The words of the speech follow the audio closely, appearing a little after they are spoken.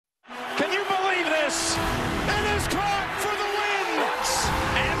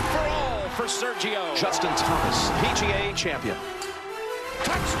Sergio. Justin Thomas, PGA champion.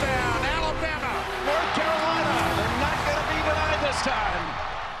 Touchdown, Alabama. North Carolina. They're not going to be denied this time.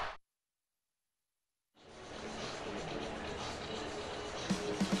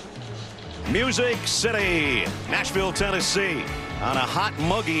 Music City, Nashville, Tennessee, on a hot,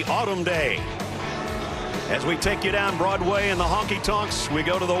 muggy autumn day. As we take you down Broadway in the honky-tonks, we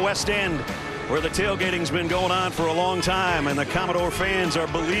go to the West End, where the tailgating's been going on for a long time, and the Commodore fans are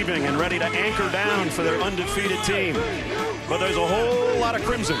believing and ready to anchor down for their undefeated team. But there's a whole lot of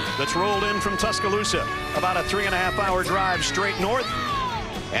crimson that's rolled in from Tuscaloosa, about a 3.5-hour drive straight north.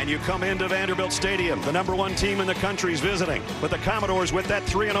 And you come into Vanderbilt Stadium, the #1 team in the country's visiting. But the Commodores, with that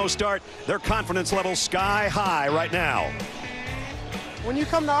 3-0 start, their confidence level sky high right now. When you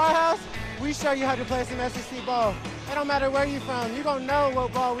come to our house, we show you how to play some SEC ball. It don't matter where you're from. You're going to know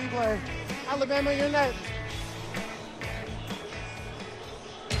what ball we play. Alabama, you're next.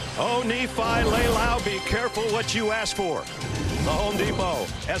 Oh, Nephi, lay loud, be careful what you ask for. The Home Depot,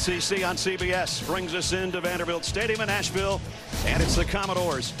 SEC on CBS, brings us into Vanderbilt Stadium in Nashville, and it's the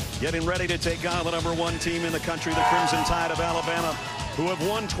Commodores getting ready to take on the #1 team in the country, the Crimson Tide of Alabama, who have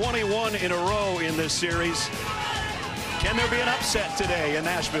won 21 in a row in this series. Can there be an upset today in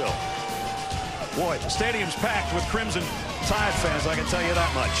Nashville? Boy, the stadium's packed with Crimson Tide fans, I can tell you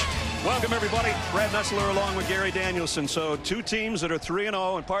that much. Welcome, everybody. Brad Nessler along with Gary Danielson. So two teams that are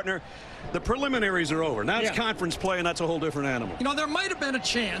 3-0, and partner, the preliminaries are over. Now it's conference play, and that's a whole different animal. You know, there might have been a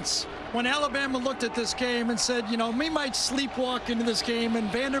chance when Alabama looked at this game and said, you know, we might sleepwalk into this game,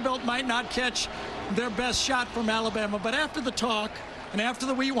 and Vanderbilt might not catch their best shot from Alabama. But after the talk and after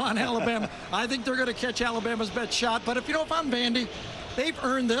the "we want Alabama," I think they're going to catch Alabama's best shot. But if I'm Vandy, they've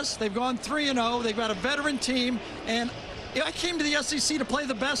earned this. They've gone 3-0. They've got a veteran team, and I came to the SEC to play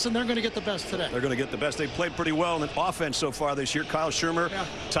the best, and they're going to get the best today. They're going to get the best. They've played pretty well in the offense so far this year. Kyle Shermer,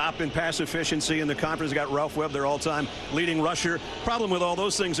 top in pass efficiency in the conference. Got Ralph Webb, their all-time leading rusher. Problem with all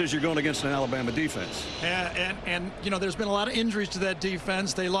those things is you're going against an Alabama defense. And you know, there's been a lot of injuries to that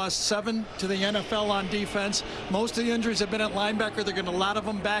defense. They lost 7 to the NFL on defense. Most of the injuries have been at linebacker. They're getting a lot of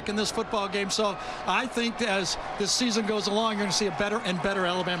them back in this football game. So I think as this season goes along, you're going to see a better and better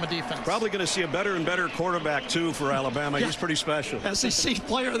Alabama defense. Probably going to see a better and better quarterback, too, for Alabama. He's pretty special. SEC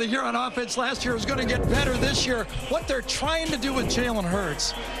Player of the Year on offense last year is going to get better this year. What they're trying to do with Jalen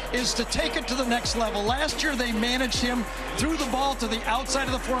Hurts is to take it to the next level. Last year they managed him, threw the ball to the outside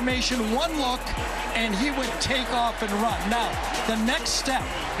of the formation, one look, and he would take off and run. Now, the next step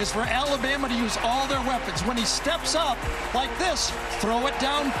is for Alabama to use all their weapons. When he steps up like this, throw it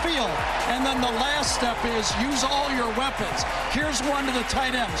downfield. And then the last step is use all your weapons. Here's one to the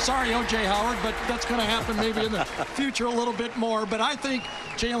tight end. Sorry, O.J. Howard, but that's going to happen maybe in the future a little bit more. But I think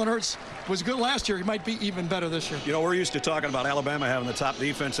Jalen Hurts was good last year. He might be even better this year. You know, we're used to talking about Alabama having the top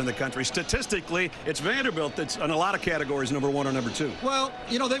defense in the country. Statistically, it's Vanderbilt that's in a lot of categories #1 or #2. Well,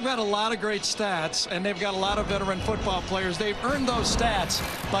 you know, they've got a lot of great stats, and they've got a lot of veteran football players. They've earned those stats,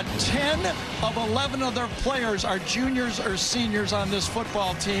 but 10 of 11 of their players are juniors or seniors on this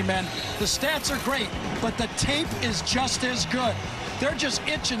football team, and the stats are great, but the tape is just as good. They're just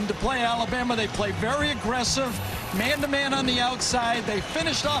itching to play Alabama. They play very aggressive, man-to-man on the outside. They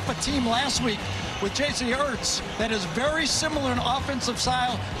finished off a team last week with J.C. Hurts that is very similar in offensive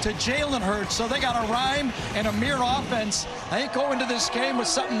style to Jalen Hurts. So they got a rhyme and a mirror offense. They go into this game with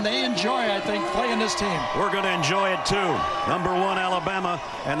something they enjoy, I think, playing this team. We're going to enjoy it, too. #1 Alabama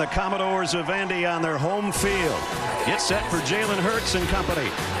and the Commodores of Vandy on their home field. Get set for Jalen Hurts and company.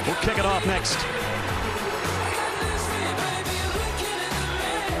 We'll kick it off next.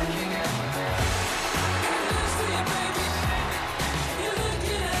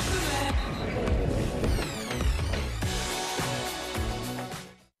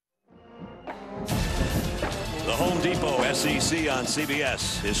 Home Depot SEC on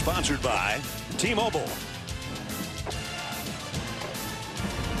CBS is sponsored by T-Mobile,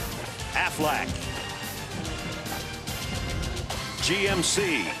 Aflac,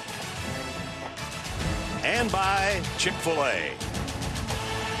 GMC, and by Chick-fil-A.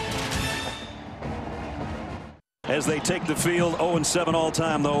 As they take the field, 0-7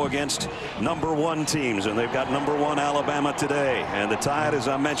 all-time, though, against #1 teams. And they've got #1 Alabama today. And the Tide, as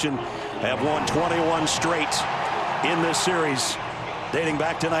I mentioned, have won 21 straight in this series, dating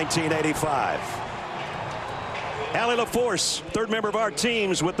back to 1985. Allie LaForce, third member of our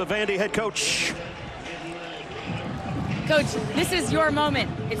teams with the Vandy head coach. Coach, this is your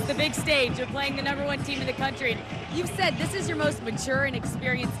moment. It's the big stage. You're playing the #1 team in the country. You've said this is your most mature and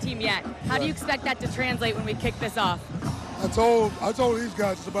experienced team yet. How do you expect that to translate when we kick this off? I told these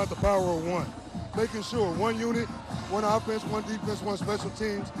guys it's about the power of one. making sure one unit, one offense, one defense, one special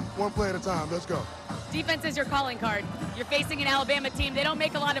teams, one play at a time. Let's go. Defense is your calling card. You're facing an Alabama team. They don't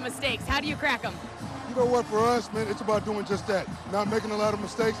make a lot of mistakes. How do you crack them? You know what, for us, man, it's about doing just that. Not making a lot of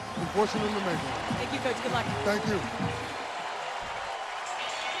mistakes and forcing them to make them. Thank you, Coach. Good luck. Thank you.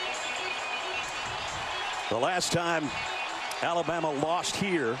 The last time Alabama lost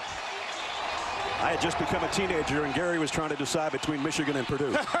here, I had just become a teenager, and Gary was trying to decide between Michigan and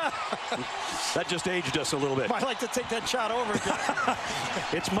Purdue. That just aged us a little bit. I'd like to take that shot over again.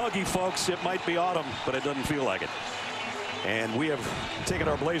 It's muggy, folks. It might be autumn, but it doesn't feel like it. And we have taken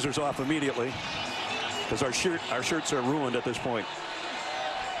our blazers off immediately because our shirts are ruined at this point.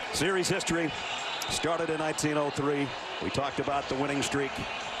 Series history started in 1903. We talked about the winning streak.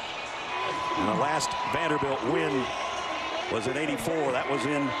 And the last Vanderbilt win was in '84. That was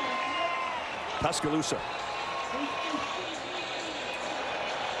in Tuscaloosa.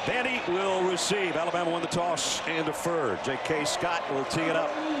 Vandy will receive. Alabama won the toss and deferred. J.K. Scott will tee it up.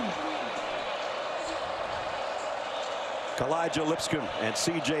 Kalijah Lipscomb and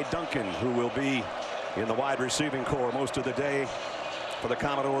C.J. Duncan, who will be in the wide receiving corps most of the day for the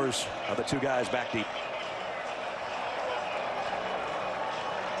Commodores, are the two guys back deep.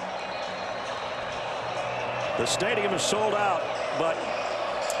 The stadium is sold out, but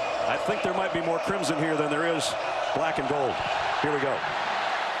I think there might be more crimson here than there is black and gold. Here we go.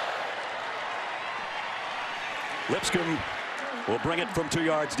 Lipscomb will bring it from 2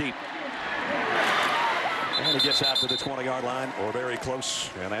 yards deep. And he gets out to the 20-yard line, or very close,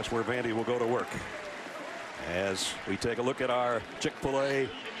 and that's where Vandy will go to work. As we take a look at our Chick-fil-A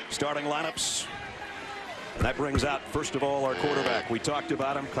starting lineups. And that brings out, first of all, our quarterback. We talked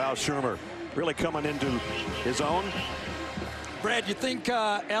about him, Kyle Shermer, really coming into his own. Brad, you think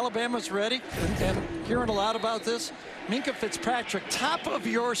Alabama's ready? And hearing a lot about this, Minkah Fitzpatrick, top of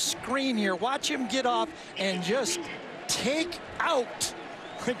your screen here. Watch him get off and just take out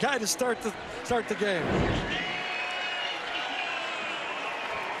the guy to start the game.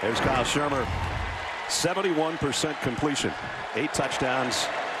 There's Kyle Shermer, 71% completion, 8 touchdowns,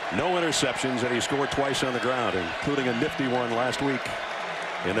 no interceptions, and he scored twice on the ground, including a nifty one last week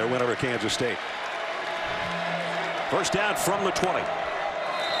in their win over Kansas State. First down from the 20.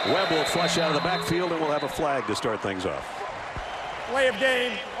 Webb will flush out of the backfield, and we'll have a flag to start things off. Play of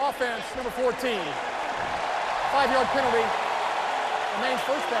game, offense, number 14. 5-yard penalty, remains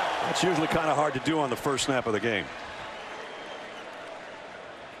first down. That's usually kind of hard to do on the first snap of the game.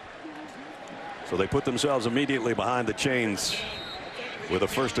 So they put themselves immediately behind the chains with a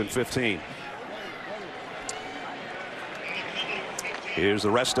 1st and 15. Here's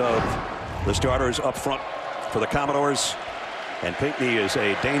the rest of the starters up front for the Commodores. And Pinckney is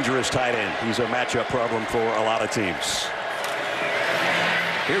a dangerous tight end. He's a matchup problem for a lot of teams.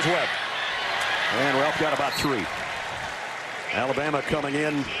 Here's Webb. And Ralph got about 3. Alabama coming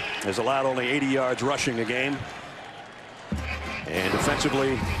in has allowed only 80 yards rushing a game. And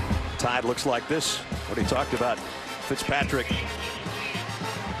defensively, Tide looks like this. What he talked about, Fitzpatrick.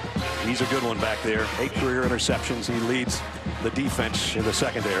 He's a good one back there. 8 career interceptions. He leads the defense in the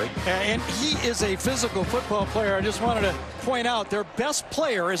secondary. And he is a physical football player. I just wanted to point out their best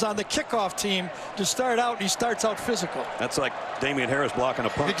player is on the kickoff team to start out. He starts out physical. That's like Damian Harris blocking a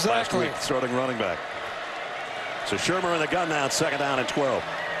punt last week, starting running back. So Shermer in the gun now, 2nd down and 12.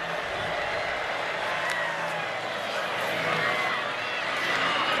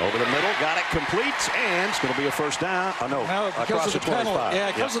 Over the middle, got it complete, and it's going to be a first down. Oh, no, across the 25.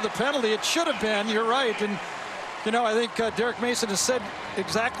 Yeah, because of the penalty, it should have been. You're right. And, you know, I think Derek Mason has said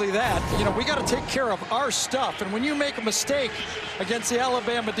exactly that. You know, we got to take care of our stuff. And when you make a mistake against the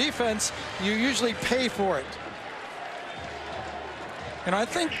Alabama defense, you usually pay for it. And I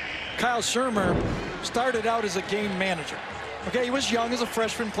think Kyle Shermer started out as a game manager. Okay, he was young as a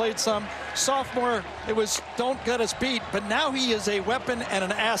freshman, played some. Sophomore, it was don't get us beat, but now he is a weapon and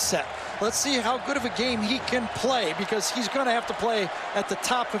an asset. Let's see how good of a game he can play, because he's going to have to play at the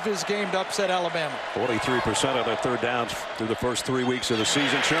top of his game to upset Alabama. 43% of their 3rd downs through the first 3 weeks of the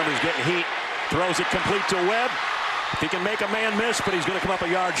season. Shermer's getting heat, throws it complete to Webb. He can make a man miss, but he's going to come up a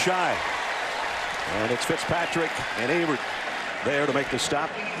yard shy. And it's Fitzpatrick and Avery there to make the stop.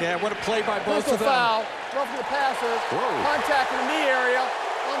 Yeah, what a play by both of them. Foul, roughing the passer, contact in the knee area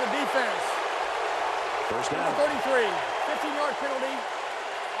on the defense. First down. 33, 15-yard penalty,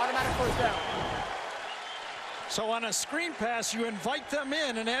 automatic first down. So on a screen pass, you invite them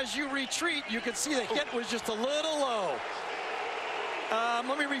in, and as you retreat, you can see the hit was just a little low.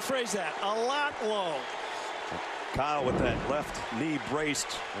 Let me rephrase that. A lot low. Kyle with that left knee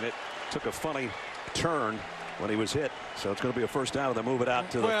braced, and it took a funny turn. when he was hit. So it's going to be a first down, and they move it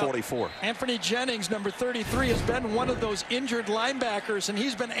out to the 44. Anthony Jennings, number 33, has been one of those injured linebackers, and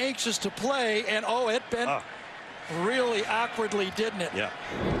he's been anxious to play. And it been really awkwardly, didn't it? Yeah.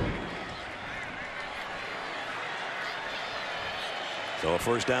 So a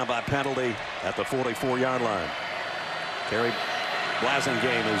first down by penalty at the 44-yard line. Kerry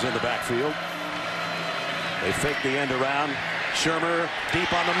Blasingame is in the backfield. They fake the end around. Shermer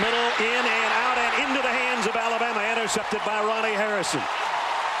deep on the middle, in and out and into the hands of Alabama, intercepted by Ronnie Harrison.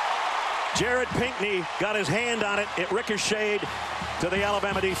 Jared Pinkney got his hand on it. It ricocheted to the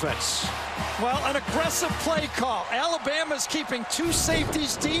Alabama defense. Well, an aggressive play call. Alabama's keeping two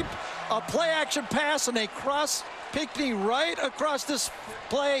safeties deep, a play action pass, and they cross Pinkney right across this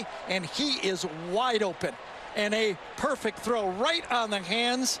play, and he is wide open. And a perfect throw right on the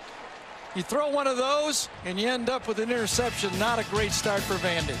hands. You throw one of those, and you end up with an interception. Not a great start for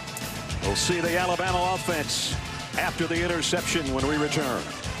Vandy. We'll see the Alabama offense after the interception when we return.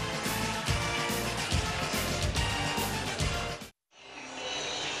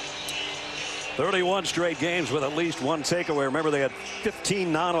 "31 straight games with at least one takeaway." Remember, they had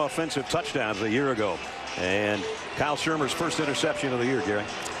 15 non-offensive touchdowns a year ago. And Kyle Shermer's first interception of the year, Gary.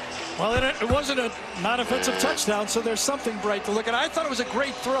 Well, it wasn't a non-offensive touchdown, so there's something bright to look at. I thought it was a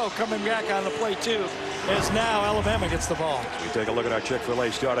great throw coming back on the play, too, as now Alabama gets the ball. We take a look at our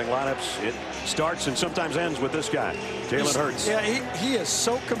Chick-fil-A starting lineups. It starts and sometimes ends with this guy, Jalen Hurts. Yeah, he is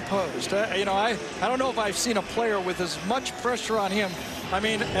so composed. You know, I don't know if I've seen a player with as much pressure on him. I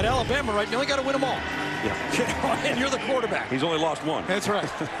mean, at Alabama, right, you only got to win them all. Yeah. And you're the quarterback. He's only lost one. That's right.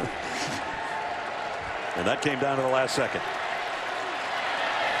 And that came down to the last second.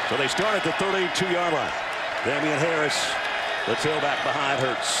 So they start at the 32-yard line. Damian Harris, the tailback behind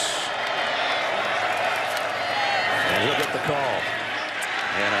Hurts. And he'll get the call.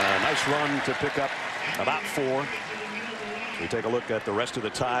 And a nice run to pick up about 4. We take a look at the rest of the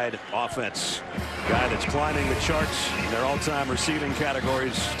Tide offense. Guy that's climbing the charts in their all-time receiving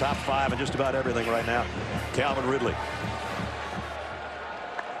categories. Top 5 in just about everything right now. Calvin Ridley.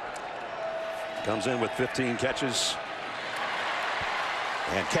 Comes in with 15 catches.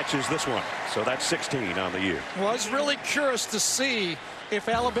 And catches this one. So that's 16 on the year. Well, I was really curious to see if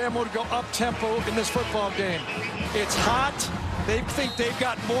Alabama would go up-tempo in this football game. It's hot. They think they've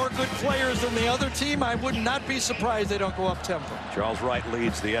got more good players than the other team. I would not be surprised they don't go up-tempo. Charles Wright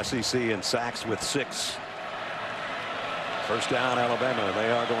leads the SEC in sacks with 6. First down, Alabama.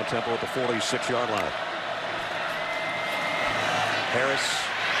 They are going tempo at the 46-yard line. Harris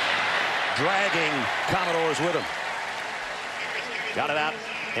dragging Commodores with him. Got it out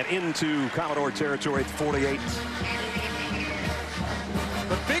and into Commodore territory at 48.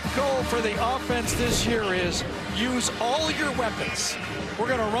 The big goal for the offense this year is use all your weapons. We're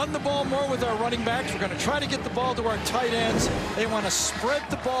going to run the ball more with our running backs. We're going to try to get the ball to our tight ends. They want to spread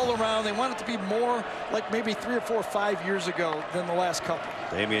the ball around. They want it to be more like maybe 3 or 4 or 5 years ago than the last couple.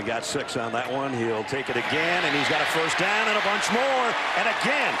 Damian got 6 on that one. He'll take it again, and he's got a first down and a bunch more. And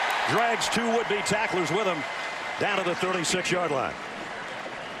again, drags 2 would-be tacklers with him down to the 36-yard line.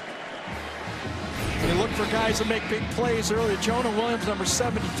 You look for guys that make big plays early. Jonah Williams, number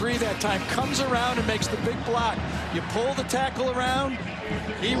 73 that time, comes around and makes the big block. You pull the tackle around.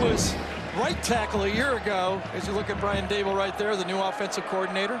 He was right tackle a year ago. As you look at Brian Dable right there, the new offensive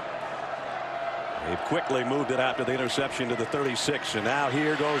coordinator. He quickly moved it after the interception to the 36, and now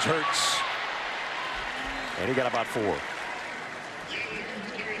here goes Hurts. And he got about 4.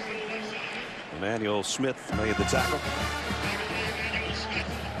 Emmanuel Smith made the tackle.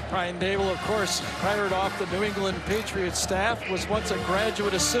 Brian Dable, of course, hired off the New England Patriots staff, was once a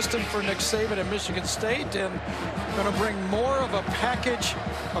graduate assistant for Nick Saban at Michigan State, and going to bring more of a package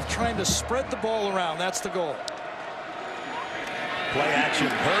of trying to spread the ball around. That's the goal. Play action.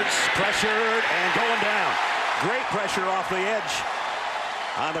 Hurts pressured and going down. Great pressure off the edge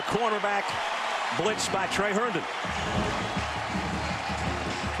on the cornerback blitz by Trey Herndon.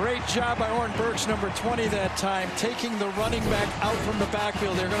 Great job by Oren Burks, number 20 that time, taking the running back out from the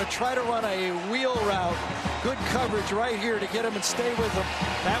backfield. They're going to try to run a wheel route. Good coverage right here to get him and stay with him.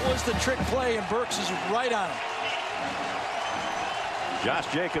 That was the trick play, and Burks is right on him. Josh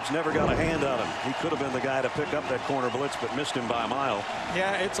Jacobs never got a hand on him. He could have been the guy to pick up that corner blitz, but missed him by a mile.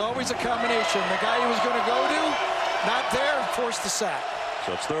 Yeah, it's always a combination. The guy he was going to go to, not there, and forced the sack.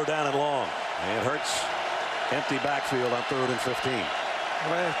 So it's 3rd down and long. And Hurts, empty backfield on 3rd and 15.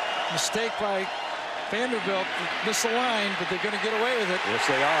 Well, mistake by Vanderbilt, misaligned, but they're going to get away with it. Yes,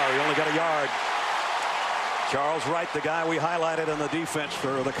 they are. He only got a yard. Charles Wright, the guy we highlighted on the defense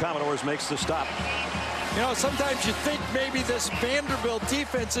for the Commodores, makes the stop. You know, sometimes you think maybe this Vanderbilt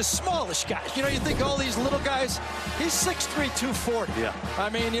defense is smallish guys. You know, you think all these little guys, he's 6'3", 240. Yeah. I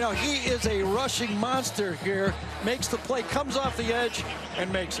mean, you know, he is a rushing monster here. Makes the play, comes off the edge,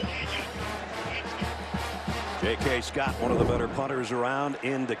 and makes it. J.K. Scott, one of the better punters around,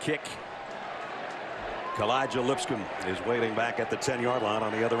 in to kick. Kalijah Lipscomb is waiting back at the 10-yard line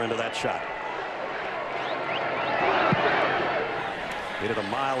on the other end of that shot. Hit it a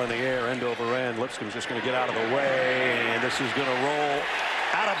mile in the air, end over end. Lipscomb's just going to get out of the way, and this is going to roll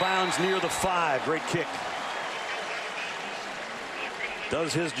out of bounds near the 5. Great kick.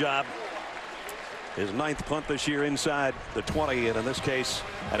 Does his job. His 9th punt this year inside the 20, and in this case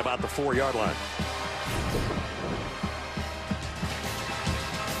at about the 4-yard line.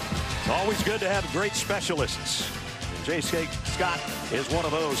 It's always good to have great specialists. J.K. Scott is one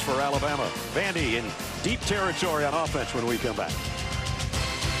of those for Alabama. Vandy in deep territory on offense when we come back.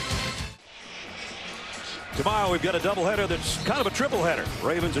 Tomorrow we've got a doubleheader that's kind of a tripleheader.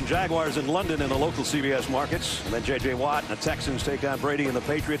 Ravens and Jaguars in London in the local CBS markets. And then J.J. Watt and the Texans take on Brady and the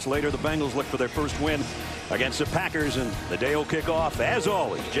Patriots. Later the Bengals look for their first win against the Packers. And the day will kick off, as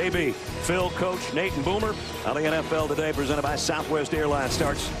always, JB, Phil, Coach, Nate, and Boomer on the NFL Today, presented by Southwest Airlines.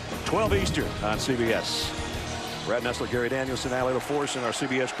 Starts 12 Eastern on CBS. Brad Nessler, Gary Danielson, Allie LaForce, and our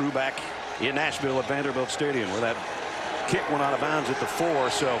CBS crew back in Nashville at Vanderbilt Stadium, where that kick went out of bounds at the 4.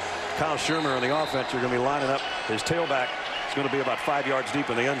 So Kyle Shermer on the offense are going to be lining up. His tailback is going to be about 5 yards deep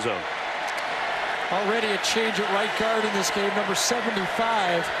in the end zone. Already a change at right guard in this game. Number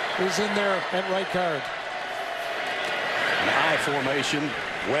 75 is in there at right guard. An I formation.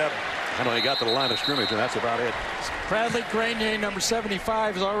 Webb, I know he got to the line of scrimmage, and that's about it. Bradley Grenier, number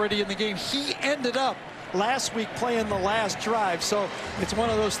 75, is already in the game. He ended up last week playing the last drive, so it's one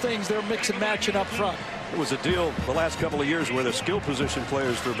of those things they're mixing and matching up front. It was a deal the last couple of years where the skill position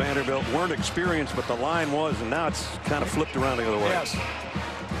players for Vanderbilt weren't experienced, but the line was, and now it's kind of flipped around the other way. Yes.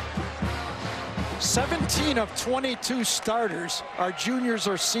 17 of 22 starters are juniors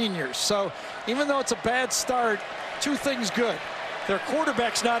or seniors. So even though it's a bad start, 2 things good. Their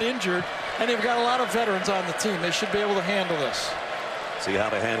quarterback's not injured, and they've got a lot of veterans on the team. They should be able to handle this. See how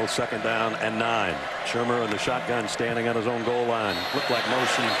they handle 2nd down and 9. Shermer in the shotgun standing on his own goal line. Looked like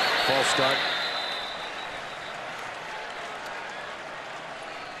motion, false start.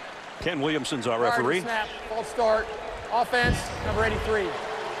 Ken Williamson's our referee. Snap, false start, offense, number 83.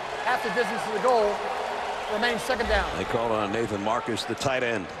 Half the distance to the goal, remains 2nd down. They called on Nathan Marcus, the tight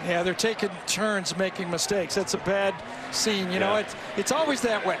end. Yeah, they're taking turns making mistakes. That's a bad scene. You know, it's always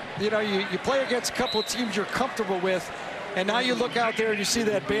that way. You know, you play against a couple of teams you're comfortable with, and now you look out there and you see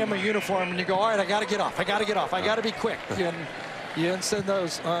that Bama uniform and you go, all right, I got to get off. I got to get off. I got to be quick. And you send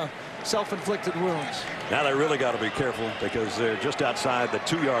those self-inflicted wounds. Now they really got to be careful because they're just outside the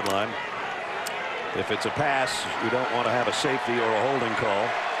 2-yard line. If it's a pass, you don't want to have a safety or a holding call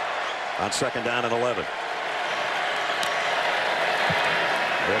on 2nd down and 11.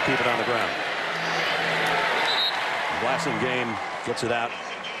 They'll keep it on the ground. Blasingame gets it out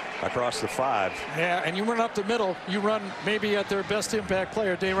across the 5. Yeah, and you run up the middle. You run maybe at their best impact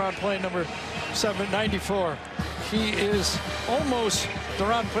player, Daron Payne, number 794. He is almost,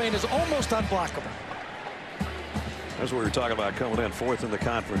 Daron Payne is almost unblockable. That's what we were talking about, coming in 4th in the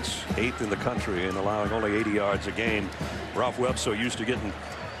conference, 8th in the country, and allowing only 80 yards a game. Ralph Webb so used to getting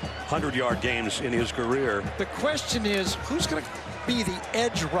 100-yard games in his career. The question is, who's going to be the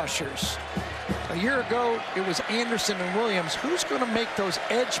edge rushers? A year ago, it was Anderson and Williams. Who's going to make those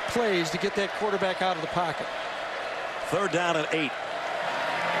edge plays to get that quarterback out of the pocket? 3rd down and 8.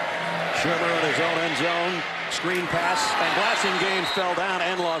 Shermer in his own end zone. Screen pass, and Blasingame fell down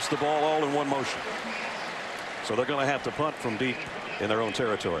and lost the ball all in one motion. So they're going to have to punt from deep in their own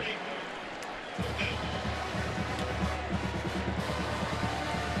territory.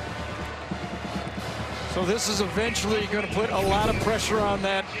 So this is eventually going to put a lot of pressure on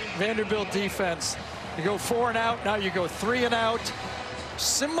that Vanderbilt defense. You go 4 and out, now you go 3 and out.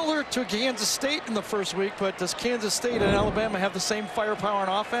 Similar to Kansas State in the first week, but does Kansas State and Alabama have the same firepower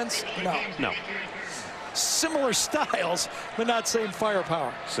on offense? No. No. Similar styles, but not same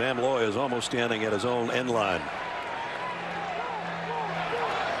firepower. Sam Loy is almost standing at his own end line.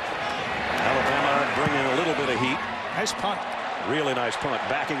 Alabama bringing a little bit of heat. Nice punt. Really nice punt.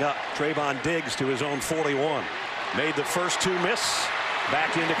 Backing up Trayvon Diggs to his own 41. Made the first 2 miss.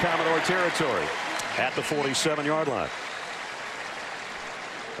 Back into Commodore territory at the 47-yard line.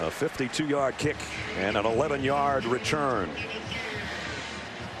 A 52-yard kick and an 11-yard return.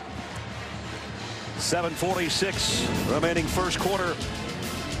 7:46 remaining first quarter.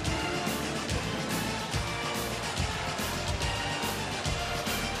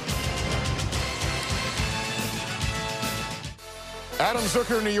 Adam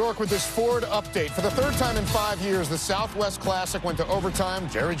Zucker in New York with this Ford update. For the third time in 5 years, the Southwest Classic went to overtime.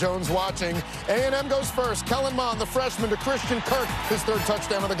 Jerry Jones watching. A&M goes first. Kellen Mond, the freshman, to Christian Kirk. His third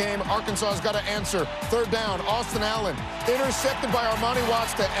touchdown of the game. Arkansas's got to answer. Third down, Austin Allen. Intercepted by Armani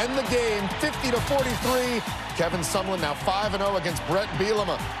Watts to end the game, 50-43. Kevin Sumlin now 5-0 against Brett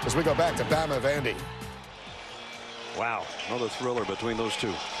Bielema as we go back to Bama Vandy. Wow, another thriller between those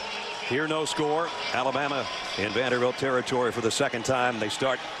two. Here, no score. Alabama in Vanderbilt territory for the second time. They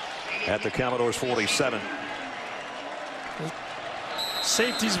start at the Commodores' 47.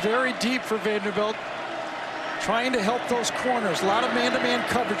 Safety's very deep for Vanderbilt, trying to help those corners. A lot of man-to-man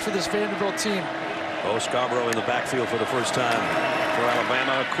coverage for this Vanderbilt team. Bo Scarborough in the backfield for the first time for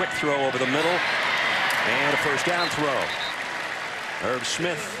Alabama. A quick throw over the middle and a first down throw. Herb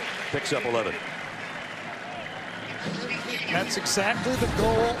Smith picks up 11. That's exactly the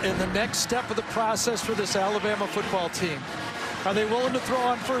goal and the next step of the process for this Alabama football team. Are they willing to throw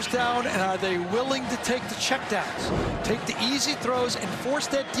on first down, and are they willing to take the checkdowns, take the easy throws, and force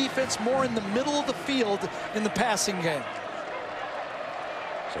that defense more in the middle of the field in the passing game?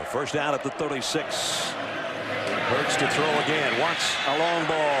 So first down at the 36. Hurts to throw again. Wants a long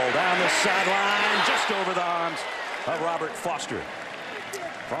ball down the sideline, just over the arms of Robert Foster.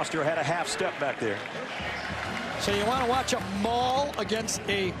 Foster had a half step back there. So you want to watch a maul against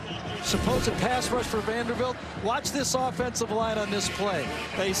a supposed pass rush for Vanderbilt? Watch this offensive line on this play.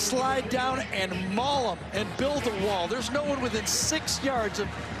 They slide down and maul them and build a wall. There's no one within 6 yards of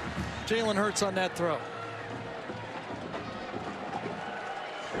Jalen Hurts on that throw.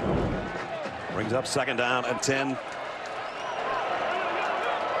 Brings up second down and 10.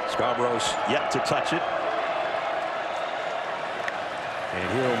 Scarborough's yet to touch it. And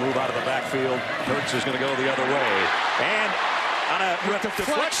he'll move out of the backfield. Hurts is going to go the other way. And on a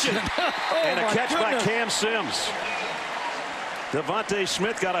deflection. And a catch by Cam Sims. Devontae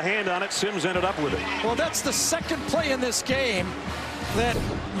Smith got a hand on it. Sims ended up with it. Well, that's the second play in this game that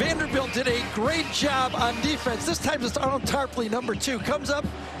Vanderbilt did a great job on defense. This time it's Arnold Tarpley, number 2. Comes up,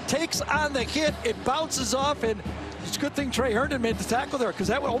 takes on the hit. It bounces off, and it's a good thing Trey Herndon made the tackle there, because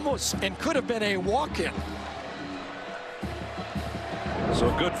that would almost and could have been a walk-in. So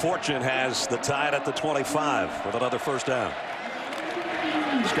good fortune has the Tide at the 25 with another first down.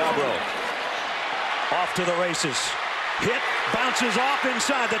 Scarborough off to the races. Hit, bounces off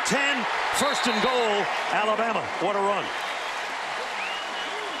inside the 10. First and goal, Alabama. What a run.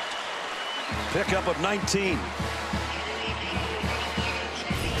 Pickup of 19.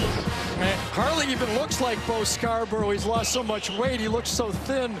 Man, hardly even looks like Bo Scarborough. He's lost so much weight. He looks so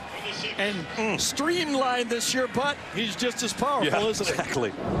thin and streamlined this year, but he's just as powerful, isn't he?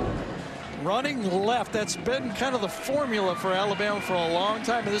 Exactly. Running left. That's been kind of the formula for Alabama for a long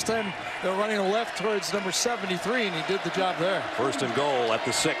time. And this time they're running left towards number 73, and he did the job there. First and goal at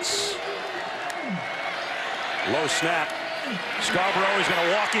the 6. Low snap. Scarborough is going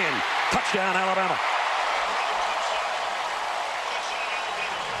to walk in. Touchdown, Alabama.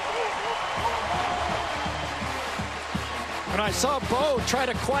 When I saw Bo try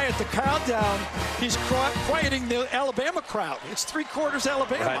to quiet the crowd down, he's quieting the Alabama crowd. It's 3/4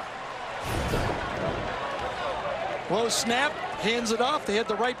 Alabama. Right. Low snap, hands it off. They had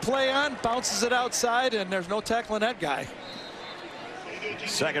the right play on, bounces it outside, and there's no tackling that guy.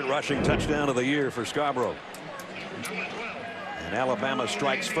 Second rushing touchdown of the year for Scarborough. And Alabama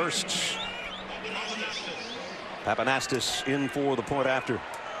strikes first. Papanastis in for the point after.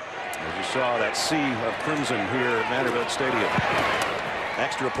 As you saw, that sea of crimson here at Vanderbilt Stadium.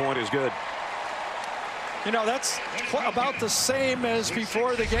 Extra point is good. You know, that's about the same as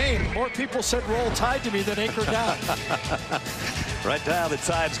before the game. More people said roll Tide to me than anchor down. Right now, the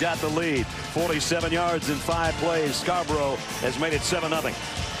Tide's got the lead. 47 yards in 5 plays. Scarborough has made it 7-0.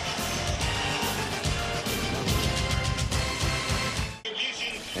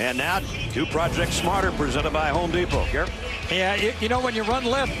 And now, 2 Project Smarter presented by Home Depot. Here. Yeah, you know, when you run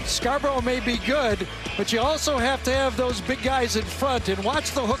left, Scarborough may be good, but you also have to have those big guys in front. And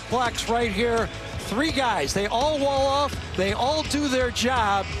watch the hook blocks right here. 3 guys. They all wall off. They all do their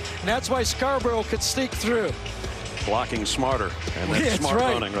job. And that's why Scarborough could sneak through. Blocking smarter. And that's smart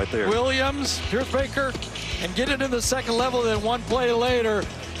running right there. Williams, here's Baker, and get it in the second level. Then 1 play later,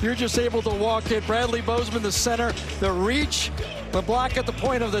 you're just able to walk in. Bradley Bozeman, the center, the reach, the block at the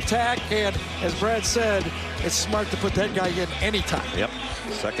point of the attack. And as Brad said, it's smart to put that guy in anytime. Yep.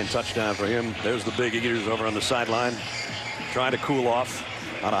 Second touchdown for him. There's the Big Eaters over on the sideline, trying to cool off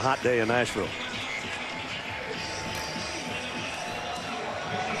on a hot day in Nashville.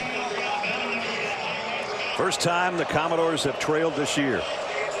 First time the Commodores have trailed this year.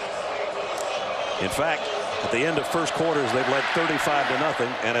 In fact, At the end of first quarters, they've led 35-0,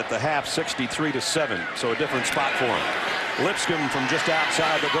 and at the half, 63-7. So a different spot for him. Lipscomb from just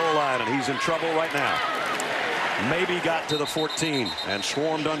outside the goal line, and he's in trouble right now. Maybe got to the 14 and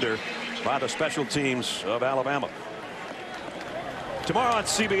swarmed under by the special teams of Alabama. Tomorrow on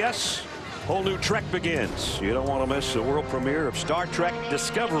CBS, whole new Trek begins. You don't want to miss the world premiere of Star Trek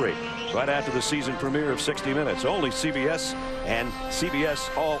Discovery right after the season premiere of 60 Minutes. Only CBS and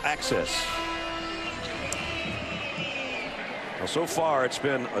CBS All Access. Well, so far it's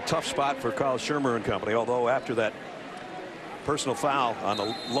been a tough spot for Kyle Shermer and company, although after that personal foul on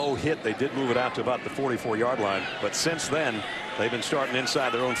the low hit, they did move it out to about the 44-yard line. But since then, they've been starting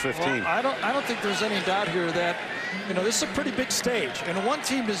inside their own 15. Well, I don't think there's any doubt here that, you know, this is a pretty big stage, and one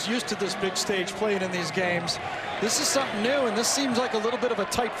team is used to this big stage playing in these games. This is something new, and this seems like a little bit of a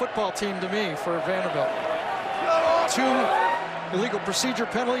tight football team to me for Vanderbilt. 2 illegal procedure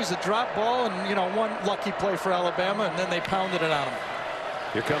penalties, a drop ball, and, you know, 1 lucky play for Alabama, and then they pounded it on them.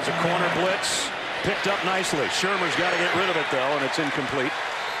 Here comes a corner blitz. Picked up nicely. Shermer's got to get rid of it, though, and it's incomplete.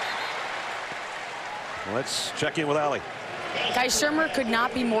 Let's check in with Allie. Guys, Shermer could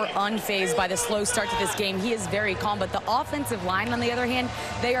not be more unfazed by the slow start to this game. He is very calm, but the offensive line, on the other hand,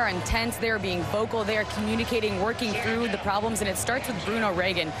 they are intense. They are being vocal. They are communicating, working through the problems, and it starts with Bruno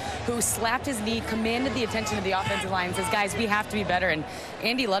Reagan, who slapped his knee, commanded the attention of the offensive line, and says, guys, we have to be better. And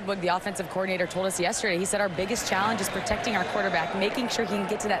Andy Ludwig, the offensive coordinator, told us yesterday, he said our biggest challenge is protecting our quarterback, making sure he can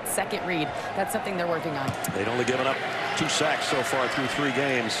get to that second read. That's something they're working on. They'd only given up 2 sacks so far through 3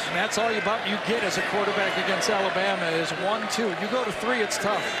 games. And that's all you get as a quarterback against Alabama is 1-2. You go to 3, it's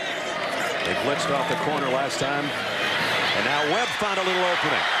tough. They blitzed off the corner last time. And now Webb found a little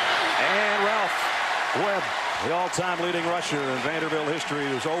opening. And Ralph Webb, the all-time leading rusher in Vanderbilt history,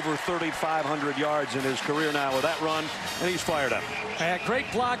 is over 3,500 yards in his career now with that run, and he's fired up.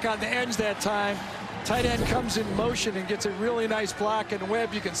 Great block on the edge that time. Tight end comes in motion and gets a really nice block, and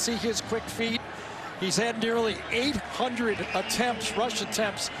Webb, you can see his quick feet. He's had nearly 800 attempts, rush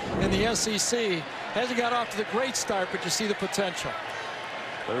attempts in the SEC. Hasn't got off to the great start, but you see the potential.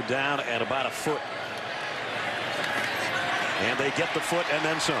 3rd down and about a foot. And they get the foot and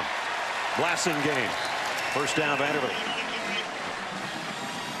then some. Blasting game. 1st down, Vanderbilt.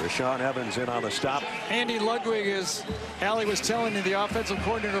 Rashawn Evans in on the stop. Andy Ludwig, as Allie was telling you, the offensive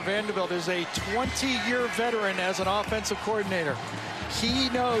coordinator of Vanderbilt, is a 20-year veteran as an offensive coordinator. He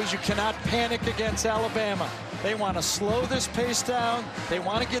knows you cannot panic against Alabama. They want to slow this pace down. They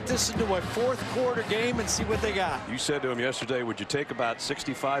want to get this into a 4th quarter game and see what they got. You said to him yesterday, would you take about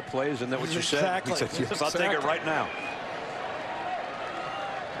 65 plays? Isn't that what you said? Exactly. He said, yes, I'll take it right now.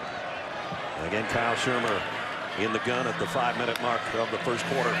 Again, Kyle Shermer in the gun at the 5-minute mark of the 1st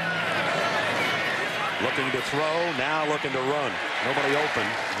quarter. Looking to throw, now looking to run. Nobody open.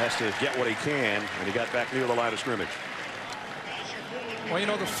 Has to get what he can, and he got back near the line of scrimmage. Well, you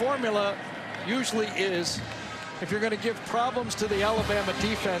know, the formula usually is, if you're going to give problems to the Alabama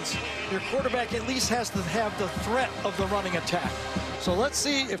defense, your quarterback at least has to have the threat of the running attack. So let's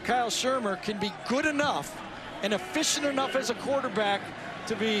see if Kyle Shermer can be good enough and efficient enough as a quarterback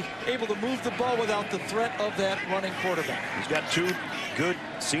to be able to move the ball without the threat of that running quarterback. He's got 2 good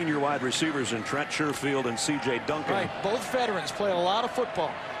senior wide receivers in Trent Sherfield and C.J. Duncan. Right, both veterans play a lot of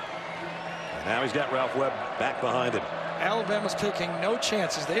football. And now he's got Ralph Webb back behind him. Alabama's taking no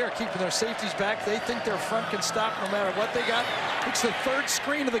chances. They are keeping their safeties back. They think their front can stop no matter what they got. It's the 3rd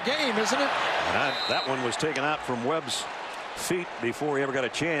screen of the game, isn't it? And that one was taken out from Webb's feet before he ever got a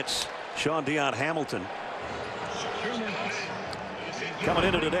chance. Sean Dion Hamilton. Coming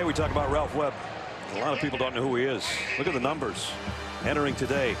into today, we talk about Ralph Webb. A lot of people don't know who he is. Look at the numbers entering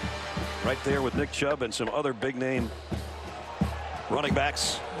today. Right there with Nick Chubb and some other big name running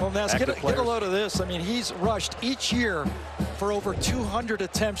backs. Well, now get a load of this. I mean, he's rushed each year for over 200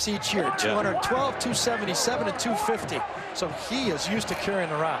 attempts each year. 212, 277, and 250. So he is used to carrying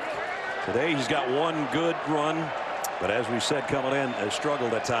the rock. Today he's got 1 good run, but as we said coming in, has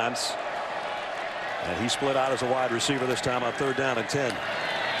struggled at times. And he split out as a wide receiver this time on 3rd down and 10.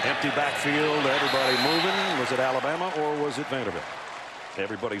 Empty backfield, everybody moving. Was it Alabama or was it Vanderbilt?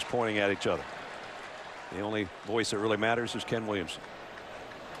 Everybody's pointing at each other. The only voice that really matters is Ken Williamson.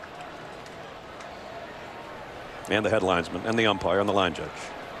 And the headlinesman and the umpire and the line judge.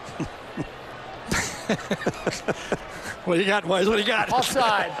 What do you got, boys? What do you got?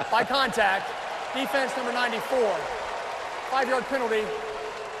 Offside by contact. Defense number 94. 5-yard penalty.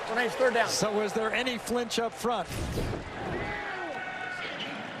 Remains 3rd down. So was there any flinch up front?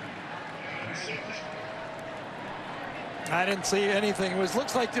 I didn't see anything.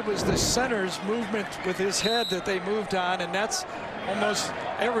 Looks like it was the center's movement with his head that they moved on, and that's almost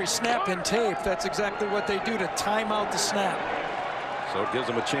every snap in tape. That's exactly what they do to time out the snap. So it gives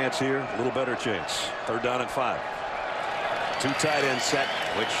them a chance here, a little better chance. 3rd down and 5. 2 tight end set,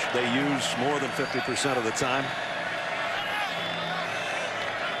 which they use more than 50% of the time.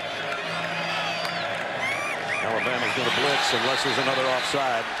 Alabama's going to blitz unless there's another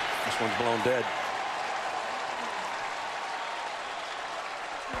offside. This one's blown dead.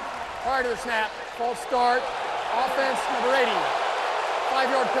 Prior to the snap, false start, offense number 80.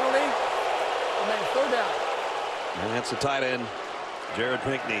 5-yard penalty, remains 3rd down. And that's the tight end, Jared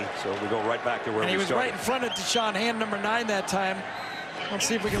Pinkney. So we go right back to where and he was started. right in front of Deshaun Hand, number 9 that time. Let's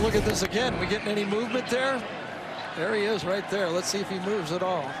see if we can look at this again. We getting any movement there? There he is right there. Let's see if he moves at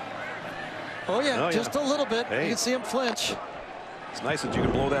all. Oh yeah, just a little bit. Hey. You can see him flinch. It's nice that you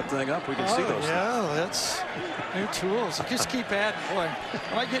can blow that thing up. We can see those. Yeah, that's new tools. Just keep adding. Boy,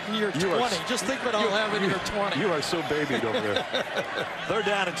 when I get in year 20, just think what I'll have in year 20. You are so babied over there. 3rd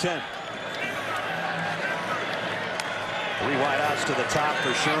down and 10. 3 wideouts to the top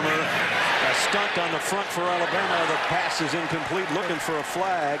for Shermer. A stunt on the front for Alabama. The pass is incomplete. Looking for a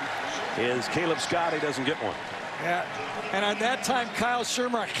flag is Caleb Scott. He doesn't get one. Yeah, and at that time, Kyle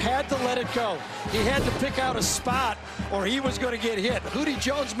Shermer had to let it go. He had to pick out a spot or he was going to get hit. Hootie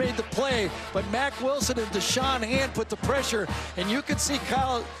Jones made the play, but Mack Wilson and Deshaun Hand put the pressure, and you could see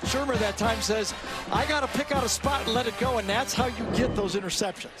Kyle Shermer that time says, I got to pick out a spot and let it go, and that's how you get those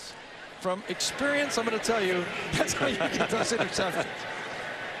interceptions. From experience, I'm going to tell you, that's how you get those interceptions.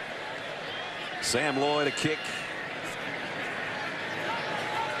 Sam Lloyd a kick.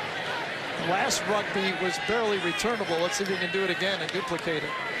 Last rugby was barely returnable. Let's see if we can do it again and duplicate it.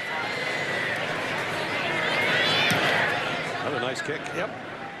 Another nice kick. Yep.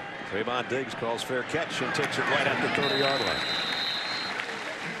 Trayvon Diggs calls fair catch and takes it right at the 30-yard line.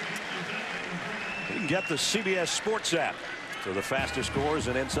 You can get the CBS Sports app for the fastest scores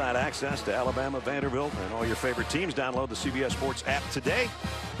and inside access to Alabama, Vanderbilt, and all your favorite teams. Download the CBS Sports app today.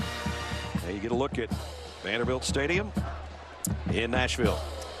 And you get a look at Vanderbilt Stadium in Nashville.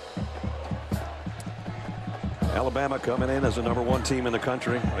 Alabama coming in as the #1 team in the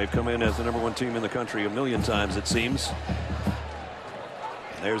country. They've come in as the #1 team in the country a million times, it seems.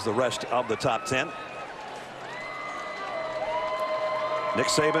 There's the rest of the top 10. Nick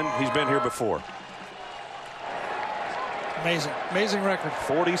Saban, he's been here before. Amazing record.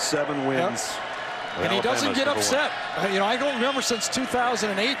 47 wins. Yep. And he doesn't get upset. You know, I don't remember since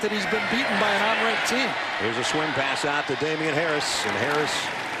 2008 that he's been beaten by an unranked team. Here's a swing pass out to Damian Harris, and Harris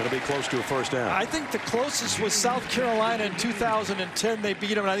going to be close to a 1st down. I think the closest was South Carolina in 2010. They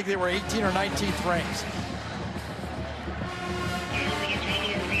beat him, and I think they were 18th or 19th ranked.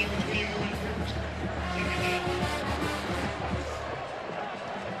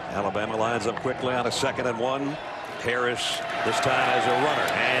 Alabama lines up quickly on a 2nd and 1. Harris this time as a runner,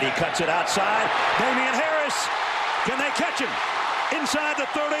 and he cuts it outside. Damian Harris, can they catch him? Inside the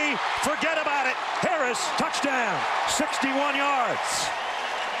 30, forget about it. Harris, touchdown, 61 yards.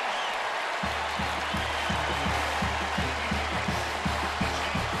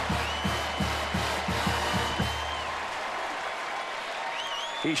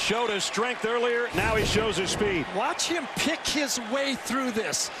 He showed his strength earlier. Now he shows his speed. Watch him pick his way through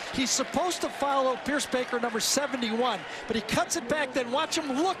this. He's supposed to follow Pierce Baker, number 71, but he cuts it back. Then watch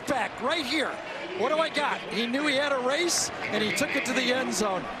him look back right here. What do I got? He knew he had a race, and he took it to the end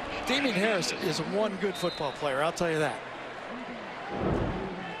zone. Damian Harris is one good football player, I'll tell you that.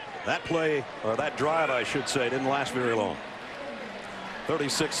 That play, or that drive, I should say, didn't last very long.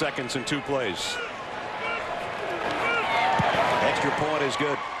 36 seconds and 2 plays. Extra point is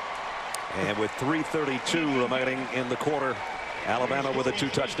good. And with 3:32 remaining in the quarter, Alabama with a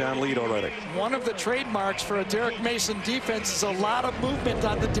 2-touchdown lead already. One of the trademarks for a Derek Mason defense is a lot of movement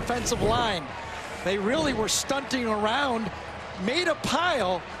on the defensive line. They really were stunting around, made a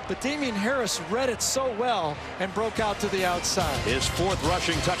pile, but Damian Harris read it so well and broke out to the outside. His 4th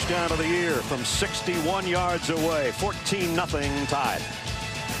rushing touchdown of the year from 61 yards away. 14-0 tied.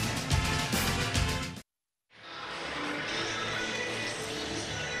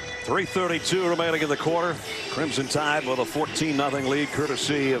 .332 remaining in the quarter. Crimson Tide with a 14-0 lead,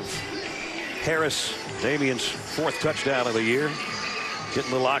 courtesy of Harris, Damian's 4th touchdown of the year.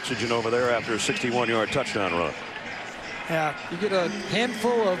 Getting a little oxygen over there after a 61-yard touchdown run. Yeah, you get a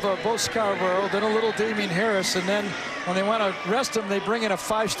handful of Bo Scarborough, then a little Damian Harris, and then when they want to rest him, they bring in a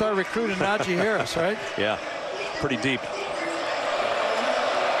 5-star recruit in Najee Harris, right? Yeah, pretty deep.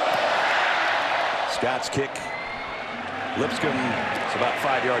 Scott's kick. Lipscomb is about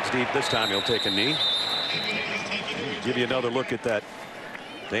 5 yards deep. This time he'll take a knee. give you another look at that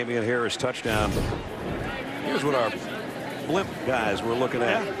Damian Harris touchdown. Here's what our blimp guys were looking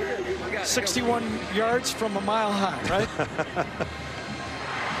at. 61 yards from a mile high, right?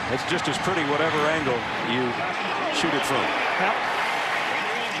 It's just as pretty whatever angle you shoot it from. Yep.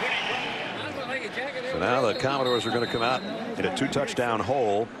 So now the Commodores are going to come out in a 2-touchdown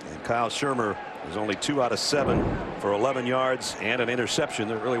hole. And Kyle Shermer is only 2 out of 7 for 11 yards and an interception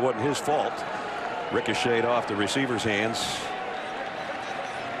that really wasn't his fault. Ricocheted off the receiver's hands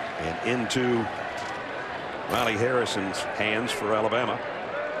and into Riley Harrison's hands for Alabama.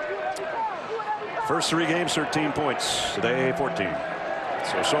 First 3 games, 13 points. Today, 14.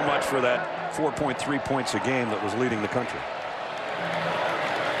 So much for that 4.3 points a game that was leading the country.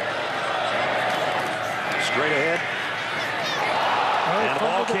 Straight ahead. And the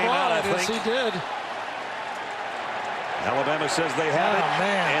ball came out, I think. Yes, he did. Alabama says they have it,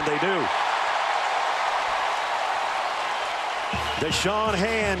 and they do. Deshaun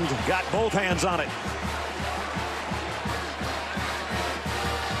Hand got both hands on it.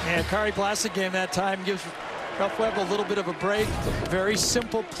 And Kari Blasingame that time gives Ralph Webb a little bit of a break. Very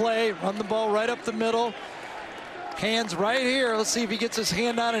simple play. Run the ball right up the middle. Hands right here. Let's see if he gets his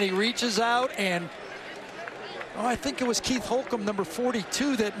hand on it. He reaches out and I think it was Keith Holcomb, number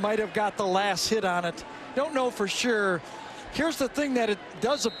 42, that might have got the last hit on it. Don't know for sure. Here's the thing that it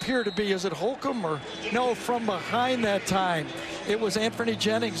does appear to be. Is it Holcomb or no? From behind that time, it was Anthony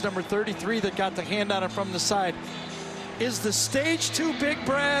Jennings, number 33, that got the hand on it from the side. Is the stage too big,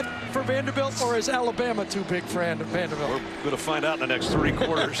 Brad, for Vanderbilt, or is Alabama too big for Vanderbilt? We're going to find out in the next 3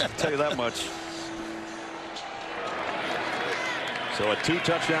 quarters. I'll tell you that much. So a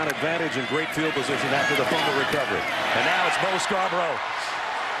 2-touchdown advantage and great field position after the fumble recovery. And now it's Bo Scarborough.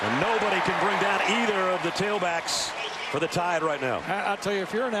 And nobody can bring down either of the tailbacks for the Tide right now. I'll tell you,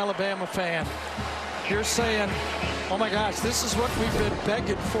 if you're an Alabama fan, you're saying, oh my gosh, this is what we've been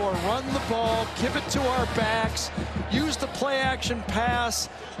begging for. Run the ball, give it to our backs, use the play action pass,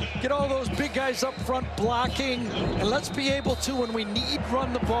 get all those big guys up front blocking, and let's be able to, when we need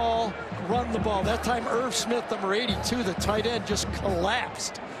run the ball, run the ball. That time Irv Smith, number 82, the tight end, just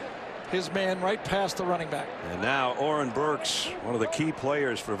collapsed his man right past the running back. And now Oren Burks, one of the key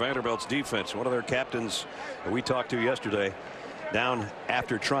players for Vanderbilt's defense, one of their captains that we talked to yesterday, down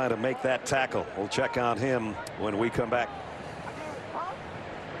after trying to make that tackle. We'll check on him when we come back.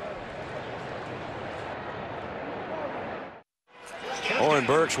 Oren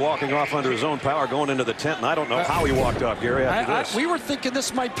Burks walking off under his own power going into the tent, and I don't know how he walked off, Gary, after this. We were thinking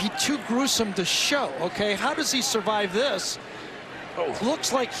this might be too gruesome to show. Okay, how does he survive this?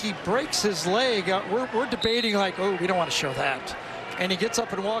 Looks like he breaks his leg. We're debating like, oh, we don't want to show that. And he gets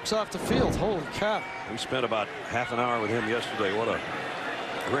up and walks off the field. Holy cow. We spent about half an hour with him yesterday. What a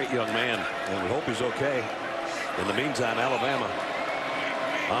great young man, and we hope he's okay. In the meantime, Alabama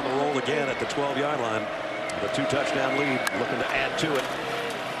on the roll again at the 12-yard line. The 2-touchdown lead, looking to add to it.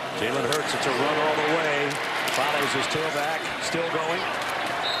 Jalen Hurts, it's a run all the way. Follows his tailback, still going.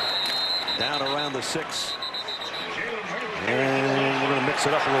 Down around the 6. And we're going to mix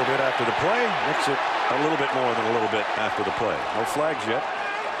it up a little bit after the play. Mix it a little bit more than a little bit after the play. No flags yet.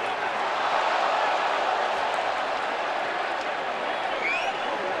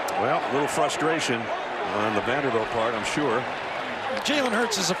 Well, a little frustration on the Vanderbilt part, I'm sure. Jalen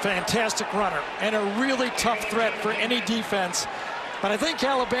Hurts is a fantastic runner and a really tough threat for any defense. But I think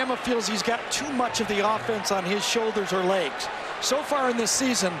Alabama feels he's got too much of the offense on his shoulders or legs. So far in this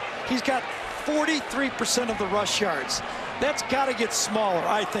season, he's got 43% of the rush yards. That's got to get smaller,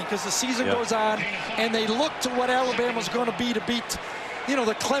 I think, as the season goes on, and they look to what Alabama's going to be to beat, you know,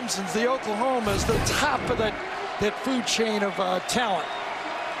 the Clemsons, the Oklahomas, the top of that food chain of talent.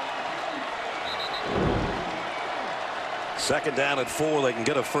 Second down at 4. They can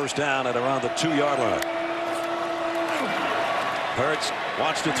get a first down at around the 2-yard line. Hurts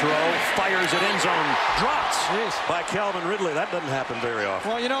wants to throw, fires it, end zone, drops by Calvin Ridley. That doesn't happen very often.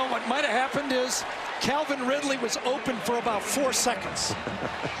 Well, you know, what might have happened is Calvin Ridley was open for about 4 seconds.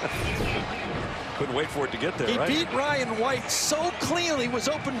 Couldn't wait for it to get there, right? He beat Ryan White so cleanly, was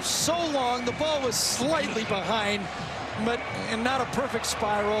open so long, the ball was slightly behind, and not a perfect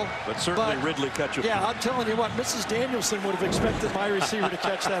spiral. But certainly Ridley catch it. Yeah, I'm telling you what, Mrs. Danielson would have expected my receiver to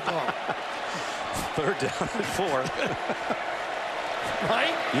catch that ball. Third down at 4.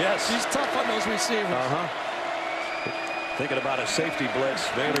 Right? Yes. He's tough on those receivers. Thinking about a safety blitz.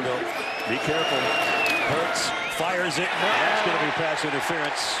 Vanderbilt, be careful. Hurts fires it. That's going to be pass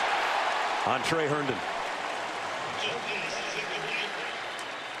interference on Trey Herndon.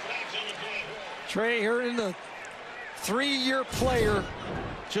 Trey Herndon, the 3-year player,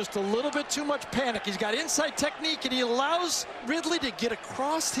 Just a little bit too much panic. He's got inside technique, and he allows Ridley to get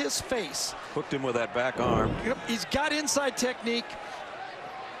across his face. Hooked him with that back arm. Yep, he's got inside technique.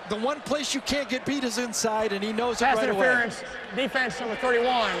 The one place you can't get beat is inside, and he knows it right away. Pass interference, defense number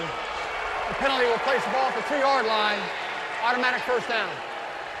 31. The penalty will place the ball at the 3-yard line. Automatic first down.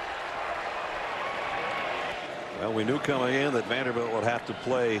 Well, we knew coming in that Vanderbilt would have to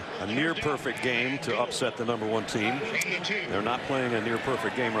play a near-perfect game to upset the #1 team. They're not playing a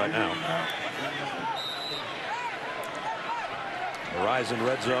near-perfect game right now. Horizon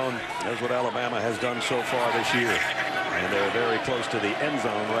red zone. That's what Alabama has done so far this year. And they're very close to the end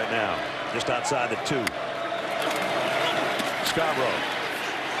zone right now. Just outside the 2. Scarborough.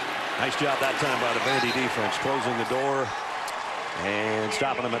 Nice job that time by the Vandy defense, closing the door and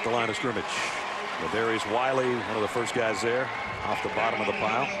stopping them at the line of scrimmage. Darius Wiley, one of the first guys there, off the bottom of the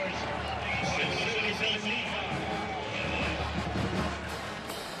pile.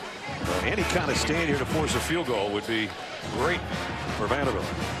 Any kind of stand here to force a field goal would be great for Vanderbilt.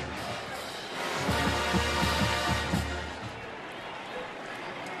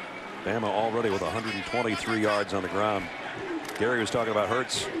 Bama already with 123 yards on the ground. Gary was talking about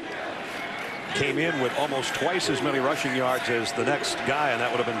Hurts. Came in with almost twice as many rushing yards as the next guy, and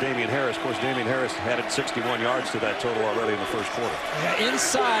that would have been Damian Harris. Of course, Damian Harris added 61 yards to that total already in the first quarter. Yeah,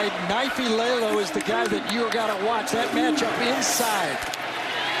 inside, Knifey Lalo is the guy that you got to watch. That matchup inside.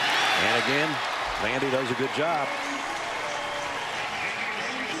 And again, Vandy does a good job.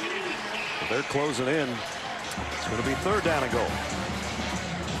 They're closing in. It's going to be 3rd down and goal.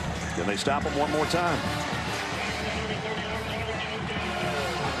 Can they stop them one more time?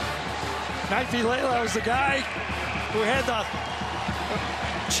 Knifey Lalo is the guy who had the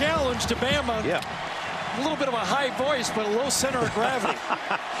challenge to Bama. Yeah. A little bit of a high voice, but a low center of gravity.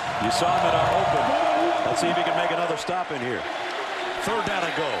 You saw him in our open. Let's see if he can make another stop in here. 3rd down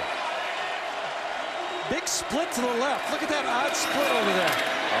and goal. Big split to the left. Look at that odd split over there.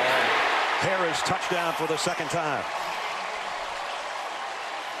 Harris touchdown for the 2nd time.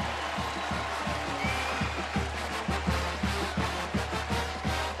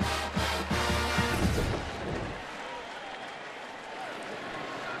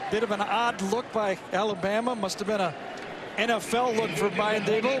 Bit of an odd look by Alabama. Must have been a NFL look for Brian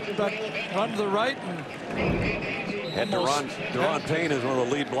Dable, but run to the right and Deron Payne is one of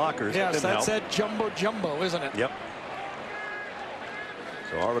the lead blockers. Yes, that's that jumbo, isn't it? Yep.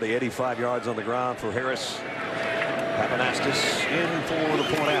 So already 85 yards on the ground for Harris. Papanastis in for the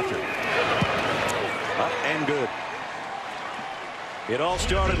point after. Up and good. It all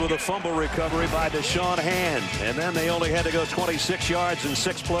started with a fumble recovery by Deshaun Hand, and then they only had to go 26 yards in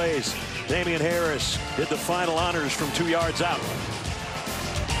 6 plays. Damian Harris did the final honors from 2 yards out.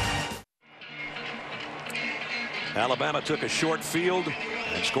 Alabama took a short field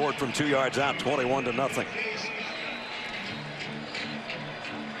and scored from 2 yards out, 21-0.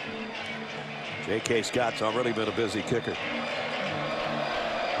 J.K. Scott's already been a busy kicker.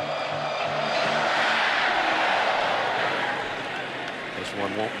 This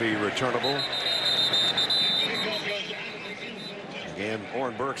one won't be returnable. Again,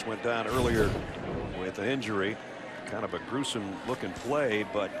 Oren Burks went down earlier with an injury. Kind of a gruesome looking play,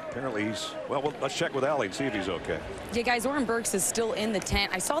 but apparently he's, well, let's check with Allie and see if he's okay. Yeah, guys, Oren Burks is still in the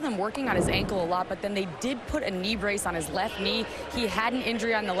tent. I saw them working on his ankle a lot, but then they did put a knee brace on his left knee. He had an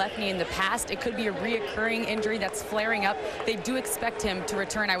injury on the left knee in the past. It could be a reoccurring injury that's flaring up. They do expect him to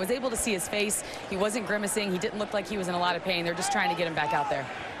return. I was able to see his face. He wasn't grimacing. He didn't look like he was in a lot of pain. They're just trying to get him back out there.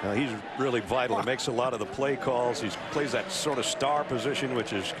 He's really vital. He makes a lot of the play calls. He plays that sort of star position,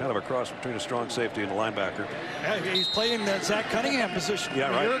 which is kind of a cross between a strong safety and a linebacker. Yeah, he's playing that Zach Cunningham position.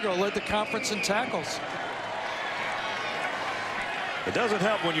 Yeah, a year ago, led the conference in tackles. It doesn't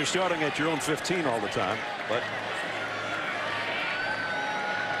help when you're starting at your own 15 all the time, but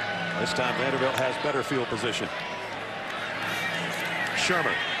this time Vanderbilt has better field position.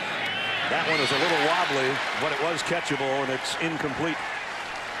 Shermer. That one is a little wobbly, but it was catchable, and it's incomplete.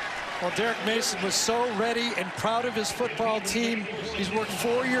 Well, Derek Mason was so ready and proud of his football team. He's worked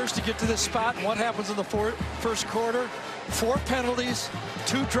 4 years to get to this spot. And what happens in the first quarter? 4 penalties,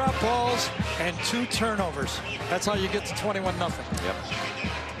 2 drop balls, and 2 turnovers. That's how you get to 21-0. Yep.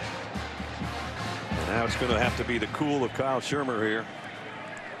 And now it's going to have to be the cool of Kyle Shermer here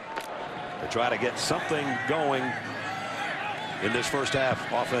to try to get something going in this first half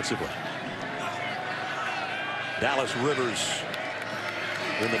offensively. Dallas Rivers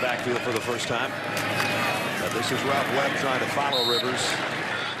in the backfield for the first time. This is Ralph Webb trying to follow Rivers.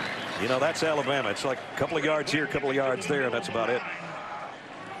 You know, that's Alabama. It's like a couple of yards here, a couple of yards there, and that's about it.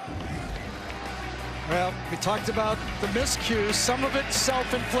 Well, we talked about the miscues, some of it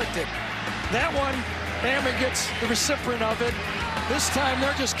self-inflicted. That one, Bama gets the recipient of it. This time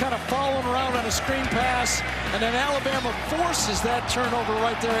they're just kind of following around on a screen pass, and then Alabama forces that turnover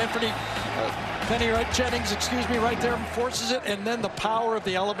right there. Jennings, excuse me, right there, forces it, and then the power of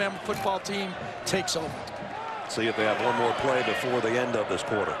the Alabama football team takes over. See if they have one more play before the end of this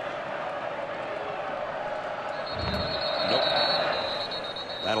quarter. Nope.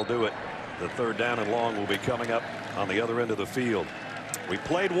 That'll do it. The third down and long will be coming up on the other end of the field. We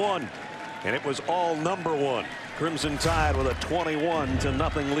played one, and it was all number one. Crimson Tide with a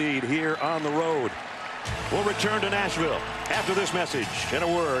 21-0 lead here on the road. We'll return to Nashville after this message and a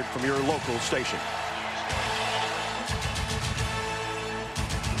word from your local station.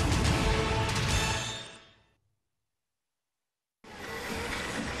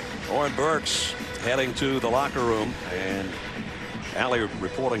 Oren Burks heading to the locker room, and Allie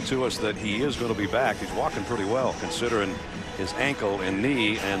reporting to us that he is going to be back. He's walking pretty well considering his ankle and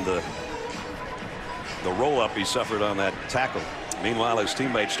knee and the roll-up he suffered on that tackle. Meanwhile, his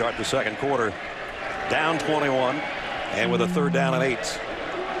teammates start the second quarter down 21 and with a third down and 8.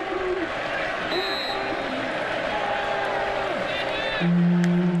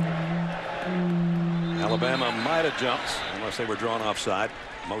 Alabama might have jumped unless they were drawn offside.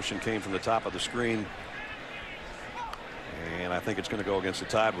 Motion came from the top of the screen, and I think it's going to go against the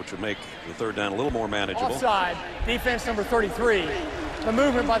Tide, which would make the third down a little more manageable. Offside, defense number 33. The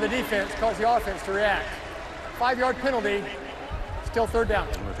movement by the defense caused the offense to react. 5-yard penalty, still third down.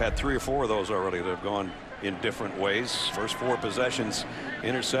 And we've had 3 or 4 of those already that have gone in different ways. First 4 possessions,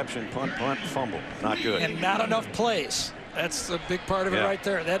 interception, punt, fumble. Not good. And not enough plays. That's the big part of it right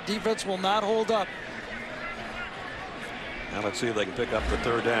there. That defense will not hold up. Now let's see if they can pick up the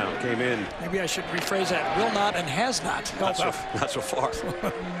third down. Came in. Maybe I should rephrase that. Will not and has not. Not so far.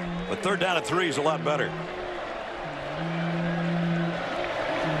 But third down at 3 is a lot better.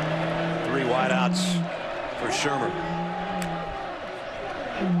 3 wideouts for Shermer.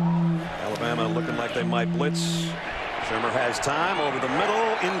 Alabama looking like they might blitz. Shermer has time over the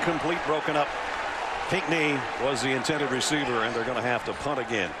middle. Incomplete, broken up. Pinckney was the intended receiver, and they're going to have to punt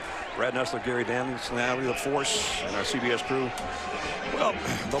again. Brad Nessler, Gary Daniels, now the force, and our CBS crew. Well,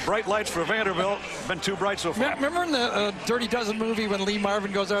 the bright lights for Vanderbilt have been too bright so far. Remember in the Dirty Dozen movie when Lee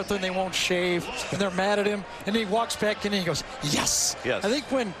Marvin goes out there and they won't shave, and they're mad at him, and he walks back in and he goes, yes. Yes. I think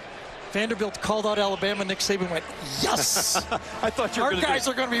when Vanderbilt called out Alabama, Nick Saban went, yes. I thought you were Our guys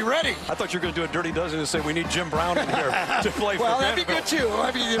are going to be ready. I thought you were going to do a Dirty Dozen and say we need Jim Brown in here to play for Vanderbilt. Well, that'd be good too.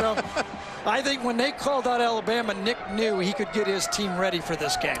 I mean, you know, I think when they called out Alabama, Nick knew he could get his team ready for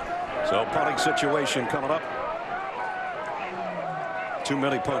this game. So punting situation coming up. Too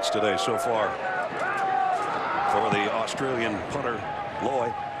many punts today so far for the Australian punter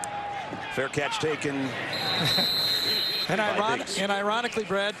Loy. Fair catch taken. And ironically,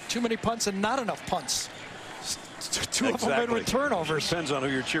 Brad, too many punts and not enough punts. Two of them in with turnovers. Depends on who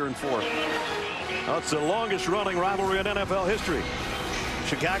you're cheering for. Well, it's the longest running rivalry in NFL history.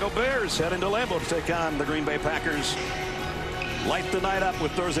 Chicago Bears head into Lambeau to take on the Green Bay Packers. Light the night up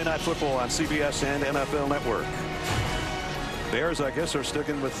with Thursday Night Football on CBS and NFL Network. Bears, I guess, are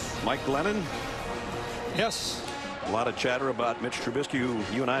sticking with Mike Glennon. Yes. A lot of chatter about Mitch Trubisky, who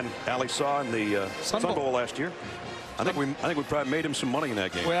you and I, Allie, saw in the Sun Bowl last year. I think we probably made him some money in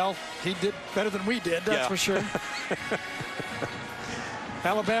that game. Well, he did better than we did, that's for sure.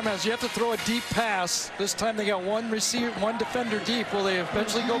 Alabama has yet to throw a deep pass. This time they got one receiver, one defender deep. Will they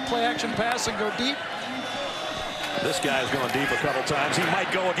eventually go play action pass and go deep? This guy's going deep a couple times. He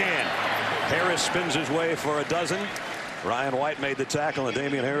might go again. Harris spins his way for a dozen. Ryan White made the tackle, and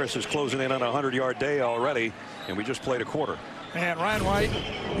Damian Harris is closing in on a 100-yard day already, and we just played a quarter. And Ryan White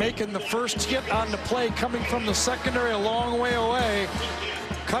making the first hit on the play, coming from the secondary a long way away.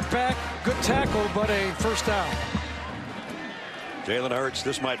 Cut back, good tackle, but a first down. Jalen Hurts,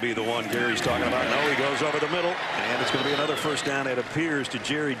 this might be the one Gary's talking about. No, he goes over the middle, and it's going to be another first down, it appears, to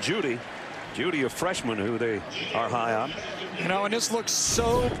Jerry Jeudy. Jeudy, a freshman who they are high on. You know, and this looks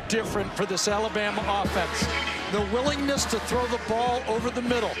so different for this Alabama offense. The willingness to throw the ball over the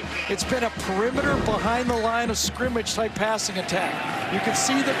middle. It's been a perimeter behind the line of scrimmage type passing attack. You can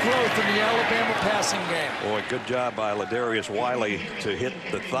see the growth in the Alabama passing game. Boy, good job by Ladarius Wiley to hit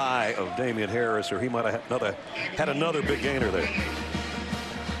the thigh of Damian Harris, or he might have had another big gainer there.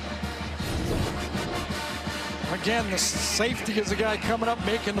 Again, the safety is the guy coming up,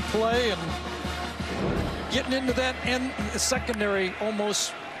 making the play, and getting into that end secondary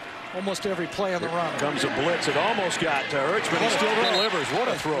almost every play on the run. Comes a blitz. It almost got to Hurts, but he still delivers. What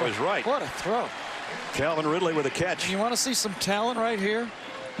a throw is right. What a throw. Calvin Ridley with a catch. You want to see some talent right here?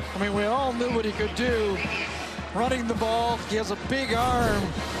 I mean, we all knew what he could do. Running the ball, he has a big arm,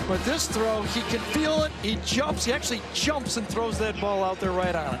 but this throw, he can feel it, he jumps, he actually jumps and throws that ball out there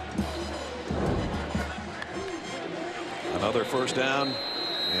right on it. Another first down,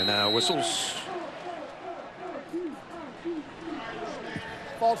 and now whistles.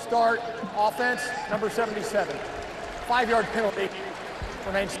 False start, offense, number 77. 5-yard penalty,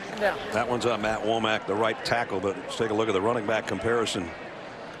 remains down. That one's on Matt Womack, the right tackle, but let's take a look at the running back comparison.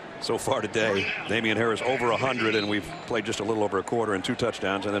 So far today, Damian Harris over 100, and we've played just a little over a quarter and 2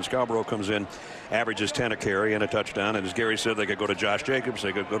 touchdowns. And then Scarborough comes in, averages 10 a carry and a touchdown. And as Gary said, they could go to Josh Jacobs,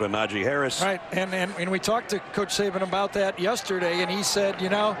 they could go to Najee Harris. Right, and we talked to Coach Saban about that yesterday, and he said, you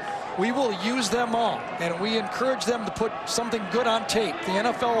know, we will use them all, and we encourage them to put something good on tape. The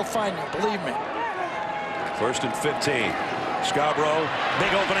NFL will find you, believe me. 1st and 15. Scarborough,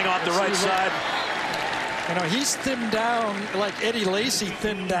 big opening off the right side. You know, he's thinned down like Eddie Lacy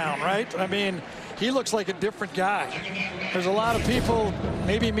thinned down, right? I mean, he looks like a different guy. There's a lot of people,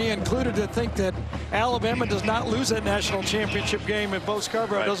 maybe me included, that think that Alabama does not lose that national championship game if Bo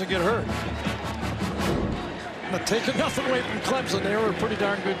Scarborough doesn't get hurt. But taking nothing away from Clemson, they were a pretty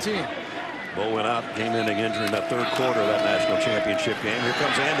darn good team. Bo went out, game-ending injury in that 3rd quarter of that national championship game. Here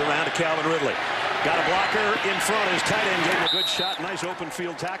comes end around to Calvin Ridley. Got a blocker in front. His tight end gave him a good shot. Nice open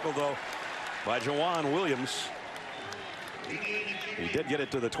field tackle, though, by Jawan Williams. He did get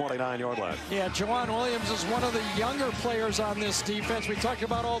it to the 29-yard line. Yeah, Jawan Williams is one of the younger players on this defense. We talked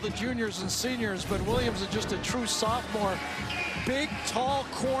about all the juniors and seniors, but Williams is just a true sophomore. Big, tall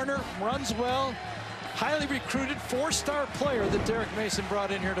corner, runs well. Highly recruited 4-star player that Derek Mason brought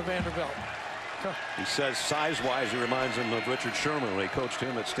in here to Vanderbilt. He says size-wise, he reminds him of Richard Sherman when he coached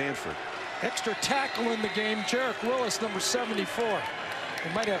him at Stanford. Extra tackle in the game, Jarek Willis, number 74.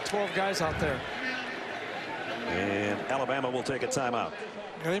 They might have 12 guys out there. And Alabama will take a timeout.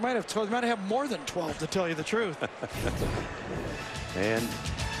 Yeah, they might have 12. They might have more than 12, to tell you the truth. And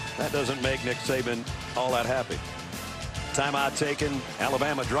that doesn't make Nick Saban all that happy. Timeout taken.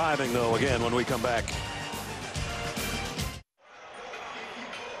 Alabama driving, though, again when we come back.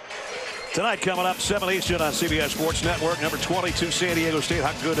 Tonight coming up, 7 Eastern on CBS Sports Network. Number 22, San Diego State.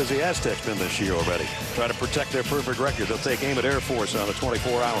 How good has the Aztecs been this year already? Try to protect their perfect record. They'll take aim at Air Force on the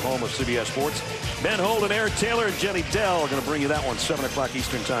 24-hour home of CBS Sports. Ben Holden, Eric Taylor, and Jenny Dell are going to bring you that one, 7 o'clock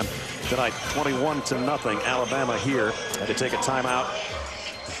Eastern time tonight. 21-0. Alabama here. Had to take a timeout.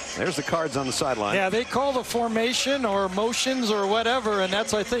 There's the cards on the sideline. Yeah, they call the formation or motions or whatever, and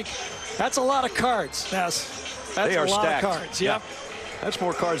that's, I think, that's a lot of cards. Yes, that's they are a lot stacked. of cards. Yep. Yeah. That's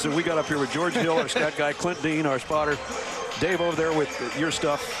more cards than we got up here with George Hill, our stat guy, Clint Dean, our spotter, Dave over there with your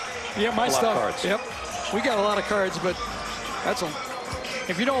stuff. Yeah, my stuff. Cards. Yep. We got a lot of cards, but that's a.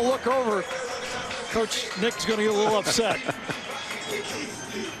 If you don't look over, Coach Nick's going to get a little upset.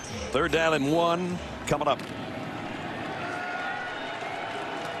 3rd down and 1 coming up.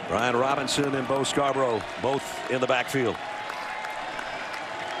 Brian Robinson and Bo Scarborough both in the backfield.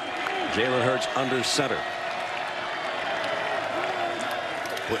 Jalen Hurts under center.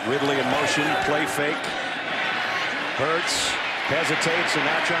 Put Ridley in motion, play fake. Hurts hesitates and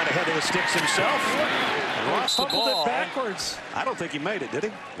now trying to head to the sticks himself. Lost the ball. It backwards. I don't think he made it, did he?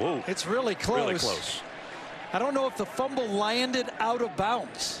 Whoa. It's really close. Really close. I don't know if the fumble landed out of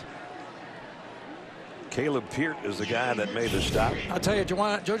bounds. Caleb Peart is the guy that made the stop. I'll tell you,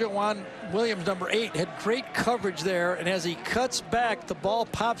 Jawan Williams, number 8, had great coverage there, and as he cuts back, the ball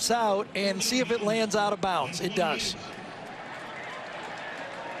pops out, and see if it lands out of bounds. It does.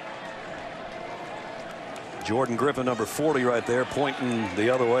 Jordan Griffin, number 40 right there, pointing the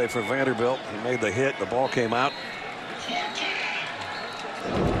other way for Vanderbilt. He made the hit. The ball came out.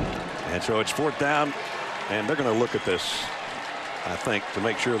 And so it's 4th down, and they're going to look at this, I think, to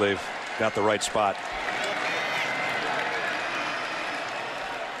make sure they've got the right spot.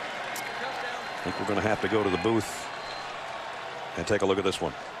 I think we're going to have to go to the booth and take a look at this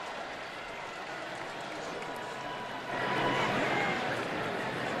one.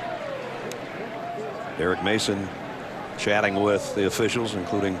 Derek Mason chatting with the officials,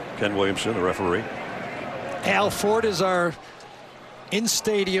 including Ken Williamson, the referee. Al Ford is our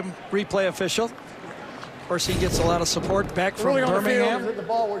in-stadium replay official. Of course, he gets a lot of support back from Ruling Birmingham. on the field is that the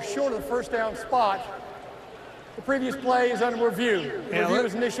ball was short of the 1st down spot. The previous play is under review. The review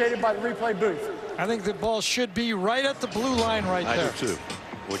is initiated by the replay booth. I think the ball should be right at the blue line right there. I do too,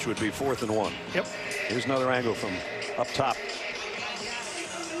 which would be 4th and 1. Yep. Here's another angle from up top.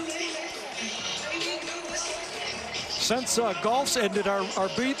 Since golf's ended, our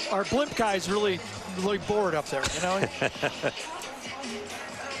blimp guy's really bored up there, you know.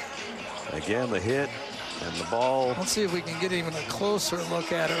 Again, the hit. And the ball. Let's see if we can get even a closer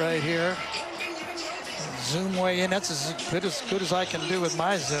look at it right here. Zoom way in. That's as good as I can do with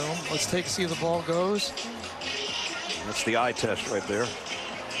my zoom. Let's see the ball goes. That's the eye test right there.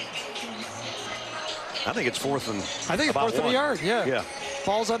 I think it's fourth and I think it's fourth and a yard, yeah. Yeah.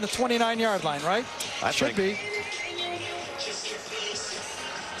 Ball's on the 29-yard line, right? Should be.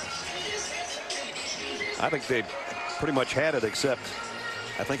 I think they pretty much had it, except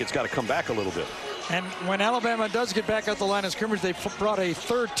I think it's got to come back a little bit. And when Alabama does get back at the line of scrimmage, they brought a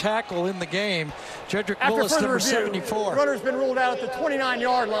third tackle in the game. Jedrick Willis, number 74. The runner's been ruled out at the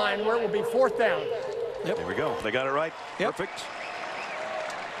 29-yard line, where it will be fourth down. Yep. There we go. They got it right. Yep. Perfect.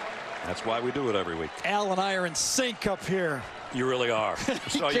 That's why we do it every week. Al and I are in sync up here. You really are. I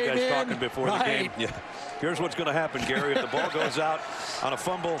saw you guys talking before the game. Yeah. Here's what's going to happen, Gary. If the ball goes out on a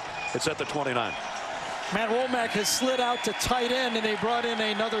fumble, it's at the 29. Matt Womack has slid out to tight end, and they brought in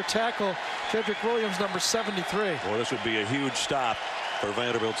another tackle, Jedrick Williams, number 73. Well, this would be a huge stop for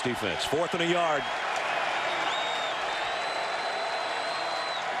Vanderbilt's defense. Fourth and a yard.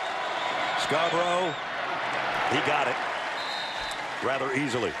 Scarborough, he got it rather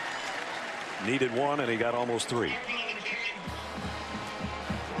easily. Needed one, and he got almost three.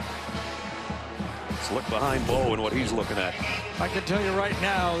 Let's look behind Bo and what he's looking at. I can tell you right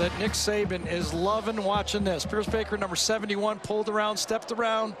now that Nick Saban is loving watching this. Pierce Baker, number 71, pulled around, stepped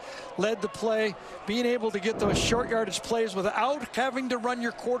around, led the play, being able to get those short yardage plays without having to run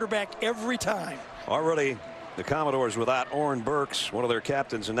your quarterback every time. Already the Commodores without Orrin Burks, one of their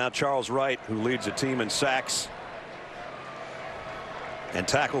captains, and now Charles Wright, who leads the team in sacks and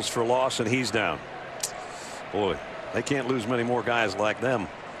tackles for loss, and he's down. Boy, they can't lose many more guys like them.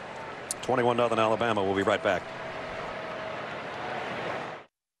 21-0 Alabama. We'll be right back.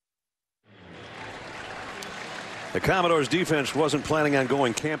 The Commodores defense wasn't planning on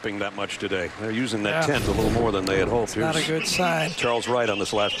going camping that much today. They're using that tent a little more than they had hoped. Not a good sign. Charles Wright on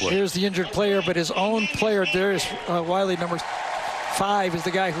this last play. Here's the injured player, but his own player, Darius Wiley, number 5, is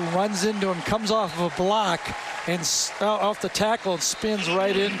the guy who runs into him, comes off of a block and off the tackle and spins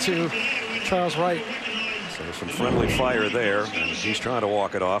right into Charles Wright. So some friendly fire there, and he's trying to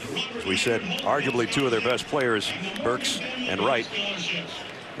walk it off. As we said, arguably two of their best players, Burks and Wright.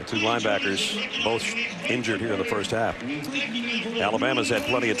 The two linebackers both injured here in the first half. Alabama's had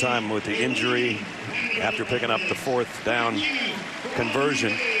plenty of time with the injury after picking up the fourth down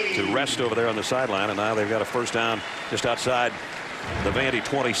conversion to rest over there on the sideline, and now they've got a first down just outside the Vandy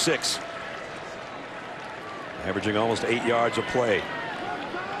 26. Averaging almost 8 yards a play.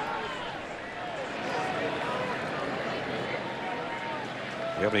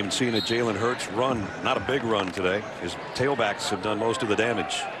 We haven't even seen a Jalen Hurts run, not a big run today. His tailbacks have done most of the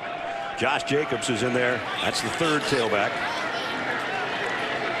damage. Josh Jacobs is in there. That's the third tailback.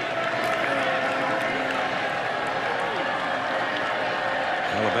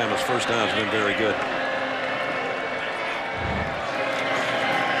 Alabama's first down has been very good.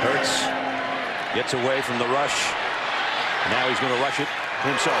 Hurts gets away from the rush. Now he's going to rush it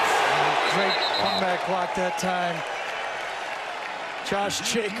himself. Great comeback block that time.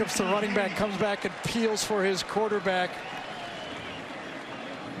 Josh Jacobs, the running back, comes back and peels for his quarterback.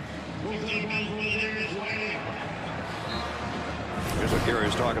 Here's what Gary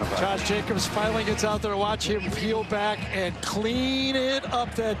was talking about. Josh Jacobs finally gets out there to watch him peel back and clean it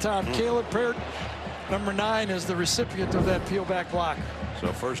up that time. Caleb Peart, number 9, is the recipient of that peel back block.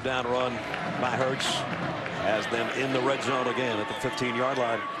 So first down run by Hurts has them in the red zone again at the 15-yard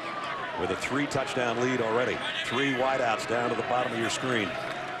line. With a 3-touchdown lead already. 3 wideouts down to the bottom of your screen.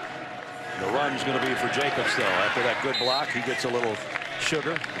 The run's going to be for Jacobs, though. After that good block, he gets a little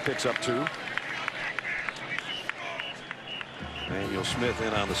sugar. He picks up 2. Emmanuel Smith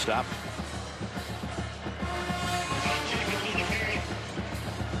in on the stop.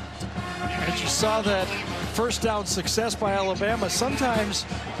 As you saw that first down success by Alabama, sometimes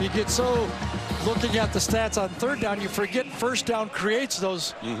you get so looking at the stats on third down, you forget first down creates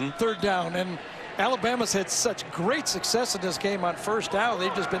those third down. And Alabama's had such great success in this game on first down.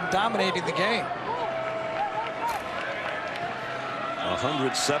 They've just been dominating the game.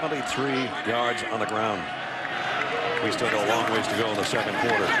 173 yards on the ground. We still got a long ways to go in the second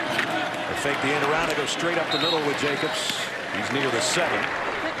quarter. They fake the end around. They go straight up the middle with Jacobs. He's near the 7.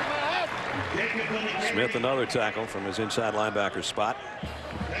 Smith another tackle from his inside linebacker spot.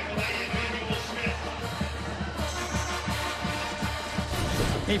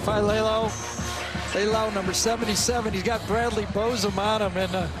 Nephi Lelo, number 77. He's got Bradley Bozum on him,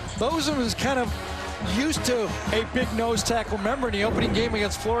 and Bozum is kind of used to a big nose tackle. Remember, in the opening game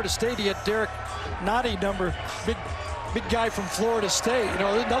against Florida State, he had Derek Nottie, big guy from Florida State. You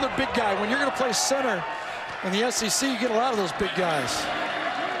know, another big guy. When you're going to play center In the SEC, you get a lot of those big guys.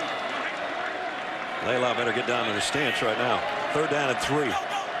 Layla better get down to the stance right now. 3rd down and 3.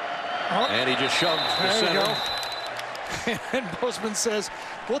 Oh. And he just shoved the There center. you go. And Bozeman says,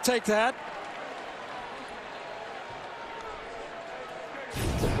 we'll take that.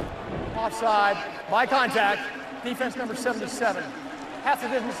 Offside, by contact, defense number 77. Half the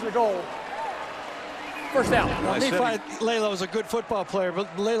distance to the goal. First down. Well, Nephi Layla is a good football player,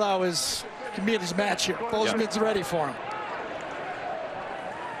 but Layla can be in his match here. Bozeman's ready for him.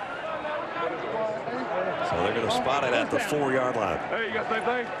 So they're going to spot it at the 4-yard line. Hey, you got the same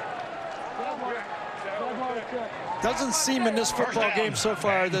thing? Doesn't seem in this football game so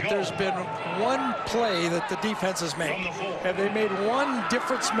far that there's been one play that the defense has made. Have they made one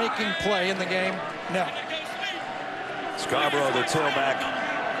difference-making play in the game? No. Scarborough, the tailback,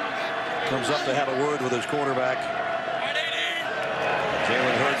 comes up to have a word with his quarterback.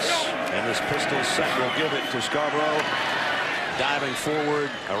 Jalen Hurts and this pistol set will give it to Scarborough. Diving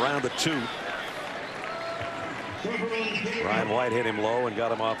forward around the 2. Ryan White hit him low and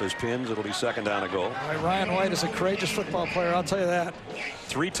got him off his pins. It'll be 2nd down and goal. Right, Ryan White is a courageous football player, I'll tell you that.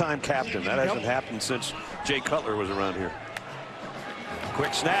 3-time captain. That hasn't happened since Jay Cutler was around here.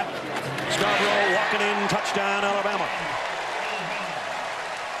 Quick snap. Scarborough walking in. Touchdown, Alabama.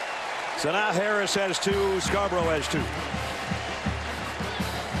 So now Harris has 2. Scarborough has 2.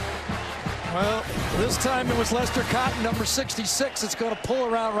 Well, this time it was Lester Cotton, number 66. It's going to pull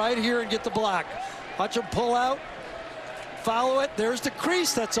around right here and get the block. Watch him pull out. Follow it. There's the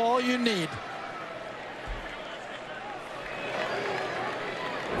crease. That's all you need.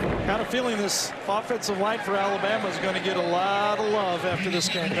 Kind of feeling this offensive line for Alabama is going to get a lot of love after this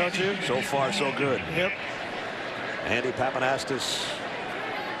game, don't you? So far, so good. Yep. Andy Papanastis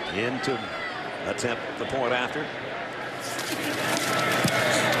in to attempt the point after.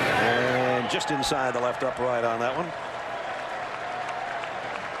 And just inside the left upright on that one.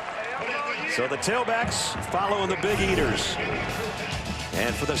 So the tailbacks following the big eaters.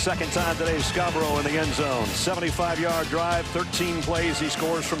 And for the 2nd time today, Scarborough in the end zone. 75-yard drive, 13 plays. He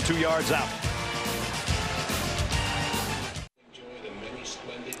scores from 2 yards out.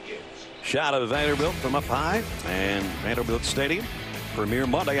 Shot of Vanderbilt from up high. And Vanderbilt Stadium. Premiere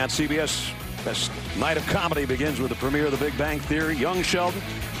Monday on CBS. Best night of comedy begins with the premiere of The Big Bang Theory. Young Sheldon,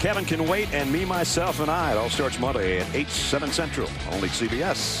 Kevin Can Wait, and Me, Myself, and I. It all starts Monday at 8, 7 Central. Only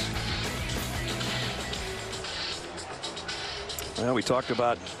CBS. Well, we talked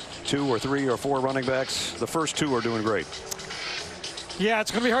about 2 or 3 or 4 running backs. The first 2 are doing great. Yeah, it's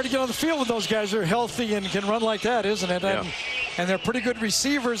going to be hard to get on the field with those guys who are healthy and can run like that, isn't it? Yeah. And they're pretty good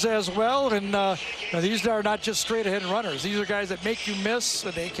receivers as well. And these are not just straight ahead runners. These are guys that make you miss,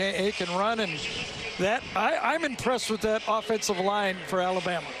 and they can run. And that I'm impressed with that offensive line for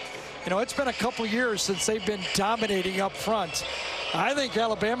Alabama. You know, it's been a couple years since they've been dominating up front. I think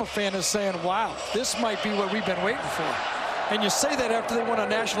Alabama fan is saying, wow, this might be what we've been waiting for. And you say that after they won a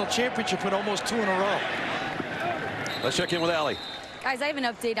national championship with almost 2 in a row. Let's check in with Allie. Guys, I have an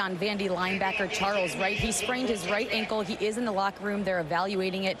update on Vandy linebacker Charles Wright. He sprained his right ankle. He is in the locker room. They're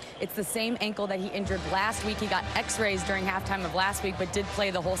evaluating it. It's the same ankle that he injured last week. He got x-rays during halftime of last week, but did play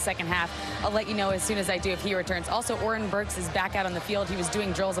the whole 2nd half. I'll let you know as soon as I do if he returns. Also, Oren Burks is back out on the field. He was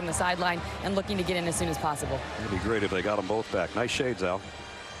doing drills on the sideline and looking to get in as soon as possible. It'd be great if they got them both back. Nice shades, Al.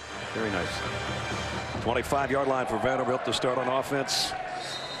 Very nice. 25-yard line for Vanderbilt to start on offense.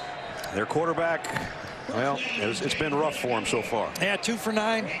 Their quarterback, well, it's been rough for him so far. Yeah, 2 for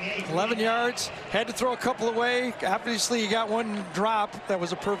 9, 11 yards. Had to throw a couple away. Obviously, he got one drop. That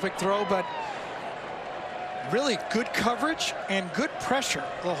was a perfect throw, but really good coverage and good pressure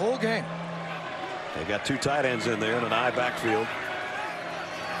the whole game. They got 2 tight ends in there and an I backfield.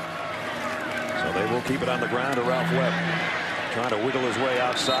 So they will keep it on the ground to Ralph Webb. Trying to wiggle his way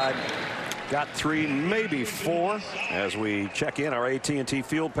outside. Got 3, maybe 4, as we check in our AT&T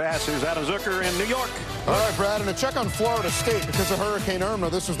Field Pass. Here's Adam Zucker in New York. All right, Brad, and a check on Florida State because of Hurricane Irma.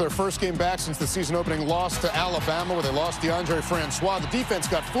 This was their first game back since the season opening loss to Alabama, where they lost DeAndre Francois. The defense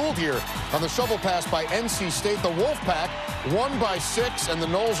got fooled here on the shovel pass by NC State. The Wolfpack won by 6, and the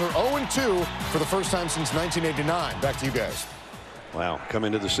Noles are 0-2 for the first time since 1989. Back to you guys. Wow, come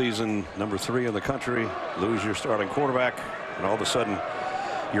into the season number 3 in the country, lose your starting quarterback, and all of a sudden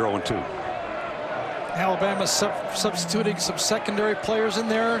you're 0-2. Alabama substituting some secondary players in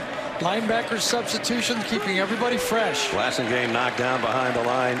there. Linebacker substitution, keeping everybody fresh. Blasingame knocked down behind the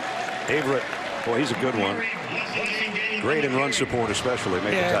line. Averett, boy, he's a good one. Great in run support, especially.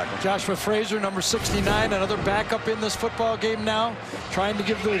 Make the tackle. Joshua Frazier, number 69, another backup in this football game now. Trying to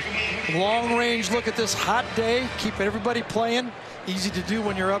give the long-range look at this hot day, keep everybody playing. Easy to do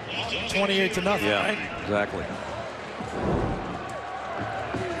when you're up 28-0. Yeah, right? exactly.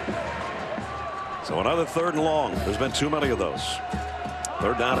 So another 3rd and long. There's been too many of those.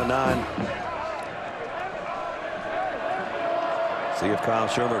 3rd down and 9. See if Kyle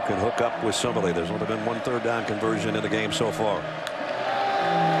Shermer can hook up with somebody. There's only been 1 3rd down conversion in the game so far.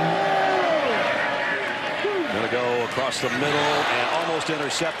 Going to go across the middle and almost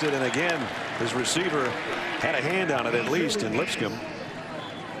intercepted. And again, his receiver had a hand on it at least in Lipscomb.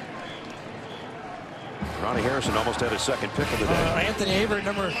 Ronnie Harrison almost had his 2nd pick of the day. Anthony Averett,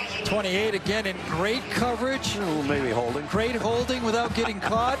 number 28, again in great coverage. Ooh, maybe holding. Great holding without getting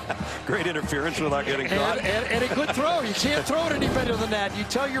caught. Great interference without getting caught. And a good throw. You can't throw it any better than that. You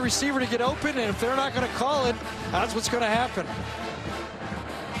tell your receiver to get open, and if they're not going to call it, that's what's going to happen.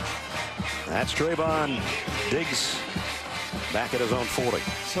 That's Trayvon Diggs back at his own 40.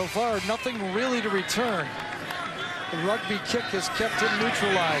 So far, nothing really to return. The rugby kick has kept him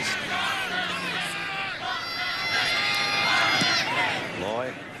neutralized.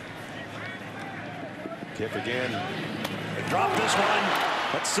 Loy. Kick again. They drop this one.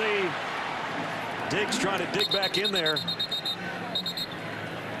 Let's see. Diggs trying to dig back in there.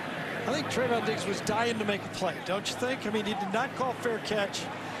 I think Trayvon Diggs was dying to make a play, don't you think? I mean, he did not call fair catch.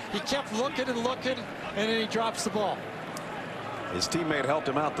 He kept looking and looking, and then he drops the ball. His teammate helped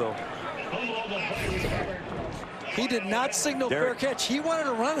him out, though. He did not signal fair catch. He wanted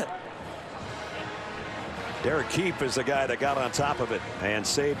to run it. Derek Keefe is the guy that got on top of it and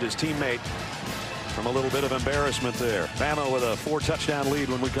saved his teammate from a little bit of embarrassment there. Bama with a 4-touchdown lead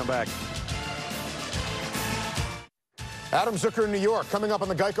when we come back. Adam Zucker in New York. Coming up on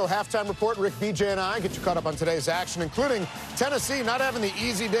the Geico Halftime Report, Rick, BJ, and I get you caught up on today's action, including Tennessee not having the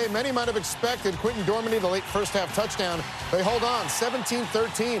easy day many might have expected. Quentin Dormady, the late first-half touchdown. They hold on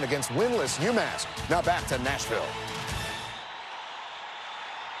 17-13 against winless UMass. Now back to Nashville.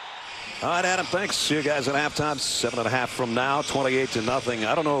 All right, Adam, thanks. See you guys at halftime. 7.5 from now, 28-0.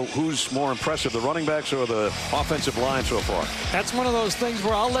 I don't know who's more impressive, the running backs or the offensive line so far. That's one of those things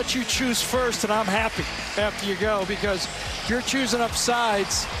where I'll let you choose first, and I'm happy after you go, because if you're choosing up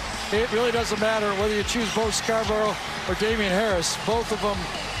sides, it really doesn't matter whether you choose Bo Scarborough or Damian Harris. Both of them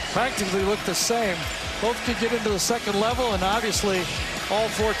practically look the same. Both could get into the 2nd level, and obviously all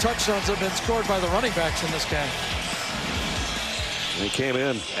 4 touchdowns have been scored by the running backs in this game. He came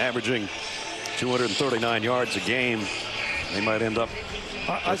in averaging 239 yards a game. They might end up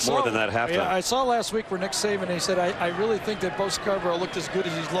more than that halftime. Yeah, I saw last week where Nick Saban, he said, I really think that Bo Scarborough looked as good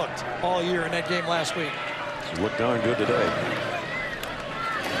as he's looked all year in that game last week. He looked darn good today.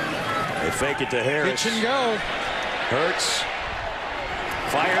 They fake it to Harris. Pitch and go. Hurts.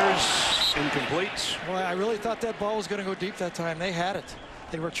 Fires. Incomplete. Boy, I really thought that ball was going to go deep that time. They had it.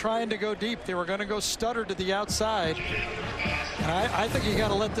 They were trying to go deep. They were going to go stutter to the outside. And I think you got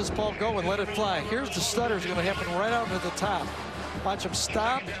to let this ball go and let it fly. Here's the stutter is going to happen right out to the top. Watch him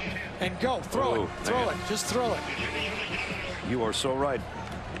stop and go. Throw it. Throw it. Just throw it. You are so right.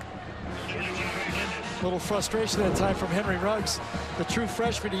 A little frustration at the time from Henry Ruggs, the true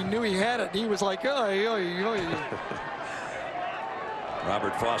freshman. He knew he had it. He was like, Robert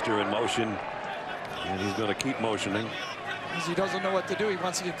Foster in motion, and he's going to keep motioning. Because he doesn't know what to do. He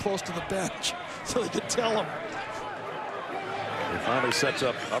wants to get close to the bench so they can tell him. He finally sets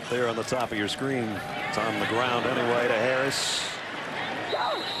up there on the top of your screen. It's on the ground anyway to Harris.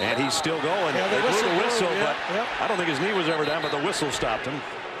 And he's still going. Yeah, they blew the whistle, yeah, but yep. I don't think his knee was ever down, but the whistle stopped him.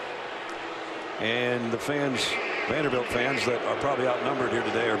 And the fans, Vanderbilt fans that are probably outnumbered here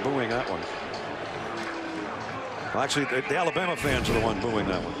today, are booing that one. Well, actually, the Alabama fans are the one booing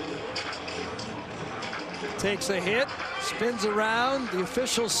that one. Takes a hit, spins around. The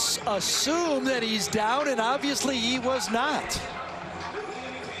officials assume that he's down, and obviously he was not.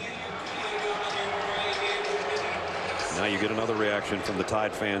 Now you get another reaction from the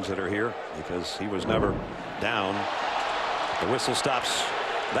Tide fans that are here, because he was never down. The whistle stops.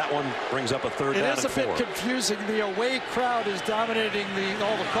 That one brings up a 3rd down and 4. It is a bit confusing. The away crowd is dominating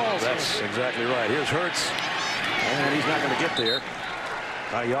all the calls. That's exactly right. Here's Hurts, and he's not going to get there.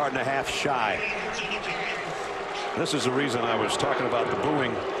 About 1.5 yards shy. This is the reason I was talking about the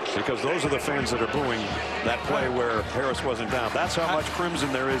booing, because those are the fans that are booing that play where Harris wasn't down. That's how much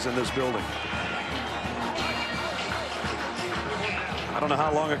crimson there is in this building. I don't know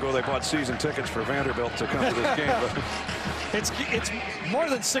how long ago they bought season tickets for Vanderbilt to come to this game, but it's more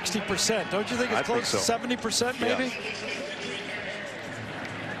than 60%. Don't you think it's close to 70% maybe? Yeah.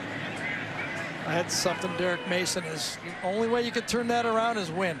 That's something Derek Mason is. The only way you can turn that around is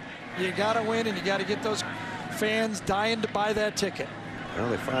win. You got to win, and you got to get those fans dying to buy that ticket. Well,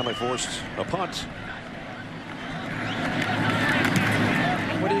 they finally forced a punt.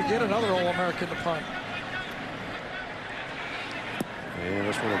 mark in the punt. And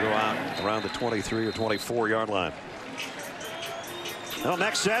this one will go out around the 23 or 24-yard line. Well,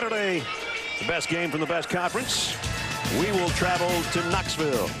 next Saturday, the best game from the best conference. We will travel to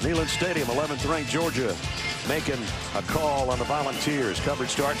Knoxville, Neyland Stadium, 11th ranked Georgia, making a call on the Volunteers. Coverage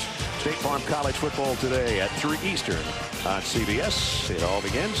starts State Farm College football today at 3 Eastern on CBS. It all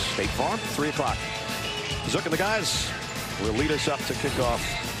begins State Farm, 3 o'clock. Zook and the guys will lead us up to kickoff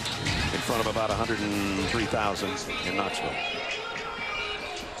in front of about 103,000 in Knoxville.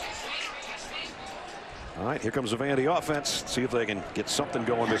 All right, here comes the Vandy offense. See if they can get something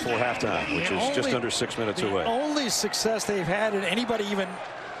going before halftime, which is just under 6 minutes away. The only success they've had, and anybody even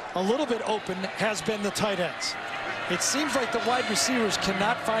a little bit open, has been the tight ends. It seems like the wide receivers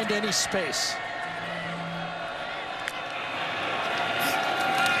cannot find any space.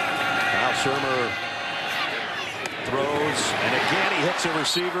 Kyle Shermer throws, and again he hits a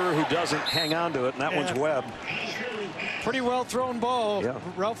receiver who doesn't hang on to it, and that one's Webb. Pretty well thrown ball. Yeah.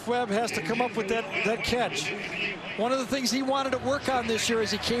 Ralph Webb has to come up with that catch. One of the things he wanted to work on this year as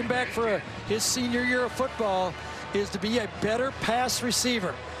he came back for his senior year of football is to be a better pass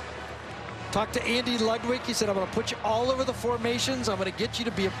receiver. Talked to Andy Ludwig. He said, I'm going to put you all over the formations. I'm going to get you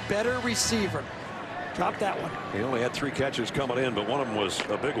to be a better receiver. Drop that one. He only had 3 catches coming in, but one of them was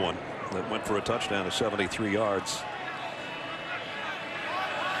a big one that went for a touchdown of 73 yards.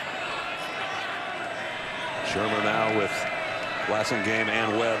 Shermer now with Blasingame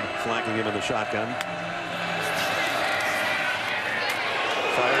and Webb flanking him in the shotgun.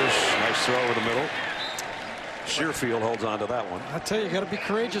 Fires, nice throw over the middle. Shearfield holds on to that one. I tell you, got to be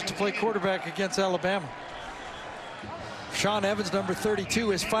courageous to play quarterback against Alabama. Sean Evans, number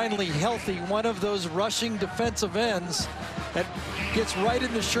 32, is finally healthy. One of those rushing defensive ends that gets right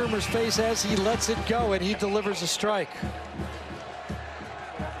into Shermer's face as he lets it go, and he delivers a strike.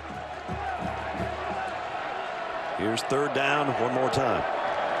 Here's 3rd down one more time.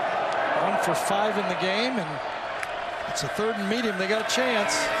 1 for 5 in the game, and it's a 3rd and medium. They got a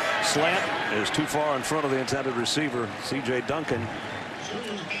chance. Slant is too far in front of the intended receiver, C.J. Duncan.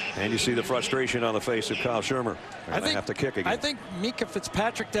 And you see the frustration on the face of Kyle Shermer. They have to kick again. I think Mika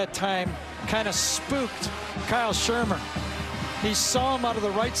Fitzpatrick that time kind of spooked Kyle Shermer. He saw him out of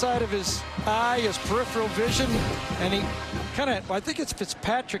the right side of his eye, his peripheral vision, and he kind of, I think it's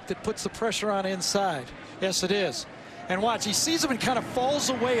Fitzpatrick that puts the pressure on inside. Yes, it is. And watch, he sees him and kind of falls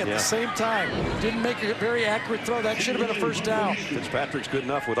away at the same time. Didn't make a very accurate throw. That should have been a 1st down. Fitzpatrick's good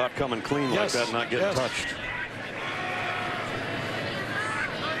enough without coming clean like that, not getting touched.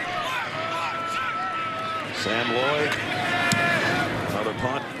 Sam Lloyd, another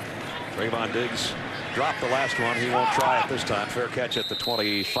punt. Trayvon Diggs dropped the last one. He won't try it this time. Fair catch at the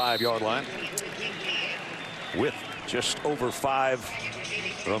 25-yard line with just over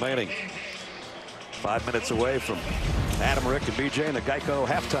 5 remaining. 5 minutes away from Adam, Rick, and BJ and the Geico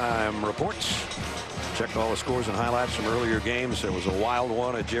halftime reports. Check all the scores and highlights from earlier games. There was a wild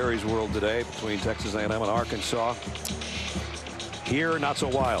one at Jerry's World today between Texas A&M and Arkansas. Here, not so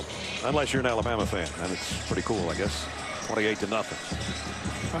wild, unless you're an Alabama fan, and it's pretty cool, I guess.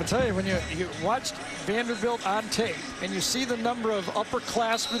 28-0. I'll tell you, when you watched Vanderbilt on tape and you see the number of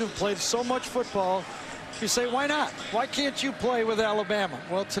upperclassmen who played so much football, you say, why not? Why can't you play with Alabama?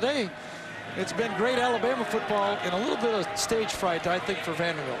 Well, today, it's been great Alabama football and a little bit of stage fright, I think, for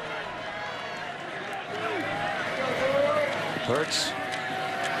Vanderbilt. Hurts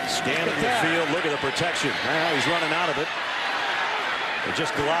scanning the field. Look at the protection. Now he's running out of it. It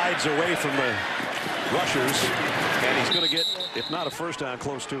just glides away from the rushers, and he's going to get, if not a 1st down,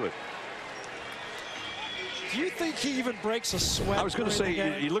 close to it. Do you think he even breaks a sweat? I was going to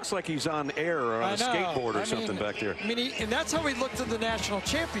say, he looks like he's on air or on a skateboard or something back there. I mean, and that's how he looked in the national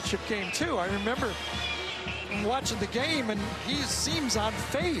championship game, too. I remember watching the game, and he seems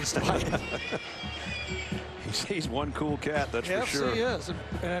unfazed by it. He's one cool cat, that's for sure. Yes, he is,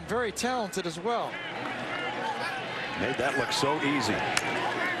 and very talented as well. Made that look so easy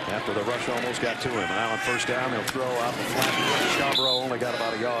after the rush almost got to him. Now on 1st down, they'll throw out the flat. Scarborough only got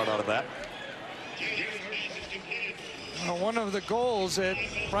about a yard out of that. One of the goals that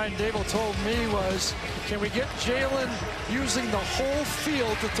Brian Dable told me was, can we get Jalen using the whole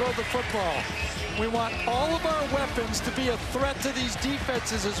field to throw the football? We want all of our weapons to be a threat to these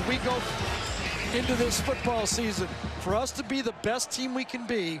defenses as we go into this football season. For us to be the best team we can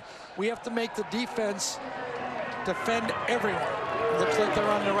be, we have to make the defense defend everyone. It looks like they're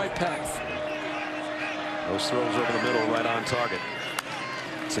on the right path. Those throws over the middle, right on target.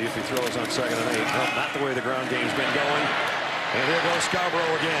 See if he throws on 2nd and 8. No, not the way the ground game's been going. And here goes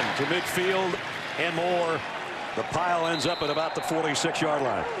Scarborough again to midfield and more. The pile ends up at about the 46-yard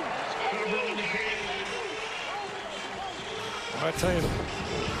line. I tell you,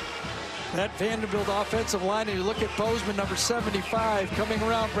 that Vanderbilt offensive line, and you look at Bozeman, number 75, coming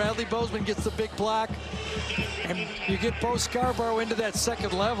around. Bradley Bozeman gets the big block, and you get Bo Scarborough into that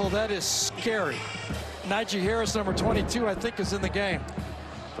second level. That is scary. Najee Harris, number 22, I think, is in the game.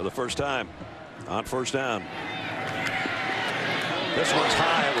 For the first time on first down. This one's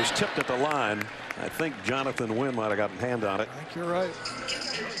high. It was tipped at the line. I think Jonathan Wynn might have gotten a hand on it. I think you're right.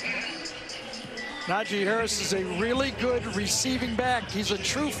 Najee Harris is a really good receiving back. He's a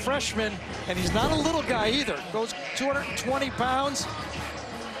true freshman, and he's not a little guy either. Goes 220 pounds.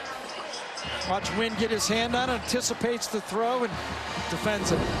 Watch Wynn get his hand on it, anticipates the throw, and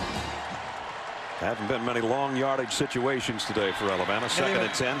defends it. Haven't been many long yardage situations today for Alabama. Second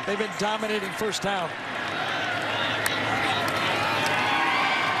and 10. They've been dominating first down.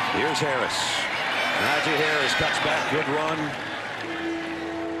 Here's Harris. Najee Harris cuts back. Good run.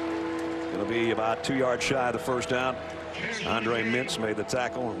 It'll be about 2 yards shy of the first down. Andre Mintz made the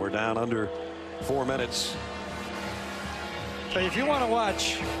tackle, and we're down under 4 minutes. Hey, if you want to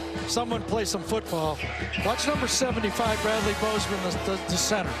watch someone play some football, watch number 75, Bradley Bozeman, the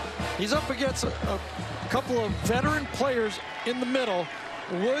center. He's up against a couple of veteran players in the middle,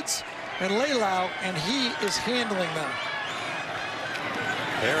 Woods and Leilau, and he is handling them.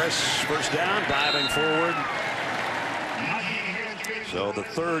 Harris, first down, diving forward. So the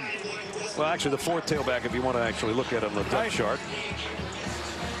third, well, actually the fourth tailback, if you want to actually look at it on the depth chart.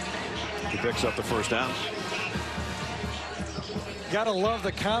 He picks up the first down. Got to love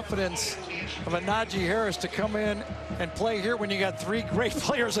the confidence of a Najee Harris to come in and play here when you got 3 great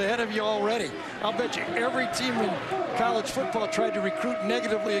players ahead of you already. I'll bet you every team in college football tried to recruit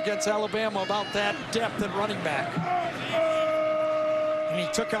negatively against Alabama about that depth at running back. And he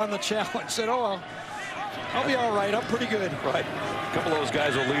took on the challenge, said, oh, well, I'll be all right. I'm pretty good. Right. A couple of those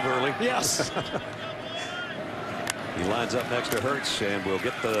guys will leave early. Yes. He lines up next to Hurts, and we'll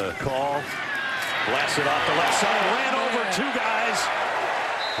get the call. Blasted off the left side, ran over 2 guys,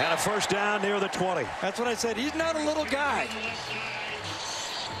 and a first down near the 20. That's what I said. He's not a little guy.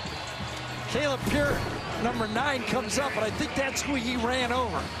 Caleb Peart, number 9, comes up, and I think that's who he ran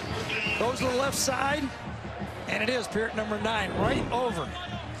over. Goes to the left side, and it is Peart, number 9, right over.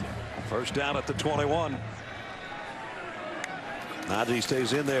 First down at the 21. Najee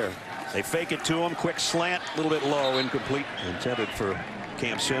stays in there. They fake it to him. Quick slant, a little bit low, incomplete. Intended for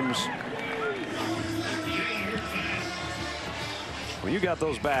Cam Sims. When you got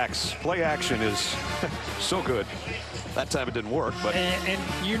those backs, play action is so good. That time it didn't work, but and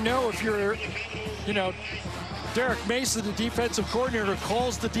you know, if you're, you know, Derek Mason, the defensive coordinator,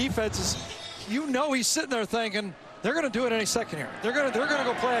 calls the defenses, you know he's sitting there thinking they're going to do it any second here. They're going to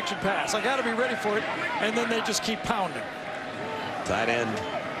go play action pass. I got to be ready for it, and then they just keep pounding. Tight end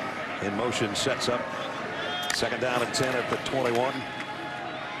in motion, sets up. Second down and 10 at the 21.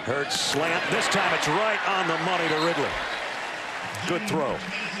 Hurts slant. This time it's right on the money to Ridley. Good throw.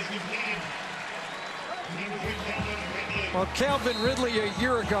 Well, Calvin Ridley a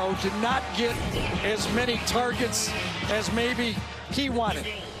year ago did not get as many targets as maybe he wanted.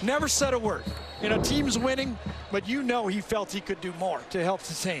 Never said a word. You know, team's winning, but you know he felt he could do more to help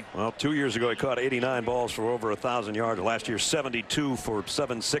the team. Well, 2 years ago he caught 89 balls for over 1,000 yards. Last year 72 for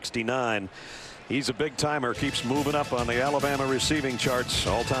 769. He's a big timer. Keeps moving up on the Alabama receiving charts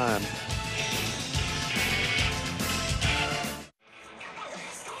all time.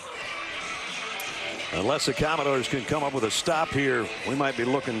 Unless the Commodores can come up with a stop here, we might be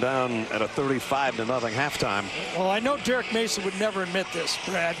looking down at a 35-0 halftime. Well, I know Derek Mason would never admit this,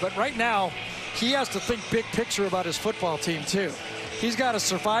 Brad, but right now he has to think big picture about his football team too. He's got to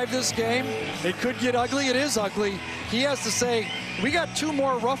survive this game. It could get ugly. It is ugly. He has to say, we got 2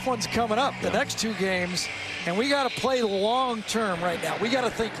 more rough ones coming up, the next 2 games, and we got to play long term right now. We got to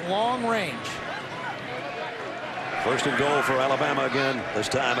think long range. First and goal for Alabama again, this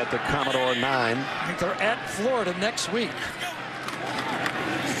time at the Commodore 9. I think they're at Florida next week.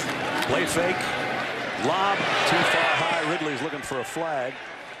 Play fake, lob, too far high. Ridley's looking for a flag.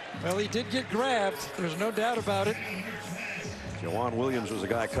 Well, he did get grabbed. There's no doubt about it. Jawan Williams was the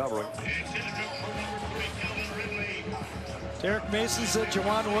guy covering. Derek Mason said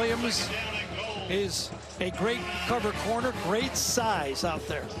Jawan Williams is a great cover corner, great size out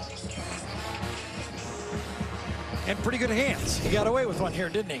there. And pretty good hands. He got away with one here,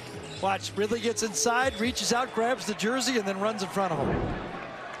 didn't he? Watch, Ridley gets inside, reaches out, grabs the jersey, and then runs in front of him.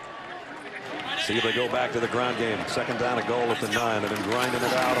 See if they go back to the ground game. Second down, a goal at the 9. They've been grinding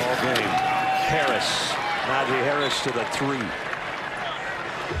it out all game. Harris, Najee Harris to the 3.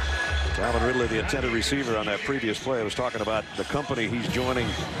 Calvin Ridley, the intended receiver on that previous play. I was talking about the company he's joining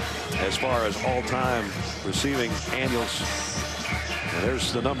as far as all-time receiving annuals. And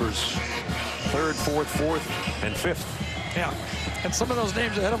there's the numbers: 3rd, 4th, 4th, and 5th. Yeah, and some of those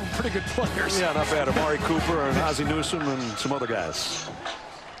names ahead of them pretty good players. Yeah, not bad. Amari Cooper and Ozzie Newsome and some other guys.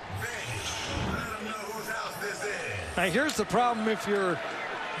 Now here's the problem if you're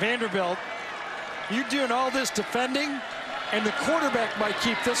Vanderbilt. You're doing all this defending, and the quarterback might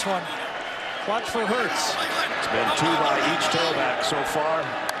keep this one. Watch for Hurts. It's been 2 by each tailback so far.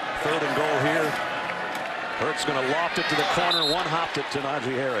 3rd and goal here. Hurts going to loft it to the corner. One hopped it to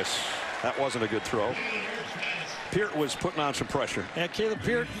Najee Harris. That wasn't a good throw. Peart was putting on some pressure. Yeah, Caleb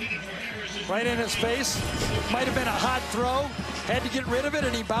Peart right in his face. Might have been a hot throw. Had to get rid of it,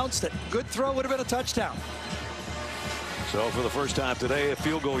 and he bounced it. Good throw, would have been a touchdown. So for the first time today, a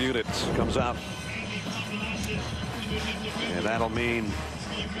field goal unit comes out. And that'll mean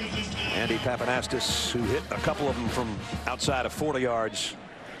Andy Papanastis, who hit a couple of them from outside of 40 yards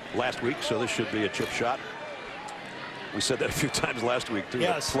last week, so this should be a chip shot. We said that a few times last week, too.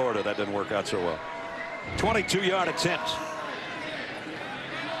 Yes. Florida, that didn't work out so well. 22-yard attempt.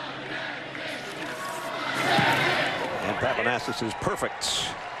 And Papanastis is perfect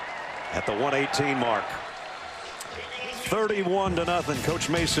at the 118 mark. 31-0. Coach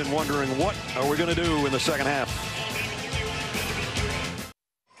Mason wondering, what are we going to do in the second half?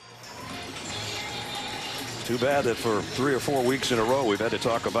 Too bad that for 3 or 4 weeks in a row we've had to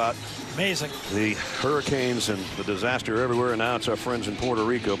talk about the hurricanes and the disaster everywhere. And now it's our friends in Puerto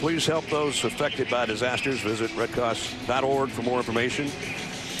Rico. Please help those affected by disasters. Visit redcross.org for more information.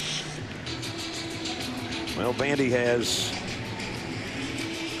 Well, Vandy has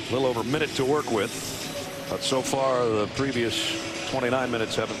a little over a minute to work with, but so far the previous 29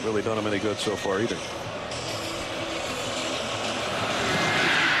 minutes haven't really done them any good so far either.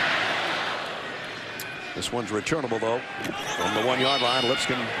 This one's returnable, though, from the 1-yard line.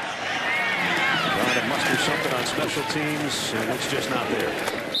 Lipscomb trying to muster something on special teams, and it's just not there.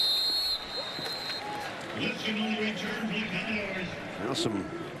 Now some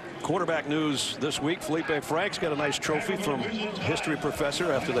quarterback news this week. Felipe Franks got a nice trophy from history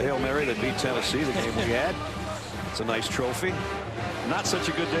professor after the Hail Mary that beat Tennessee, the game we had. It's a nice trophy. Not such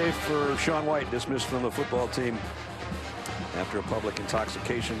a good day for Sean White, dismissed from the football team after a public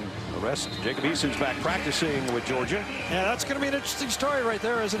intoxication arrest. Jacob Eason's back practicing with Georgia. Yeah, that's going to be an interesting story right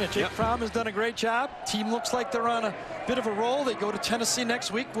there, isn't it? Jake Fromm has done a great job. Team looks like they're on a bit of a roll. They go to Tennessee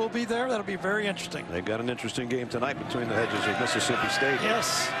next week. We'll be there. That'll be very interesting. They've got an interesting game tonight between the hedges of Mississippi State.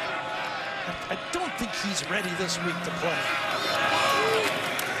 Yes. I don't think he's ready this week to play.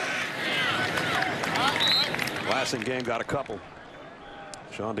 Lassing game got a couple.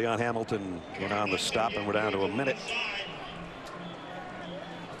 Sean Deion Hamilton went on the stop, and we're down to a minute.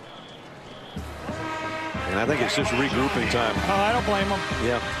 And I think it's just regrouping time. Oh, I don't blame him.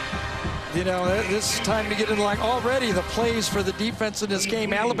 Yeah. You know, this is time to get in line. Already the plays for the defense in this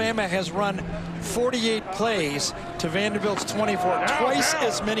game. Alabama has run 48 plays to Vanderbilt's 24. Twice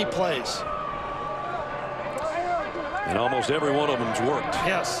as many plays. And almost every one of them's worked.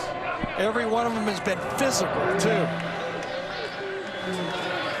 Yes. Every one of them has been physical, too.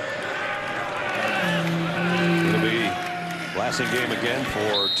 It'll be Lassing game again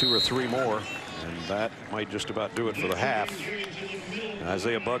for 2 or 3 more. And that might just about do it for the half.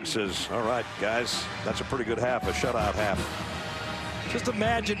 Isaiah Buggs says, all right, guys, that's a pretty good half, a shutout half. Just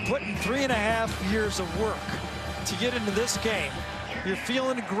imagine putting 3.5 years of work to get into this game. You're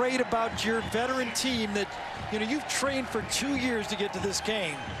feeling great about your veteran team that, you know, you've trained for 2 years to get to this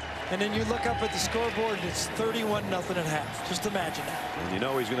game. And then you look up at the scoreboard and it's 31-0 at half. Just imagine that. And you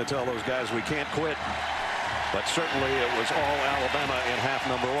know he's going to tell those guys we can't quit. But certainly it was all Alabama in half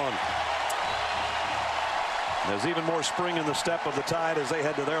number 1. There's even more spring in the step of the Tide as they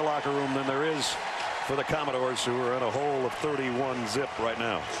head to their locker room than there is for the Commodores, who are in a hole of 31 zip right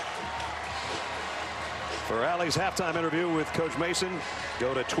now. For Allie's halftime interview with Coach Mason,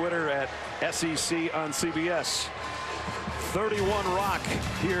 go to Twitter at SEC on CBS. 31 Rock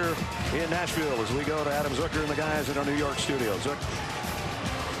here in Nashville as we go to Adam Zucker and the guys in our New York studio. Zucker.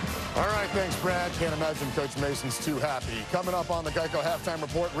 All right, thanks, Brad. Can't imagine Coach Mason's too happy. Coming up on the Geico Halftime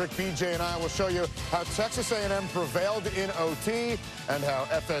Report, Rick, BJ, and I will show you how Texas A&M prevailed in OT and how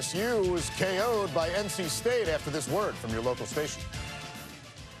FSU was KO'd by NC State after this word from your local station.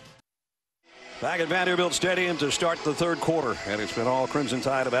 Back at Vanderbilt Stadium to start the 3rd quarter, and it's been all Crimson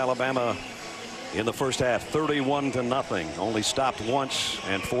Tide of Alabama in the first half, 31-0. Only stopped once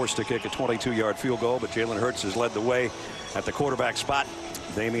and forced to kick a 22-yard field goal, but Jalen Hurts has led the way at the quarterback spot.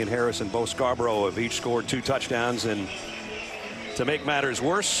 Damian Harris and Bo Scarborough have each scored 2 touchdowns, and To make matters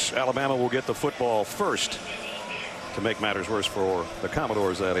worse, Alabama will get the football first. To make matters worse for the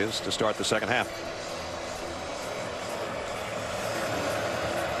Commodores, that is, to start the second half.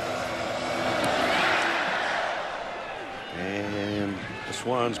 And this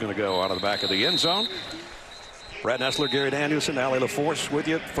one's going to go out of the back of the end zone. Brad Nessler, Gary Danielson, Ali LaForce with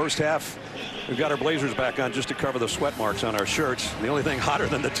you. First half, we've got our blazers back on just to cover the sweat marks on our shirts. And the only thing hotter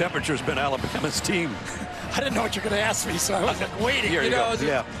than the temperature has been Alabama's team. I didn't know what you're going to ask me, so I was like waiting. Here you go.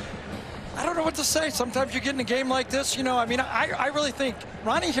 Yeah. I don't know what to say. Sometimes you get in a game like this, you know, I mean, I really think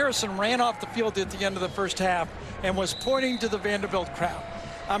Ronnie Harrison ran off the field at the end of the first half and was pointing to the Vanderbilt crowd.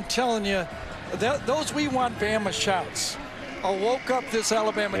 I'm telling you, those "We Want Bama" shouts woke up this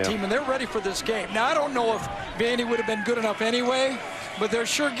Alabama team, and they're ready for this game. Now, I don't know if Vandy would have been good enough anyway, but they're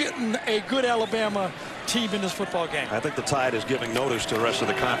sure getting a good Alabama team in this football game. I think the Tide is giving notice to the rest of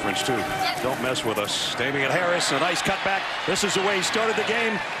the conference, too. Don't mess with us. Damian Harris, a nice cutback. This is the way he started the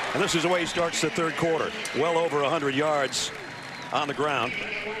game, and this is the way he starts the third quarter. Well over 100 yards on the ground,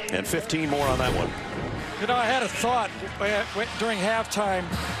 and 15 more on that one. You know, I had a thought during halftime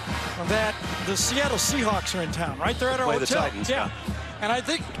that the Seattle Seahawks are in town, right there at our hotel. The Titans. Yeah. And I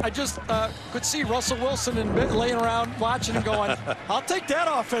think I just could see Russell Wilson and laying around watching and going, I'll take that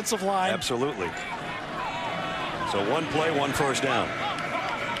offensive line. Absolutely. So one play, one first down.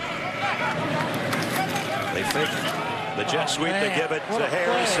 They fake the jet sweep. They give it to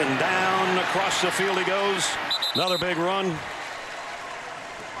Harris, and down across the field he goes. Another big run.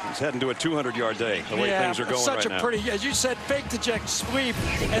 He's heading to a 200-yard day, the way things are going right now. Pretty, as you said, fake the jet sweep.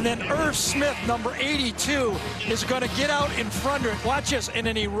 And then Irv Smith, number 82, is going to get out in front of it. Watch this. And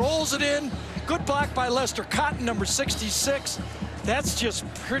then he rolls it in. Good block by Lester Cotton, number 66. That's just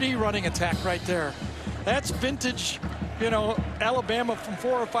pretty running attack right there. That's vintage, you know, Alabama from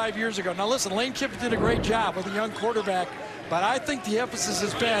 4 or 5 years ago. Now, listen, Lane Kiffin did a great job with a young quarterback. But I think the emphasis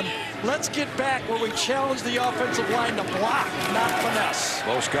has been, let's get back where we challenge the offensive line to block, not finesse.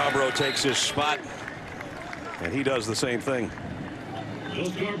 Bo Scarborough takes his spot, and he does the same thing.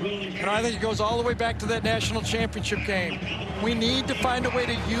 And I think it goes all the way back to that national championship game. We need to find a way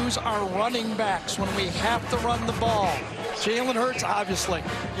to use our running backs when we have to run the ball. Jalen Hurts, obviously.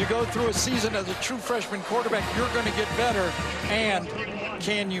 You go through a season as a true freshman quarterback, you're going to get better. And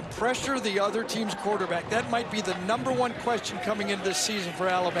can you pressure the other team's quarterback? That might be the #1 question coming into this season for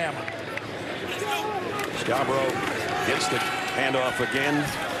Alabama. Scarborough gets the handoff again.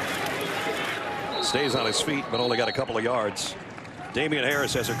 Stays on his feet, but only got a couple of yards. Damian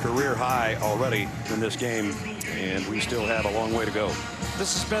Harris has a career high already in this game, and we still have a long way to go.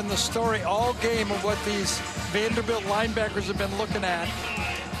 This has been the story all game of what these Vanderbilt linebackers have been looking at.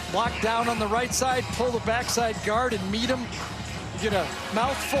 Block down on the right side, pull the backside guard and meet him. Get a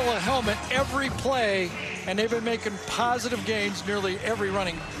mouthful of helmet every play, and they've been making positive gains nearly every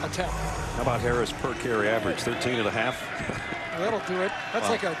running attempt. How about Harris per carry average, 13.5? That'll do it. That's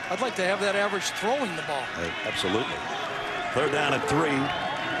like I'd like to have that average throwing the ball. Hey, absolutely. Third down and 3.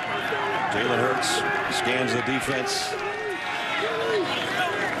 Jalen Hurts scans the defense.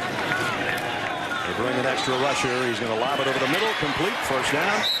 They bring an extra rusher. He's going to lob it over the middle. Complete. First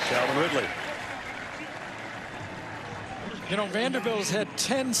down. Calvin Ridley. You know, Vanderbilt has had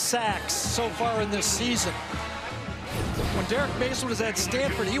 10 sacks so far in this season. When Derek Mason was at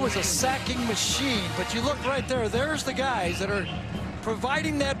Stanford, he was a sacking machine. But you look right there, there's the guys that are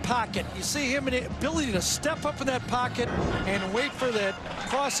providing that pocket. You see him in the ability to step up in that pocket and wait for that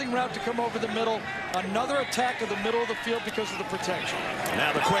crossing route to come over the middle. Another attack of the middle of the field because of the protection.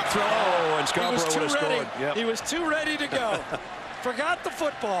 Now the quick throw, and Scarborough would have scored. Yep. He was too ready to go. Forgot the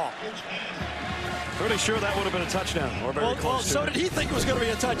football. Pretty sure that would have been a touchdown. Or very close well, to so it. did he think it was going to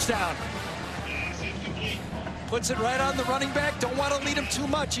be a touchdown. Puts it right on the running back. Don't want to lead him too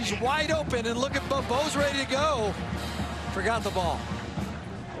much. He's wide open, and look at Bo's ready to go. Forgot the ball.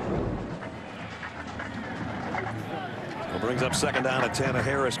 Well, brings up second down at 10.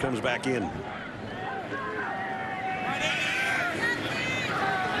 Harris comes back in.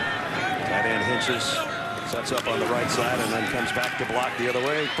 Tight end Hinches sets up on the right side and then comes back to block the other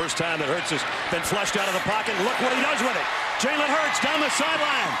way. First time that Hurts has been flushed out of the pocket. Look what he does with it. Jalen Hurts down the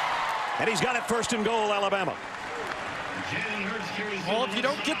sideline. And he's got it first and goal, Alabama. Well, if you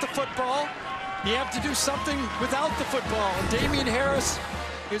don't get the football, you have to do something without the football. And Damian Harris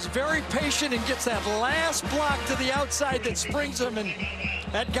is very patient and gets that last block to the outside that springs him. And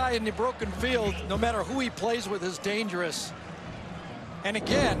that guy in the broken field, no matter who he plays with, is dangerous. And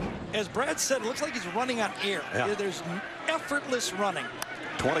again, as Brad said, it looks like he's running on air. Yeah. There's effortless running.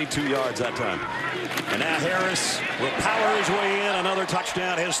 22 yards that time. And now Harris will power his way in. Another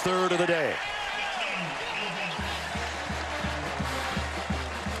touchdown, his third of the day.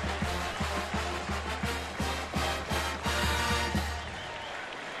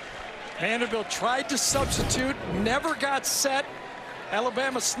 Vanderbilt tried to substitute, never got set.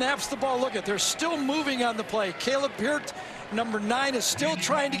 Alabama snaps the ball. Look at, they're still moving on the play. Caleb Peart, number 9, is still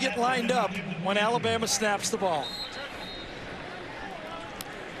trying to get lined up when Alabama snaps the ball.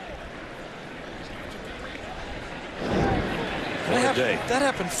 That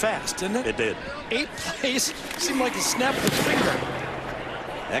happened fast, didn't it? It did. 8 plays, seemed like a snap of the finger.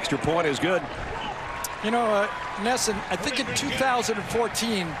 Extra point is good. You know, Nesson, I think in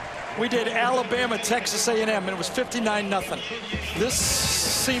 2014, we did Alabama, Texas A&M, and it was 59-0. This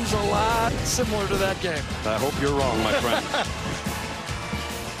seems a lot similar to that game. I hope you're wrong, my friend.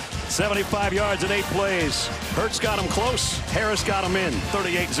 75 yards in 8 plays. Hurts got him close. Harris got him in.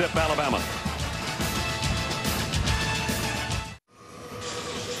 38-zip Alabama.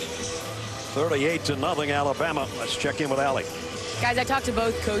 $38-0 Alabama. Let's check in with Allie. Guys, I talked to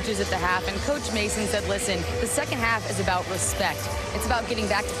both coaches at the half, and Coach Mason said, listen, the second half is about respect. It's about getting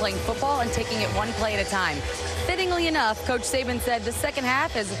back to playing football and taking it one play at a time. Fittingly enough, Coach Saban said the second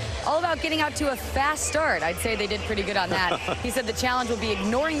half is all about getting out to a fast start. I'd say they did pretty good on that. He said the challenge will be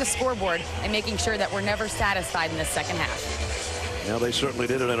ignoring the scoreboard and making sure that we're never satisfied in the second half. Now, they certainly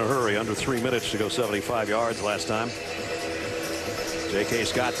did it in a hurry. Under 3 minutes to go 75 yards last time. J.K.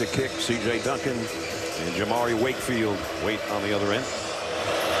 Scott to kick. C.J. Duncan and Jamari Wakefield wait on the other end.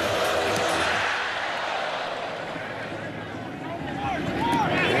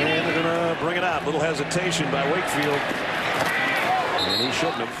 And they're going to bring it out. Little hesitation by Wakefield. And he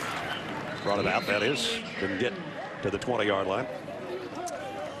shouldn't have brought it out, that is. Didn't get to the 20-yard line.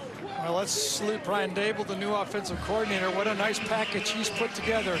 Well, let's salute Brian Dable, the new offensive coordinator. What a nice package he's put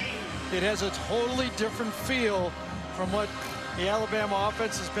together. It has a totally different feel from what the Alabama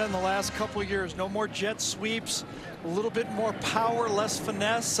offense has been the last couple of years. No more jet sweeps, a little bit more power, less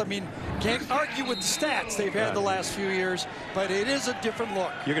finesse. I mean, can't argue with the stats they've had the last few years, but it is a different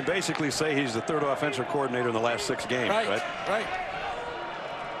look. You can basically say he's the 3rd offensive coordinator in the last 6 games, right? Right.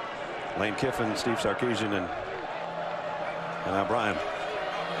 Lane Kiffin, Steve Sarkisian, and now Brian.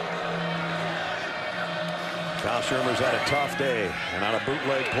 Kyle Shermer's had a tough day, and on a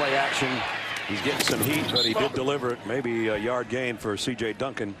bootleg play action, he's getting some heat, but he did deliver it. Maybe a yard gain for C.J.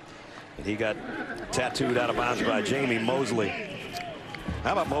 Duncan. And he got tattooed out of bounds by Jamie Mosley.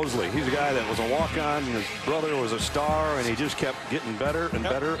 How about Mosley? He's a guy that was a walk-on. His brother was a star, and he just kept getting better and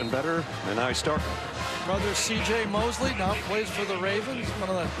better and better. And now he's starting. Brother C.J. Mosley now plays for the Ravens.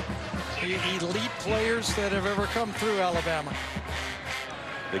 One of the elite players that have ever come through Alabama.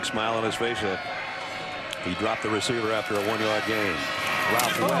 Big smile on his face. He dropped the receiver after a 1-yard gain.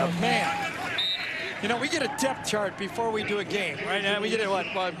 Ralph Webb. Oh, man. You know, we get a depth chart before we do a game, right? Now we get it, what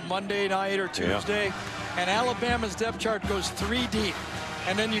Monday night or Tuesday, and Alabama's depth chart goes 3 deep.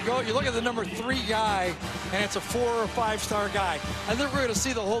 And then you look at the number 3 guy, and it's a 4 or 5-star guy. I think we're going to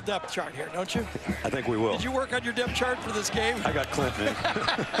see the whole depth chart here, don't you? I think we will. Did you work on your depth chart for this game? I got Clint, man.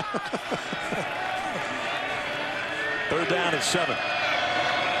 3rd down and 7.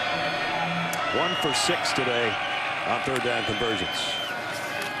 1 for 6 today on 3rd down conversions.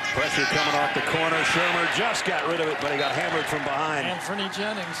 Pressure coming off the corner. Shermer just got rid of it, but he got hammered from behind. Anthony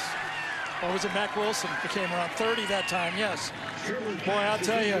Jennings. Or was it Mack Wilson who came around 30 that time? Yes. Boy, I'll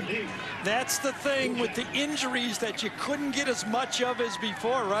tell you, that's the thing with the injuries that you couldn't get as much of as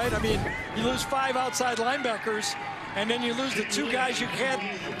before, right? I mean, you lose 5 outside linebackers, and then you lose the 2 guys you had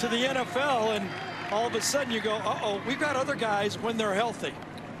to the NFL, and all of a sudden you go, uh-oh, we've got other guys when they're healthy.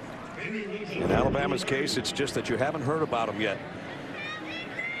 In Alabama's case, it's just that you haven't heard about them yet.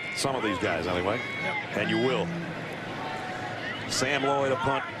 Some of these guys, anyway. Yep. And you will. Sam Lloyd, a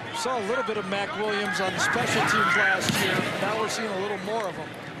punt. Saw a little bit of Mac Williams on the special teams last year. Now we're seeing a little more of them.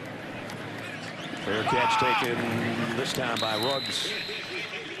 Fair catch taken this time by Ruggs.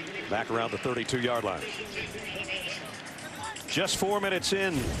 Back around the 32-yard line. Just 4 minutes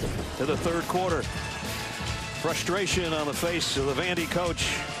in to the 3rd quarter. Frustration on the face of the Vandy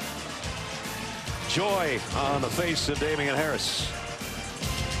coach. Joy on the face of Damian Harris.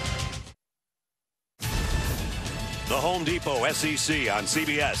 The Home Depot SEC on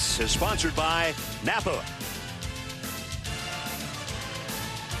CBS is sponsored by Napa,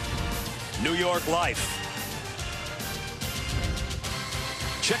 New York Life,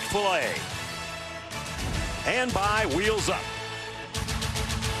 Chick-fil-A, and by Wheels Up.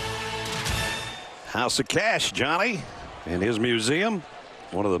 House of Cash, Johnny, and his museum.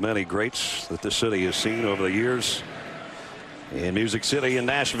 One of the many greats that the city has seen over the years in Music City in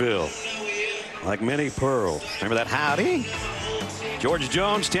Nashville. Like Minnie Pearl. Remember that? Howdy. George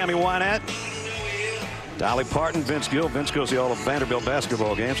Jones, Tammy Wynette, Dolly Parton, Vince Gill. Vince goes to all of Vanderbilt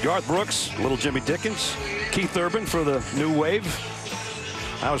basketball games. Garth Brooks, Little Jimmy Dickens, Keith Urban for the New Wave.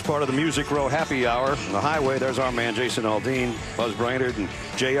 I was part of the Music Row Happy Hour on the highway. There's our man, Jason Aldean, Buzz Brainerd, and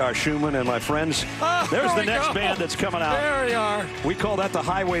J.R. Schumann, and my friends. There's the next band that's coming out. There we are. We call that the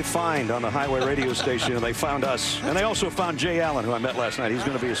Highway Find on the highway radio station, and they found us. And they also found Jay Allen, who I met last night. He's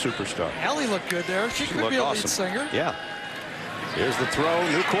going to be a superstar. Allie looked good there. She could be a lead singer. Yeah. Here's the throw.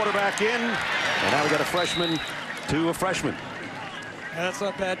 New quarterback in. And now we got a freshman to a freshman. Yeah, that's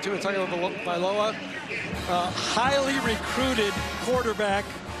not bad, too. It's talking about Bailoa. Highly recruited quarterback.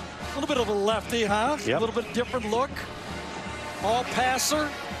 A little bit of a lefty, huh? Yep. A little bit different look. All passer.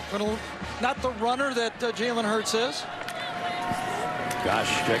 Not the runner that Jalen Hurts is.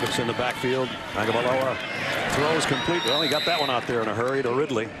 Gosh, Jacobs in the backfield. Tagovailoa throws complete. Well, he got that one out there in a hurry to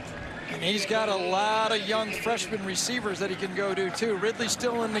Ridley. And he's got a lot of young freshman receivers that he can go to, too. Ridley's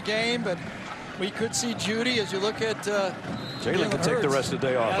still in the game, but we could see Judy as you look at Jalen can take the rest of the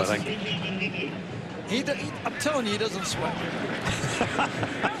day off, I think. I'm telling you, he doesn't sweat.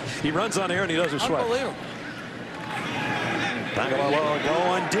 He runs on air and he doesn't sweat. Unbelievable. Tagovailoa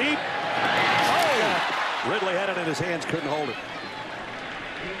going deep. Oh! Ridley had it in his hands, couldn't hold it.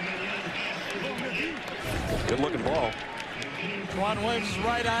 Good looking ball. Juan Williams is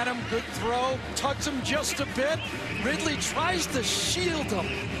right on him. Good throw. Tucks him just a bit. Ridley tries to shield him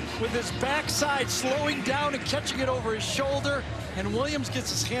with his backside, slowing down and catching it over his shoulder. And Williams gets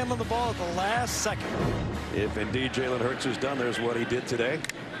his hand on the ball at the last second. If indeed Jalen Hurts is done, there's what he did today.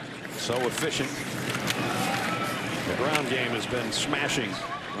 So efficient. The ground game has been smashing.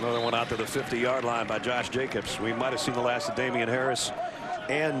 Another one out to the 50-yard line by Josh Jacobs. We might have seen the last of Damian Harris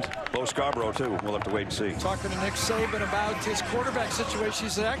and Bo Scarborough, too. We'll have to wait and see. Talking to Nick Saban about his quarterback situation, he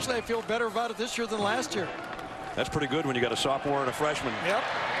said, actually, I feel better about it this year than last year. That's pretty good when you got a sophomore and a freshman. Yep.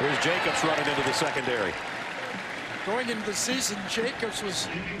 Here's Jacobs running into the secondary. Going into the season, Jacobs was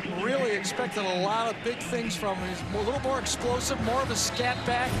really expecting a lot of big things from him. He's a little more explosive, more of a scat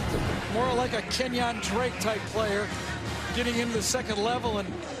back, more like a Kenyon Drake type player, getting into the second level and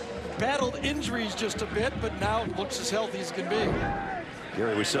battled injuries just a bit, but now looks as healthy as can be.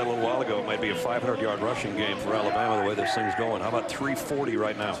 Gary, we said a little while ago it might be a 500-yard rushing game for Alabama the way this thing's going. How about 340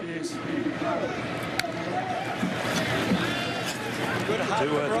 right now? Jeez. Good hot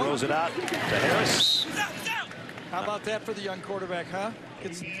Tua throws it out to Harris. How about that for the young quarterback, huh?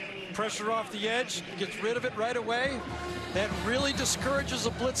 Gets pressure off the edge, gets rid of it right away. That really discourages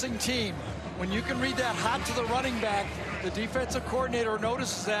a blitzing team. When you can read that hot to the running back, the defensive coordinator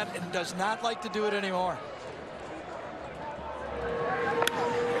notices that and does not like to do it anymore.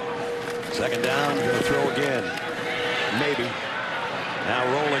 Second down, going to throw again. Maybe. Now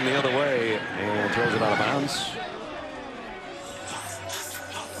rolling the other way and throws it out of bounds.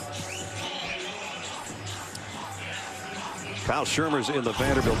 Kyle Shermer's in the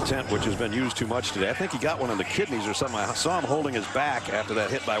Vanderbilt tent, which has been used too much today. I think he got one on the kidneys or something. I saw him holding his back after that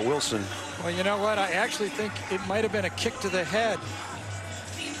hit by Wilson. Well, you know what? I actually think it might have been a kick to the head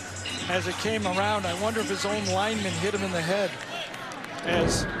as it came around. I wonder if his own lineman hit him in the head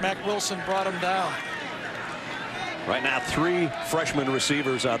as Mack Wilson brought him down. Right now, 3 freshman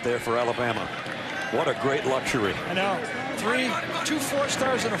receivers out there for Alabama. What a great luxury. I know. 2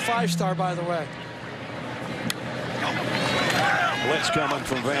 4-stars and a 5-star, by the way. Blitz coming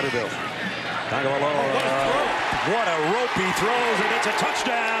from Vanderbilt. What a rope he throws, and it's a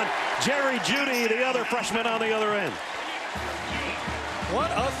touchdown. Jerry Jeudy, the other freshman on the other end.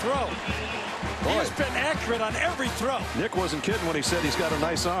 What a throw. He has been accurate on every throw. Nick wasn't kidding when he said he's got a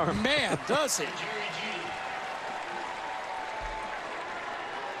nice arm. Man, does he.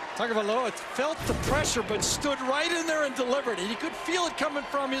 Tagovailoa felt the pressure, but stood right in there and delivered it. He could feel it coming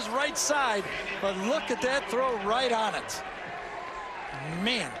from his right side, but look at that throw right on it.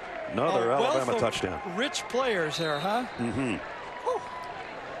 Man. Another Alabama touchdown. Rich players there, huh? Mm-hmm.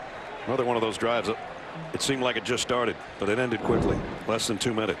 Another one of those drives. It seemed like it just started, but it ended quickly. Less than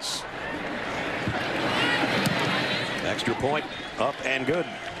 2 minutes. Extra point, up and good.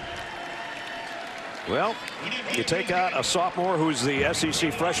 Well, you take out a sophomore who's the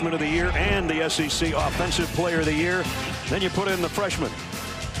SEC Freshman of the Year and the SEC Offensive Player of the Year. Then you put in the freshman.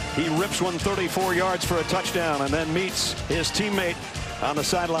 He rips one 34 yards for a touchdown and then meets his teammate on the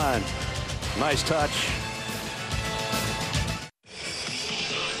sideline. Nice touch.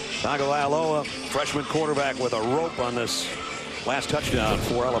 Tagovailoa, freshman quarterback, with a rope on this last touchdown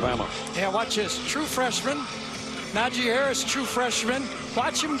for Alabama. Yeah, watch this. True freshman. Najee Harris, true freshman.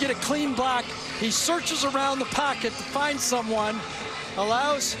 Watch him get a clean block. He searches around the pocket to find someone.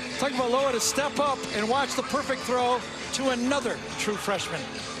 Allows Tagovailoa to step up and watch the perfect throw to another true freshman.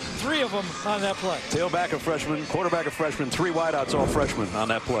 3 of them on that play. Tailback a freshman, quarterback a freshman, 3 wideouts, all freshmen on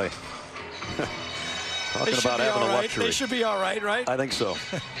that play. Talking about having a luxury. They should be all right, right? I think so.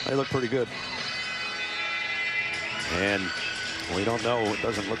 They look pretty good. And we don't know. It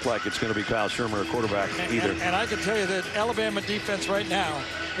doesn't look like it's going to be Kyle Shermer, a quarterback, either. And I can tell you that Alabama defense right now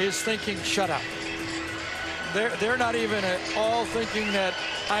is thinking shutout. They're not even at all thinking that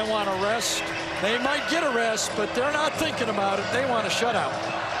I want to rest. They might get a rest, but they're not thinking about it. They want a shutout.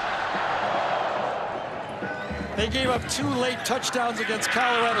 They gave up 2 late touchdowns against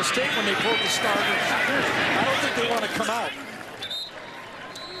Colorado State when they pulled the starters. I don't think they want to come out.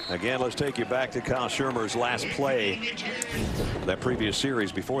 Again, let's take you back to Kyle Shermer's last play, that previous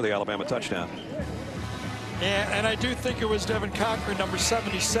series before the Alabama touchdown. And I do think it was Devin Cochran, number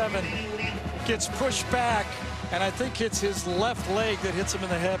 77, gets pushed back, and I think it's his left leg that hits him in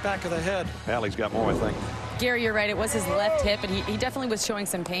the back of the head. Allie's got more, I think. Gary, you're right. It was his left hip, and he definitely was showing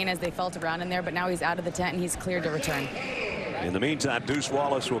some pain as they felt around in there, but now he's out of the tent, and he's cleared to return. In the meantime, Deuce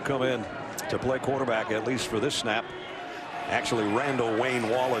Wallace will come in to play quarterback, at least for this snap. Actually, Randall Wayne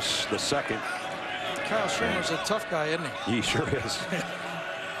Wallace the second. Kyle Shermer's a tough guy, isn't he? He sure is.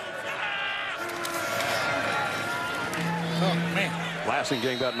 Oh, man. Lassing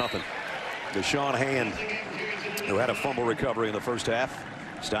gang got nothing. Deshaun Hand, who had a fumble recovery in the first half,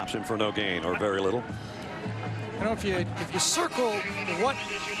 stops him for no gain or very little. You know, if you circle what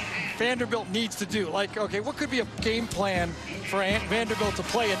Vanderbilt needs to do, like, okay, what could be a game plan for Vanderbilt to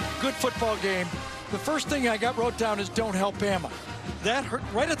play a good football game? The first thing I wrote down is don't help Bama. That hurt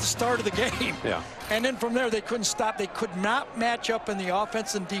right at the start of the game. Yeah. And then from there, they couldn't stop. They could not match up in the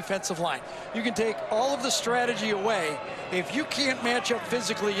offense and defensive line. You can take all of the strategy away. If you can't match up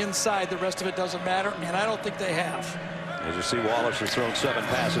physically inside, the rest of it doesn't matter, and I don't think they have. As you see, Wallace has thrown 7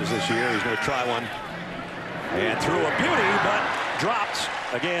 passes this year. He's going to try one. And threw a beauty, but dropped.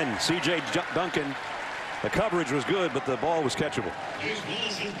 Again, C.J. Duncan. The coverage was good, but the ball was catchable.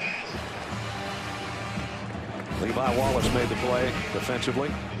 Levi Wallace made the play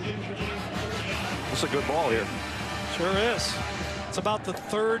defensively. It's a good ball here. Sure is. It's about the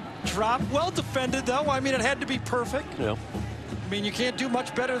 3rd drop. Well defended, though. I mean, it had to be perfect. Yeah. I mean, you can't do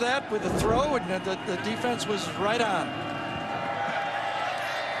much better than that with the throw, and the defense was right on.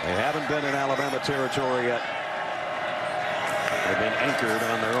 They haven't been in Alabama territory yet. They've been anchored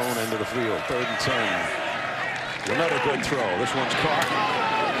on their own end of the field. 3rd and 10. Another good throw. This one's caught.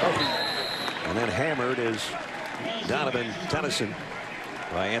 And then hammered is Donovan Tennyson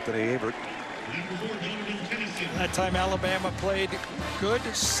by Anthony Averett. That time Alabama played good,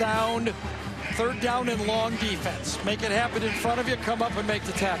 sound, 3rd down and long defense. Make it happen in front of you, come up and make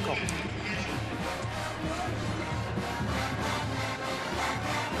the tackle.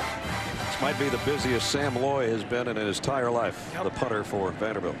 This might be the busiest Sam Loy has been in his entire life. Yep. The punter for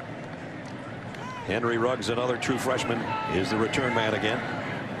Vanderbilt. Henry Ruggs, another true freshman, is the return man again.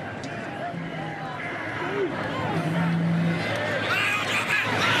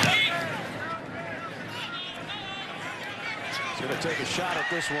 Going to take a shot at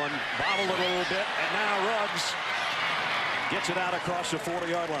this one, bobble it a little bit, and now Ruggs gets it out across the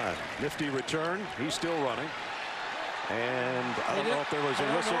 40-yard line. Nifty return. He's still running. And I don't know if there was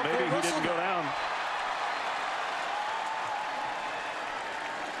a whistle. Maybe he didn't go down.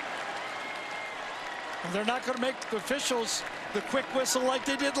 They're not going to make the officials the quick whistle like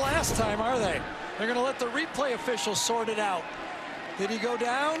they did last time, are they? They're going to let the replay officials sort it out. Did he go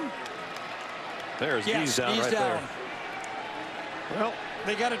down? There's yes, down he's right down. there. Well,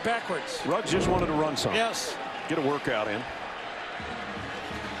 they got it backwards. Ruggs just wanted to run some. Yes. Get a workout in.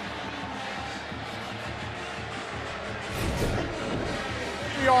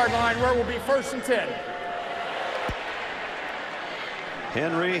 Yard line where it will be 1st and 10.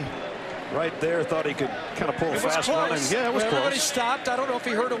 Henry right there thought he could kind of pull a fast one. And yeah, it was Everybody close. stopped. I don't know if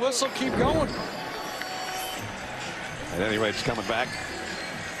he heard a whistle. Keep going. At any rate, it's coming back.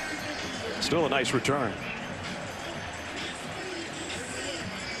 Still a nice return.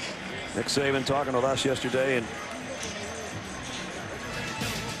 Nick Saban talking with us yesterday, and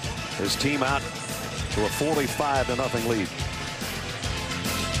his team out to a 45-0 lead.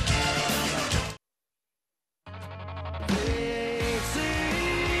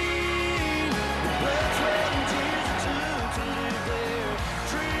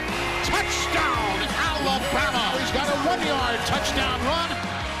 Touchdown, Alabama. He's got a 1-yard touchdown run.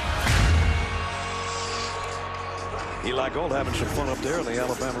 Eli Gold having some fun up there in the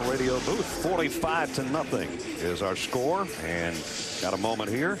Alabama radio booth. 45-0 is our score, and got a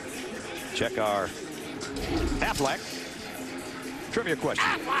moment here. Check our Aflac trivia question.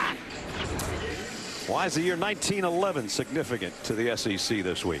 Aflac. Why is the year 1911 significant to the SEC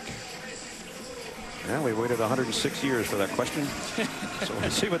this week? Well, we waited 106 years for that question. So we'll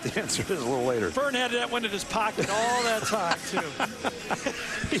see what the answer is a little later. Vern had that one in his pocket all that time,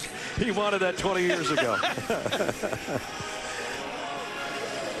 too. He wanted that 20 years ago.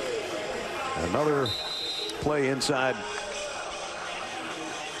 Another play inside.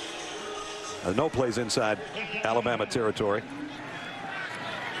 No plays inside Alabama territory.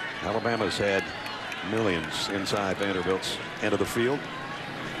 Alabama's had millions inside Vanderbilt's end of the field.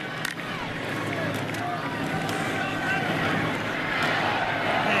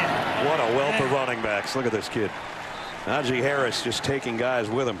 What a wealth of running backs. Look at this kid. Najee Harris just taking guys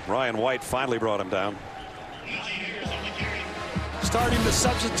with him. Ryan White finally brought him down. Starting to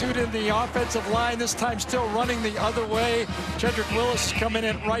substitute in the offensive line, this time still running the other way. Jedrick Willis coming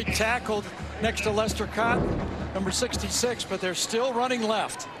in right tackled next to Lester Cotton, number 66, but they're still running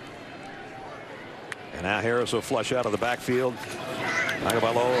left. And now Harris will flush out of the backfield.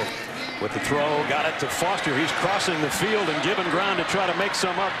 Tagovailoa with the throw, got it to Foster. He's crossing the field and giving ground to try to make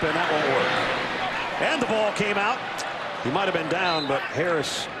some up, and that won't work. And the ball came out. He might have been down, but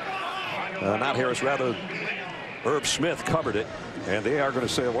Harris, not Harris, rather Herb Smith covered it, and they are going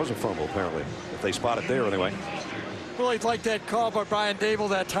to say it was a fumble, apparently, if they spot it there anyway. Really like that call by Brian Dable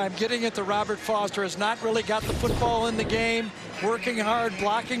that time. Getting it to Robert Foster, has not really got the football in the game, working hard,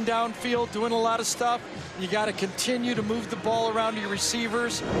 blocking downfield, doing a lot of stuff. You got to continue to move the ball around to your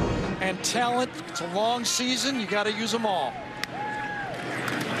receivers and talent. It's a long season. You got to use them all.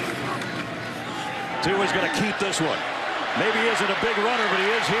 Tua's going to keep this one. Maybe he isn't a big runner, but he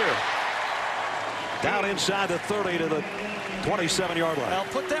is here. Down inside the 30 to the 27-yard line. I'll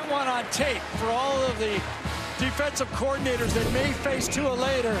put that one on tape for all of the defensive coordinators that may face Tua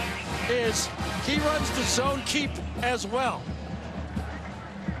later. Is he runs the zone keep as well.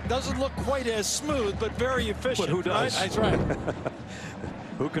 Doesn't look quite as smooth, but very efficient. But who does? Right? That's right.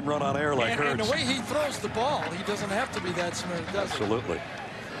 Who can run on air like Hurts? And the way he throws the ball, he doesn't have to be that smooth, does he? Absolutely.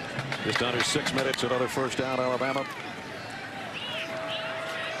 Just under 6 minutes, another first down, Alabama.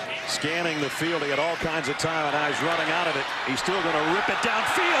 Scanning the field, he had all kinds of time, and now he's running out of it. He's still going to rip it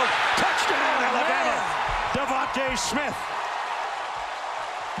downfield. Touchdown, Alabama! Devontae Smith.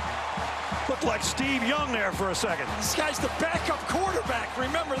 Looked like Steve Young there for a second. This guy's the backup quarterback.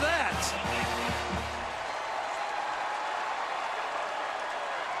 Remember that.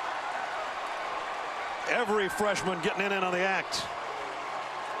 Every freshman getting in on the act.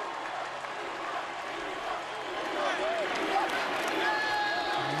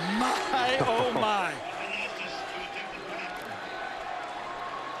 My, oh my.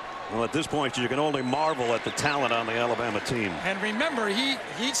 Well, at this point, you can only marvel at the talent on the Alabama team. And remember, he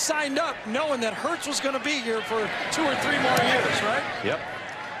signed up knowing that Hurts was going to be here for 2 or 3 more years, right? Yep.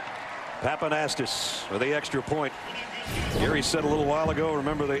 Papanastis with the extra point. Gary said a little while ago,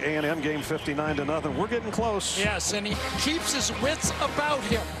 remember the A&M game 59-0. We're getting close. Yes, and he keeps his wits about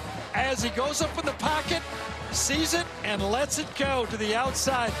him as he goes up in the pocket, sees it, and lets it go to the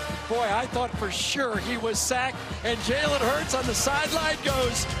outside. Boy, I thought for sure he was sacked, and Jalen Hurts on the sideline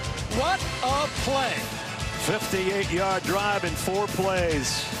goes, what a play. 58-yard drive in 4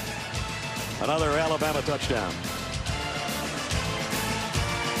 plays. Another Alabama touchdown.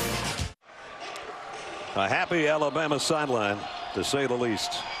 A happy Alabama sideline, to say the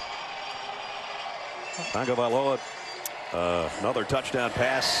least. Tagovailoa, another touchdown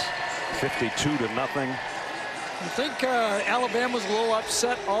pass, 52-0. I think Alabama's a little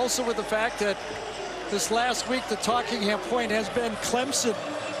upset also with the fact that this last week the talking point has been Clemson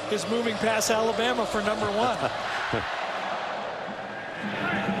is moving past Alabama for number 1.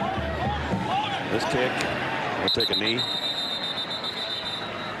 This kick will take a knee.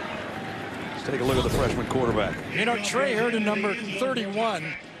 Let's take a look at the freshman quarterback. You know, Trey Herndon, number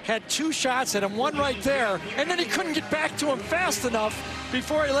 31, had 2 shots at him, one right there, and then he couldn't get back to him fast enough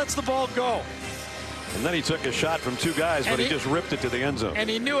before he lets the ball go. And then he took a shot from 2 guys, but he just ripped it to the end zone. And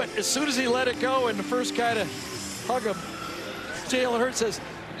he knew it as soon as he let it go, and the first guy to hug him, Jalen Hurts, says,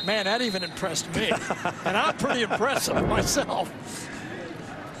 man, that even impressed me. And I'm pretty impressive myself.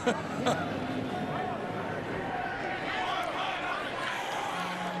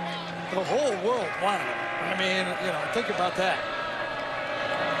 The whole world wanted him. I mean, you know, think about that.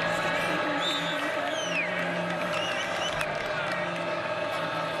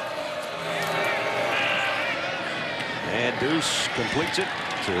 And Deuce completes it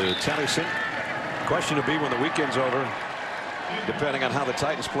to Tennyson. Question to be when the weekend's over, depending on how the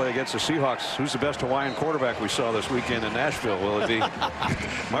Titans play against the Seahawks. Who's the best Hawaiian quarterback we saw this weekend in Nashville? Will it be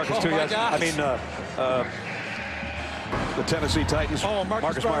Marcus Tuiaza? I mean, the Tennessee Titans. Oh,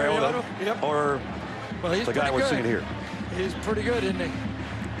 Marcus Mariota. Yep. Or well, he's the guy we're seeing here. He's pretty good, isn't he?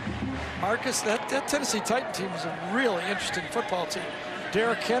 Marcus, that Tennessee Titan team is a really interesting football team.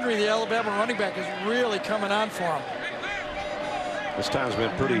 Derrick Henry, the Alabama running back, is really coming on for him. This town's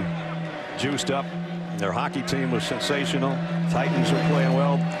been pretty juiced up. Their hockey team was sensational. Titans are playing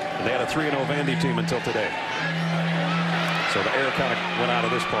well. And they had a 3-0 Vandy team until today. So the air kind of went out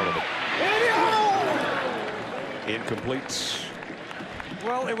of this part of it. Incomplete.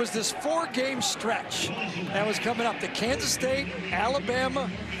 Well, it was this 4-game stretch that was coming up. The Kansas State, Alabama,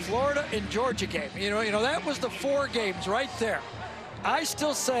 Florida, and Georgia game. You know that was the 4 games right there. I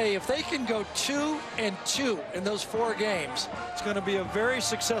still say if they can go 2-2 in those 4 games, it's going to be a very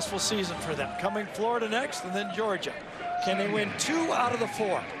successful season for them. Coming Florida next and then Georgia. Can they win 2 out of the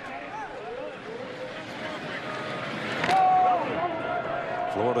 4?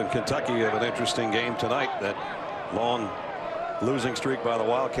 Florida and Kentucky have an interesting game tonight. That long losing streak by the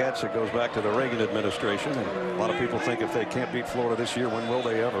Wildcats, it goes back to the Reagan administration. And a lot of people think if they can't beat Florida this year, when will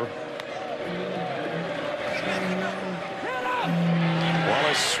they ever?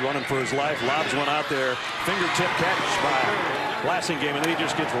 Wallace running for his life, lobs one out there, fingertip catch by Blasingame, and then he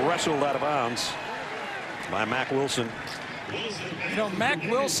just gets wrestled out of bounds by Mack Wilson. You know, Mack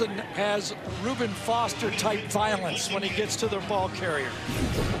Wilson has Reuben Foster type violence when he gets to the ball carrier.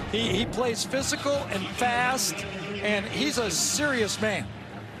 He plays physical and fast, and he's a serious man.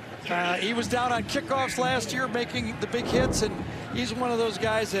 He was down on kickoffs last year making the big hits, and he's one of those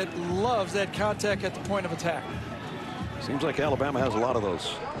guys that loves that contact at the point of attack. Seems like Alabama has a lot of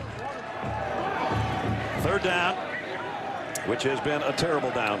those. 3rd down, which has been a terrible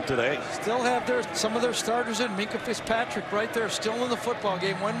down today. Still have some of their starters in. Minka Fitzpatrick right there, still in the football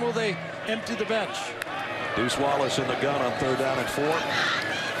game. When will they empty the bench? Deuce Wallace in the gun on 3rd down and 4.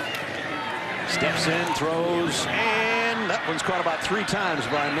 Steps in, throws, and that one's caught about 3 times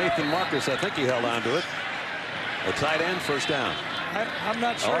by Nathan Marcus. I think he held on to it. The tight end, 1st down. I'm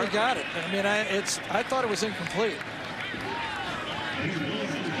not sure he got it. I mean, I thought it was incomplete.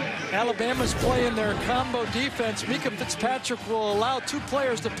 Alabama's playing their combo defense. Minka Fitzpatrick will allow 2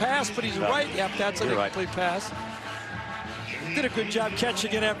 players to pass, but he's right. Yep, that's an incomplete pass. Did a good job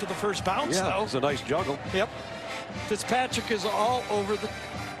catching it after the first bounce, though. It was a nice juggle. Yep. Fitzpatrick is all over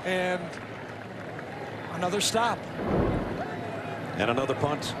and another stop. And another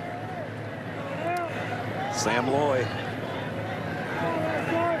punt. Sam Loy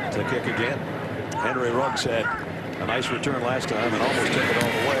to kick again. Henry Ruggs had a nice return last time and almost took it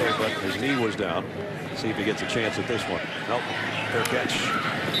all the way, but his knee was down. See if he gets a chance at this one. Nope. Fair catch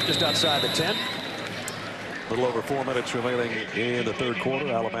just outside the 10. A little over 4 minutes remaining in the 3rd quarter.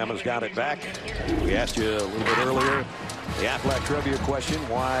 Alabama's got it back. We asked you a little bit earlier the Aflac trivia question.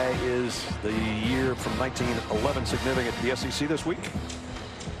 Why is the year from 1911 significant to the SEC this week?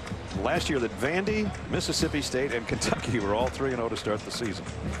 Last year that Vandy, Mississippi State, and Kentucky were all 3-0 to start the season.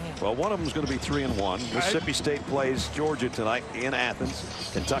 Well, one of them is going to be 3-1. Mississippi State plays Georgia tonight in Athens.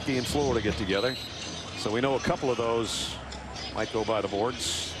 Kentucky and Florida get together. So we know a couple of those might go by the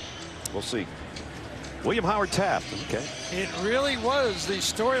boards. We'll see. William Howard Taft. Okay. It really was the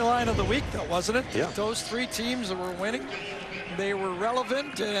storyline of the week, though, wasn't it? Yeah. Those 3 teams that were winning, they were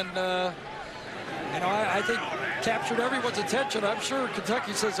relevant, and you know, I think captured everyone's attention. I'm sure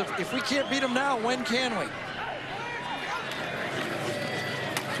Kentucky says, if we can't beat them now, when can we?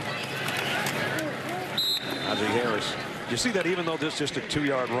 Najee Harris. You see that even though this is just a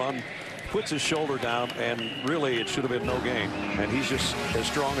 2-yard run, puts his shoulder down, and really it should have been no gain. And he's just as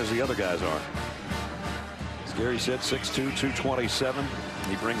strong as the other guys are. As Gary said, 6'2", 227.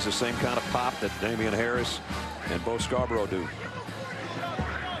 He brings the same kind of pop that Damian Harris and Bo Scarborough do.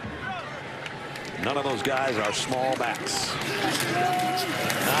 None of those guys are small backs.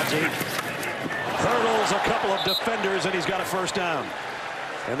 Najee hurdles a couple of defenders, and he's got a 1st down.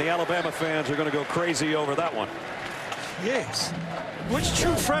 And the Alabama fans are going to go crazy over that one. Yes. Which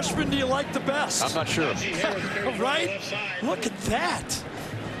true freshman do you like the best? I'm not sure. Right? Look at that.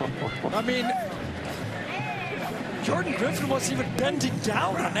 I mean, Jordan Griffin wasn't even bending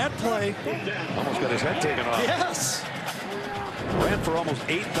down on that play. Almost got his head taken off. Yes. Ran for almost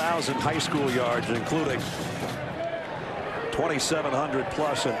 8,000 high school yards, including 2,700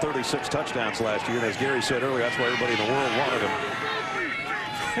 plus and 36 touchdowns last year. And as Gary said earlier, that's why everybody in the world wanted him.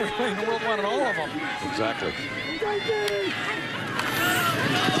 Everybody in the world wanted all of them. Exactly.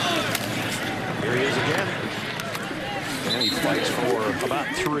 Here he is again. And he fights for about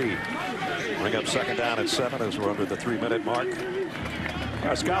 3. Bring up 2nd down at 7 as we're under the 3-minute mark.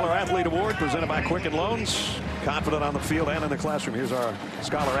 Our Scholar Athlete Award presented by Quicken Loans. Confident on the field and in the classroom. Here's our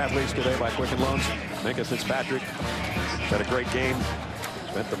Scholar Athletes today by Quicken Loans. Minka Fitzpatrick had a great game.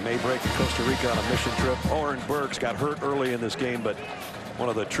 Spent the May break in Costa Rica on a mission trip. Oren Burks got hurt early in this game, but one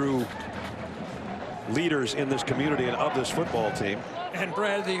of the true leaders in this community and of this football team. And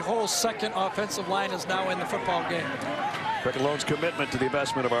Brad, the whole second offensive line is now in the football game. Quicken Loan's commitment to the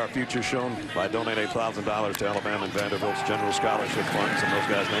investment of our future shown by donating $8,000 to Alabama and Vanderbilt's general scholarship funds, and those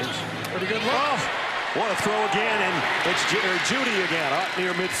guys' names. Pretty good look. What a throw again, and it's Judy again out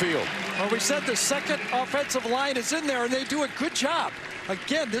near midfield. Well, we said the second offensive line is in there, and they do a good job.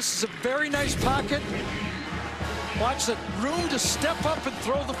 Again, this is a very nice pocket. Watch the room to step up and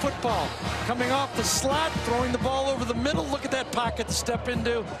throw the football. Coming off the slot, throwing the ball over the middle. Look at that pocket to step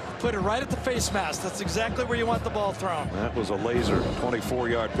into. Put it right at the face mask. That's exactly where you want the ball thrown. That was a laser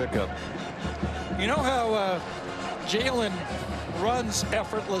 24-yard pickup. You know how Jalen runs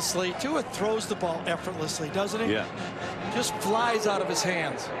effortlessly. Tua throws the ball effortlessly, doesn't he? Yeah. Just flies out of his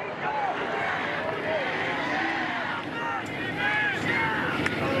hands.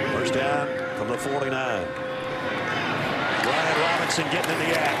 First down from the 49. Brian Robinson getting in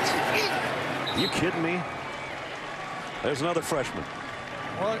the act. You kidding me? There's another freshman.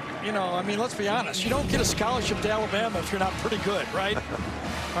 Well, you know, I mean, let's be honest. You don't get a scholarship to Alabama if you're not pretty good, right?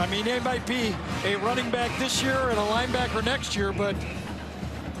 I mean, they might be a running back this year and a linebacker next year, but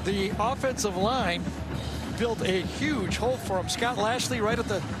the offensive line built a huge hole for him. Scott Lashley right at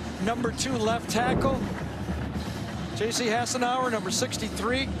the #2 left tackle. J.C. Hassenauer, number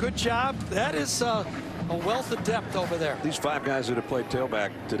 63. Good job. That is a wealth of depth over there. These 5 guys that have played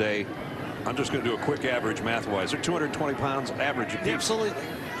tailback today, I'm just going to do a quick average math-wise. They're 220 pounds average. Absolutely.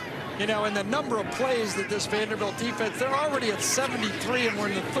 You know, and the number of plays that this Vanderbilt defense, they're already at 73, and we're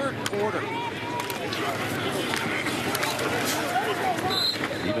in the 3rd quarter.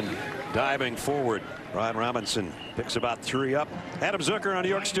 Even diving forward, Brian Robinson picks about 3 up. Adam Zucker on New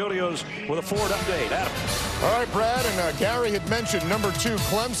York Studios with a Ford update. Adam. All right, Brad, and Gary had mentioned #2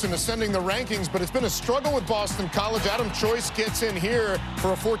 Clemson ascending the rankings, but it's been a struggle with Boston College. Adam Choice gets in here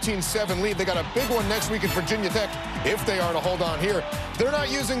for a 14-7 lead. They got a big one next week at Virginia Tech if they are to hold on here. They're not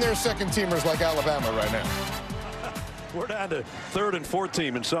using their second teamers like Alabama right now. We're down to 3rd and 4th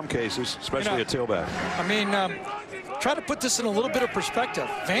team in some cases, especially at tailback. I mean, try to put this in a little bit of perspective.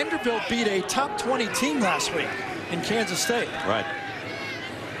 Vanderbilt beat a top 20 team last week in Kansas State. Right.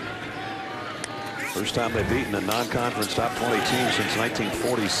 First time they've beaten a non-conference top 20 team since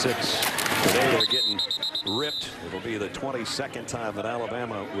 1946. Today they're getting ripped. It'll be the 22nd time that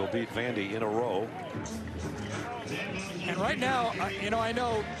Alabama will beat Vandy in a row. And right now, you know, I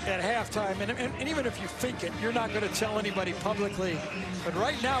know at halftime, and even if you think it, you're not going to tell anybody publicly. But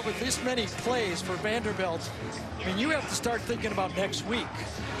right now, with this many plays for Vanderbilt, I mean, you have to start thinking about next week.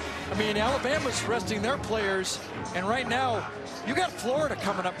 I mean, Alabama's resting their players, and right now, you got Florida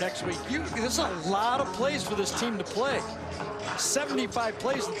coming up next week. There's a lot of plays for this team to play. 75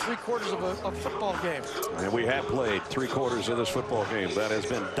 plays in 3/4 of a football game. And we have played 3/4 of this football game that has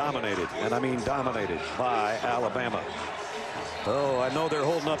been dominated, and I mean dominated, by Alabama. Oh, I know they're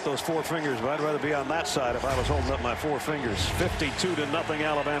holding up those 4 fingers, but I'd rather be on that side if I was holding up my 4 fingers. 52-0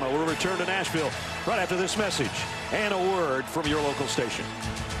 Alabama. We'll return to Nashville right after this message and a word from your local station.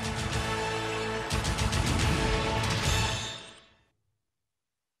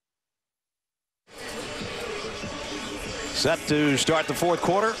 Set to start the 4th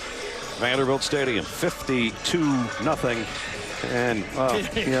quarter. Vanderbilt Stadium, 52-0. And,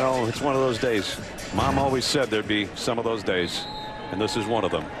 you know, it's one of those days. Mom always said there'd be some of those days, and this is one of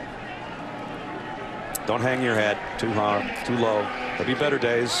them. Don't hang your head too high, too low. There'll be better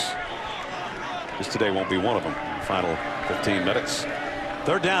days. This today won't be one of them. Final 15 minutes.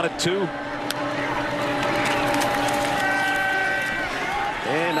 3rd down at 2.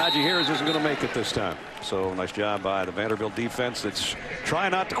 And Najee Harris isn't going to make it this time. So nice job by the Vanderbilt defense that's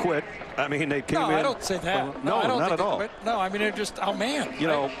trying not to quit. I mean, they came in. No, I don't say that. No, I don't not at all. No, I mean, they're just, oh, man. You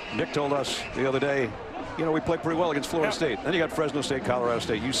know, Nick told us the other day, you know, we played pretty well against Florida State. Then you got Fresno State, Colorado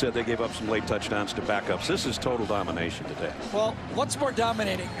State. You said they gave up some late touchdowns to backups. This is total domination today. Well, what's more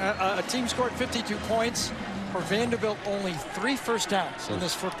dominating? A team scored 52 points. For Vanderbilt, only 3 first downs in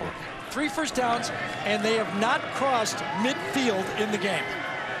this football game. 3 first downs, and they have not crossed midfield in the game.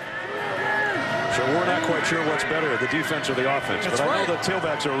 So we're not quite sure what's better, the defense or the offense. That's but I right. know the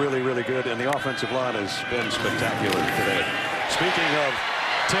tailbacks are really, really good, and the offensive line has been spectacular today. Speaking of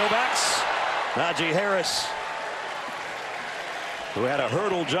tailbacks, Najee Harris, who had a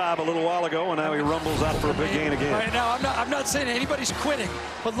hurdle job a little while ago, and now he rumbles out for a big gain again. Right now, I'm not saying anybody's quitting,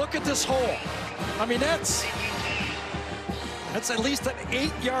 but look at this hole. I mean, that's at least an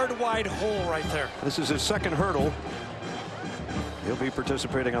 8-yard wide hole right there. This is his 2nd hurdle. He'll be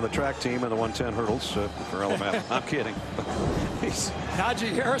participating on the track team in the 110 hurdles for Alabama. I'm kidding.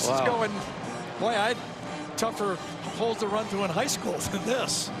 Najee Harris is going, boy, I had tougher holes to run through in high school than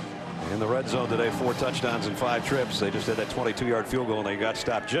this. In the red zone today, 4 touchdowns and 5 trips. They just had that 22-yard field goal, and they got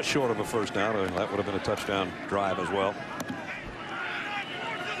stopped just short of a first down. And that would have been a touchdown drive as well.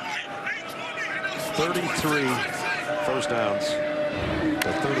 33 first downs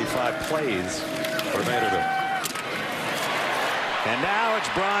to 35 plays for Vanderbilt. And now it's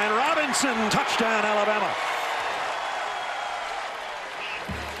Brian Robinson. Touchdown, Alabama.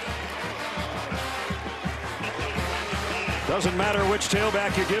 Doesn't matter which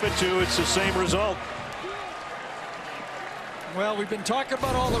tailback you give it to, it's the same result. Well, we've been talking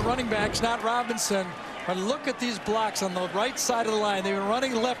about all the running backs, not Robinson. But look at these blocks on the right side of the line. They've been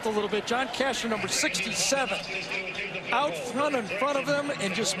running left a little bit. John Casher, number 67, out front in front of them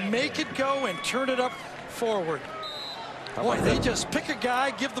and just make it go and turn it up forward. Boy, they just pick a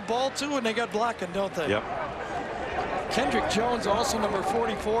guy, give the ball to, and they got blocking, don't they? Yep. Kendrick Jones, also number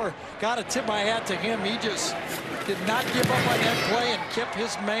 44, got to tip my hat to him. He just did not give up on that play and kept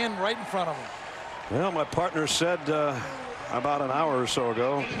his man right in front of him. Well, my partner said about an hour or so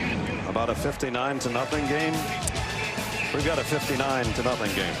ago about a 59-0 game. We've got a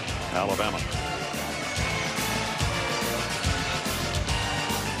 59-0 game, Alabama.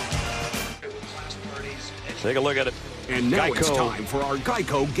 Take a look at it. And now Geico. it's time for our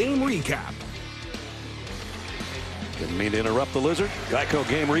Geico game recap. Didn't mean to interrupt the Lizard. Geico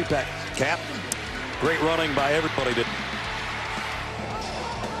game recap. Great running by everybody.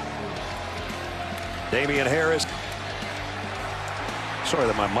 Damian Harris. Sorry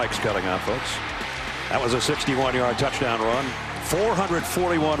that my mic's cutting out, folks. That was a 61-yard touchdown run.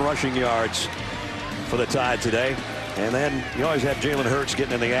 441 rushing yards for the Tide today. And then you always have Jalen Hurts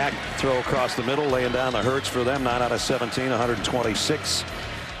getting in the act. Throw across the middle, laying down the Hurts for them. 9 out of 17, 126.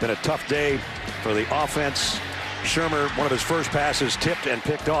 Been a tough day for the offense. Shermer, one of his first passes, tipped and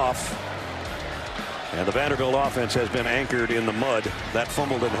picked off. And the Vanderbilt offense has been anchored in the mud. That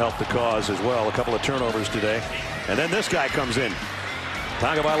fumble didn't help the cause as well. A couple of turnovers today. And then this guy comes in.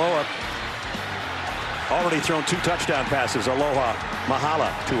 Tagovailoa already thrown 2 touchdown passes. Aloha,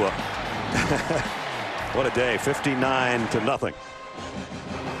 Mahala, Tua. What a day, 59-0.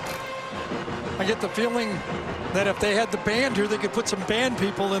 I get the feeling that if they had the band here, they could put some band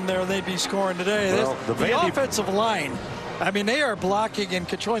people in there and they'd be scoring today. Well, the offensive line, I mean, they are blocking and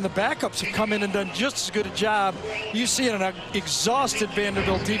controlling. The backups have come in and done just as good a job. You see an exhausted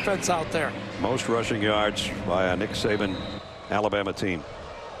Vanderbilt defense out there. Most rushing yards by a Nick Saban Alabama team.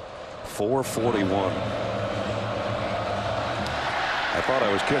 441. I thought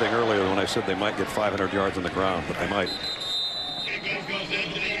I was kidding earlier when I said they might get 500 yards on the ground, but they might.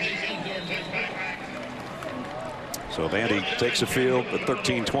 So Vandy takes the field with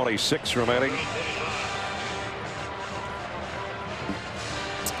 13:26 remaining.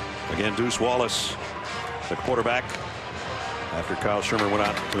 Again, Deuce Wallace, the quarterback, after Kyle Shermer went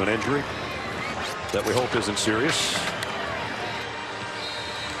out to an injury that we hope isn't serious.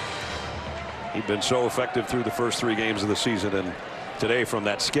 He'd been so effective through the first 3 games of the season, and today from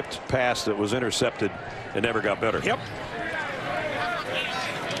that skipped pass that was intercepted, it never got better. Yep.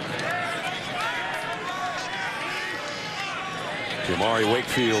 Jamari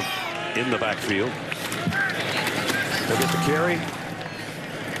Wakefield in the backfield. He'll get the carry.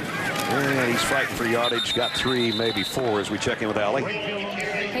 And he's fighting for yardage. Got 3, maybe 4 as we check in with Allie.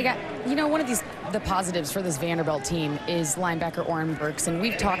 Hey, guys, you know, one of the positives for this Vanderbilt team is linebacker Oren Burks, and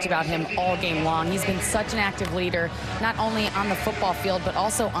we've talked about him all game long. He's been such an active leader, not only on the football field, but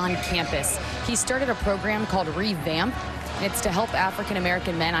also on campus. He started a program called Revamp, and it's to help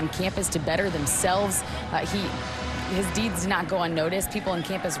African-American men on campus to better themselves. His deeds did not go unnoticed. People on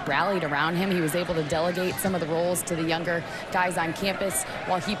campus rallied around him. He was able to delegate some of the roles to the younger guys on campus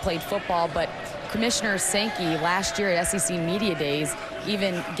while he played football. But Commissioner Sankey last year at SEC Media Days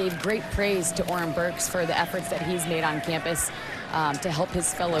even gave great praise to Oren Burks for the efforts that he's made on campus to help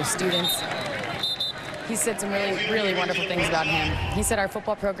his fellow students. He said some really wonderful things about him. He said our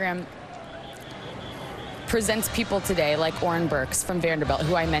football program presents people today like Oren Burks from Vanderbilt,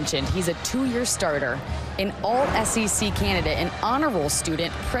 who I mentioned. He's a 2-year starter, an all-SEC candidate, an honor roll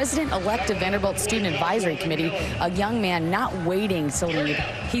student, president-elect of Vanderbilt Student Advisory Committee, a young man not waiting to lead.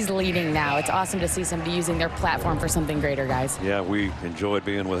 He's leading now. It's awesome to see somebody using their platform for something greater, guys. Yeah, we enjoyed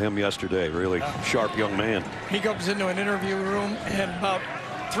being with him yesterday. Really sharp young man. He comes into an interview room, and about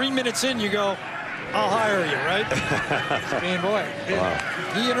 3 minutes in, you go, I'll hire you, right? I mean, boy, wow.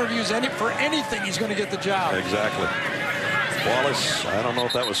 He interviews for anything, he's going to get the job. Exactly. Wallace, I don't know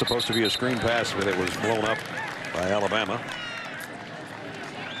if that was supposed to be a screen pass, but it was blown up by Alabama.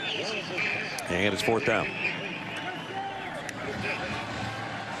 And it's 4th down.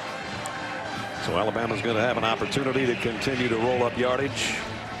 So Alabama's going to have an opportunity to continue to roll up yardage.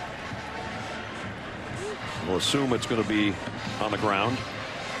 We'll assume it's going to be on the ground.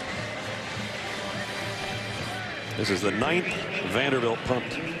 This is the 9th Vanderbilt punt.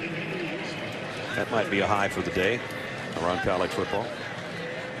 That might be a high for the day around college football.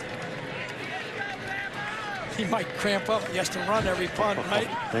 He might cramp up. He has to run every punt, right?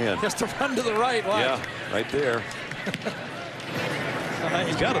 Man. He has to run to the right. Watch. Yeah, right there.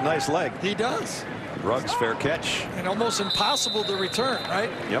 He's got a nice leg. He does. Ruggs, fair catch. And almost impossible to return, right?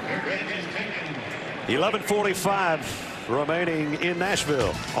 Yep. 11:45 remaining in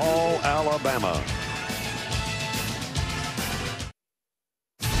Nashville. All Alabama.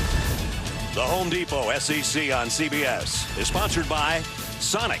 The Home Depot SEC on CBS is sponsored by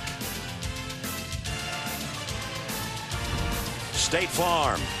Sonic, State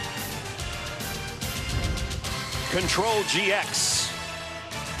Farm, Control GX,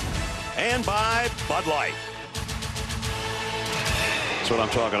 and by Bud Light. That's what I'm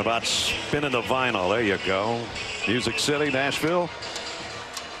talking about. Spinning the vinyl. There you go. Music City, Nashville.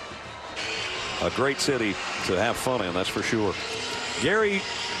 A great city to have fun in, that's for sure. Gary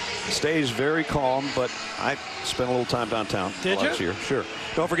stays very calm, but I spent a little time downtown last year. Sure.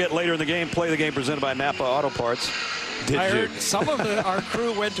 Don't forget, later in the game, Play the Game presented by Napa Auto Parts. I heard some of our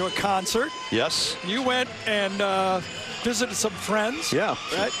crew went to a concert. Yes. You went and visited some friends. Yeah.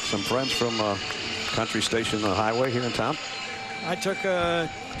 Right? Some friends from Country Station on the highway here in town. I took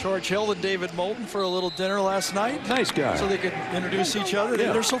George Hill and David Moulton for a little dinner last night. Nice guy. So they could introduce each other.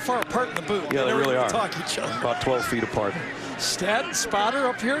 Yeah. They're so far apart in the booth. Yeah, they really are. Talk each other. About 12 feet apart. Stat and Spotter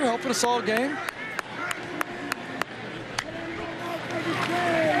up here helping us all game. On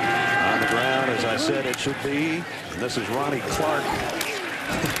the ground, as I said, it should be. And this is Ronnie Clark.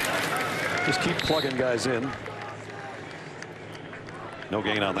 Just keep plugging guys in. No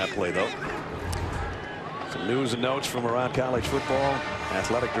gain on that play, though. Some news and notes from around college football.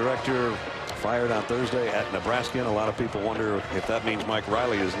 Athletic director fired on Thursday at Nebraska. And a lot of people wonder if that means Mike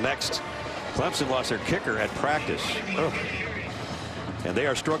Riley is next. Clemson lost their kicker at practice. Ugh. And they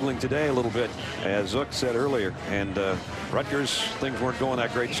are struggling today a little bit, as Zook said earlier. And Rutgers, things weren't going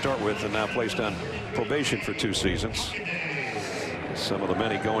that great to start with, and now placed on probation for 2 seasons. Some of the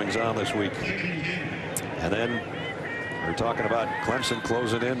many goings on this week. And then we're talking about Clemson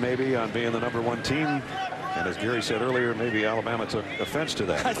closing in maybe on being the #1 team. And as Gary said earlier, maybe Alabama took offense to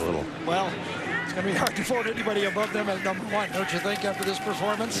that a little. Well, it's going to be hard to vote anybody above them at #1, don't you think, after this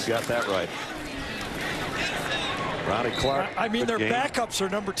performance? You got that right. Ronnie Clark. I mean, their backups are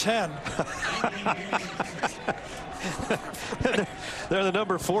 #10. They're the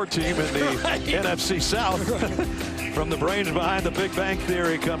 #4 team in the NFC South. From the brains behind The Big Bang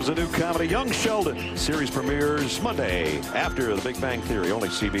Theory comes a new comedy, Young Sheldon. Series premieres Monday after The Big Bang Theory, only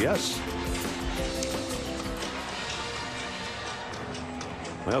CBS.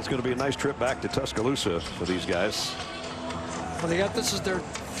 Well, it's going to be a nice trip back to Tuscaloosa for these guys. Well, this is their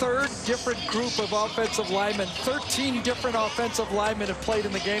 3rd different group of offensive linemen. 13 different offensive linemen have played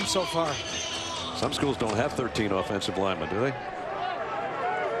in the game so far. Some schools don't have 13 offensive linemen, do they?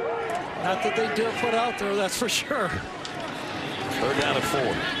 Not that they dare put out there, that's for sure. 3rd down at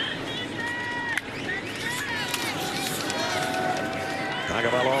 4.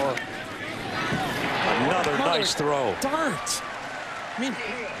 Tagovailoa. Another nice throw. Darts. I mean,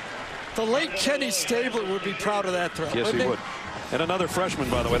 the late Kenny Stabler would be proud of that throw. Yes, he would. And another freshman,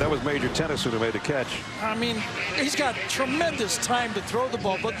 by the way. That was Major Tennison who made the catch. I mean, he's got tremendous time to throw the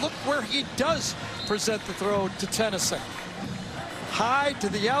ball, but look where he does present the throw to Tennison. High to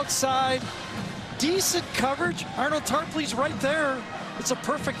the outside. Decent coverage. Arnold Tarpley's right there. It's a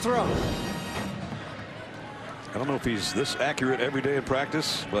perfect throw. I don't know if he's this accurate every day in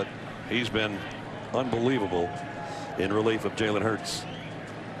practice, but he's been unbelievable in relief of Jalen Hurts.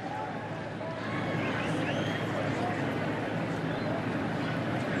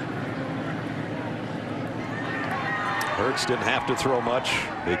 Hurts didn't have to throw much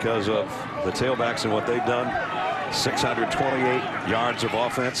because of the tailbacks and what they've done. 628 yards of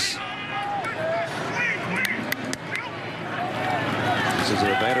offense. This is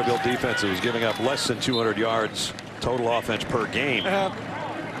a Vanderbilt defense that was giving up less than 200 yards total offense per game.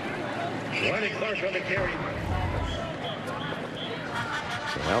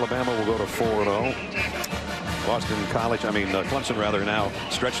 So Alabama will go to 4-0. Clemson rather now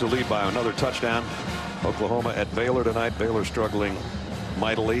stretch the lead by another touchdown. Oklahoma at Baylor tonight. Baylor struggling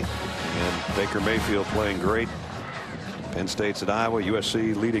mightily, and Baker Mayfield playing great. Penn State's at Iowa.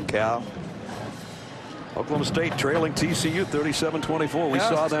 USC leading Cal. Oklahoma State trailing TCU 37-24. We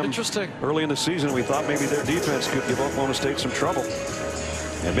saw them early in the season. We thought maybe their defense could give Oklahoma State some trouble.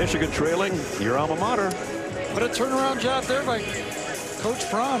 And Michigan trailing your alma mater. What a turnaround job there by Coach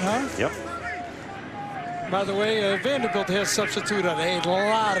Braun, huh? Yep. By the way, Vanderbilt has substituted a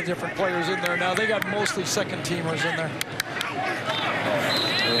lot of different players in there now. They got mostly second-teamers in there.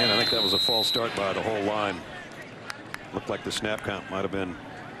 And I think that was a false start by the whole line. Looked like the snap count might have been,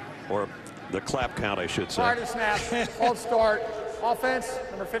 or the clap count, I should say. Prior to snap, false start, offense,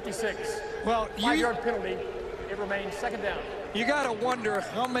 number 56. Well, 5-yard penalty. It remains second down. You got to wonder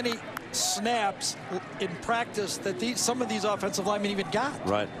how many snaps in practice that some of these offensive linemen even got.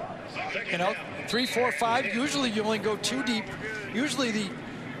 Right. You know, 3, 4, 5. Usually you only go 2 deep. Usually the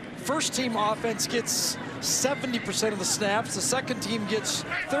first team offense gets 70% of the snaps. The second team gets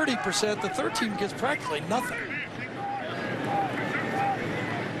 30%. The third team gets practically nothing.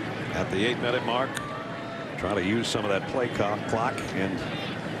 At the 8-minute mark, trying to use some of that play clock and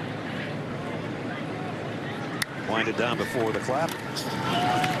wind it down before the clap.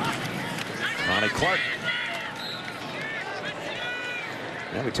 Ronnie Clark.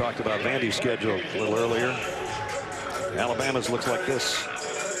 And we talked about Vandy's schedule a little earlier. Alabama's looks like this.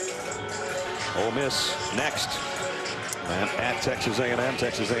 Ole Miss next. And at Texas A&M.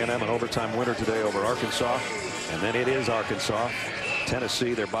 Texas A&M an overtime winner today over Arkansas. And then it is Arkansas.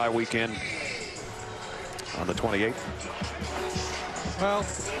 Tennessee, their bye weekend on the 28th. Well,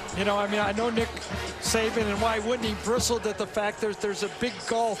 you know, I mean, I know Nick Saban, and why wouldn't he, bristled at the fact there's a big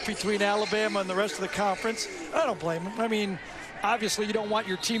gulf between Alabama and the rest of the conference. I don't blame him. I mean, obviously you don't want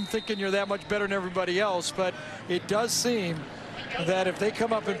your team thinking you're that much better than everybody else, but it does seem that if they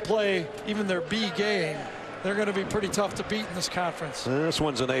come up and play even their B game, they're going to be pretty tough to beat in this conference. This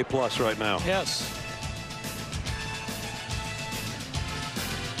one's an A+ right now. Yes.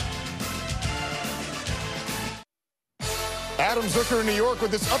 Adam Zucker in New York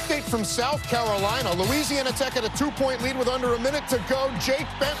with this update from South Carolina. Louisiana Tech had a 2-point lead with under a minute to go. Jake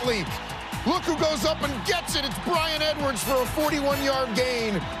Bentley, look who goes up and gets it. It's Brian Edwards for a 41-yard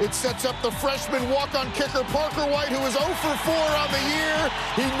gain. It sets up the freshman walk-on kicker Parker White, who is 0 for 4 on the year.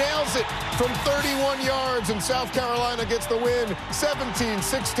 He nails it from 31 yards, and South Carolina gets the win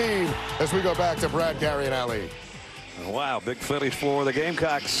 17-16 as we go back to Brad, Gary, and Ali. Wow, big finish for the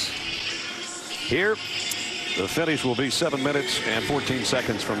Gamecocks. Here, the finish will be 7 minutes and 14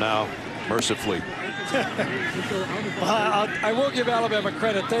 seconds from now, mercifully. Well, I will give Alabama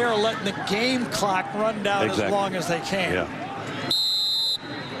credit. They are letting the game clock run down as long as they can. Yeah.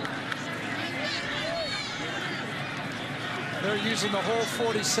 They're using the whole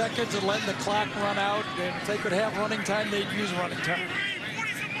 40 seconds and letting the clock run out. And if they could have running time, they'd use running time.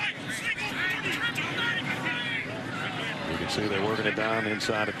 You can see they're working it down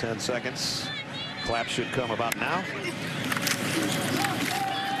inside of 10 seconds. Clap should come about now.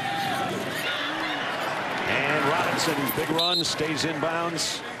 And Robinson, big run, stays in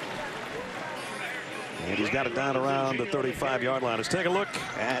bounds. And he's got it down around the 35-yard line. Let's take a look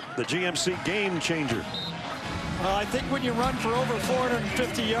at the GMC game changer. Well, I think when you run for over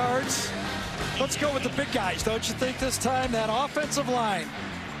 450 yards, let's go with the big guys, don't you think, this time? That offensive line.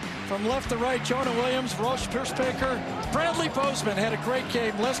 From left to right, Jonah Williams, Roche Piercebaker, Bradley Bozeman had a great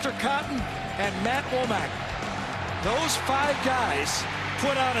game. Lester Cotton and Matt Womack. Those 5 guys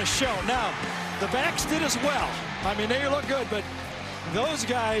put on a show. Now, the backs did as well. I mean, they look good, but those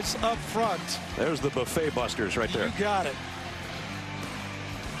guys up front. There's the buffet busters right there. You got it.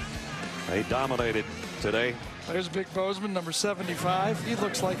 They dominated today. There's Big Bozeman, number 75. He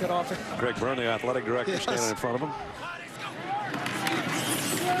looks like an offense. Greg Byrne, the athletic director, standing in front of him.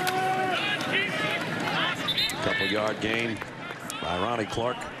 Couple-yard gain by Ronnie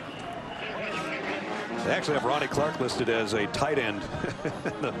Clark. They actually have Ronnie Clark listed as a tight end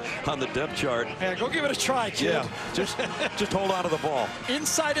on the depth chart. Yeah, go give it a try, kid. Yeah, just hold on to the ball.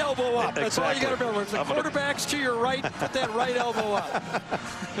 Inside elbow up. That's all you got to remember. If the quarterback's to your right, put that right elbow up.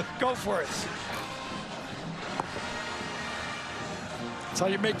 Go for it. That's how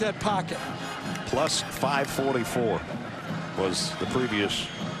you make that pocket. Plus 544 was the previous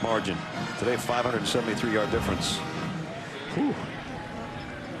margin. Today, 573-yard difference. Whew.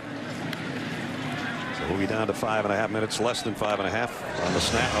 So we'll be down to 5.5 minutes, less than 5.5 on the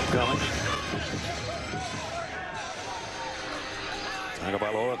snap upcoming.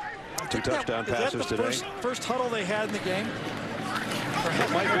 Tagovailoa, 2 touchdown passes today. Is that the first huddle they had in the game?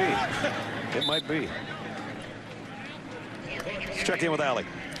 It might be. It might be. Let's check in with Allie.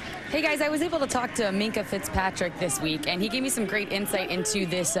 Hey guys, I was able to talk to Minkah Fitzpatrick this week, and he gave me some great insight into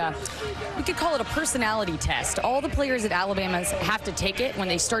this, we could call it a personality test. All the players at Alabama have to take it when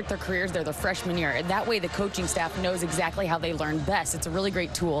they start their careers, their freshman year. And that way the coaching staff knows exactly how they learn best. It's a really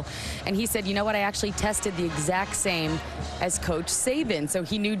great tool. And he said, you know what, I actually tested the exact same as Coach Saban. So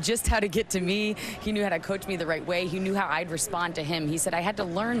he knew just how to get to me. He knew how to coach me the right way. He knew how I'd respond to him. He said, I had to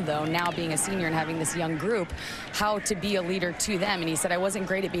learn, though, now being a senior and having this young group, how to be a leader to them. And he said, I wasn't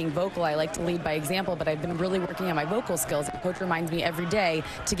great at being vocal. I like to lead by example, but I've been really working on my vocal skills. And Coach reminds me every day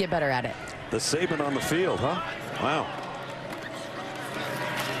to get better at it. The Saban on the field, huh? Wow.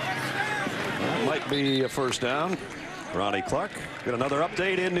 That might be a first down. Ronnie Clark. Got another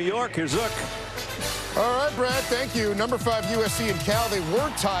update in New York. Here's Zook. All right, Brad, thank you. Number 5 USC and Cal, they were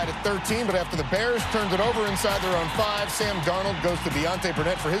tied at 13, but after the Bears turned it over inside their own 5, Sam Darnold goes to Deontay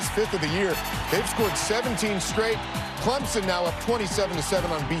Burnett for his 5th of the year. They've scored 17 straight. Clemson now up 27-7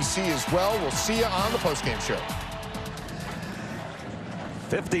 on BC as well. We'll see you on the postgame show.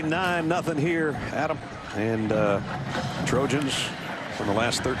 59-0 here, Adam. And Trojans from the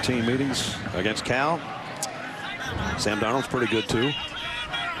last 13 meetings against Cal. Sam Darnold's pretty good, too.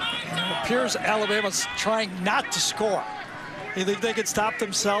 It appears Alabama's trying not to score. You think they could stop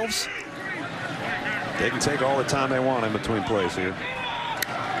themselves? They can take all the time they want in between plays here.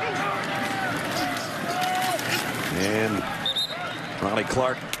 And Ronnie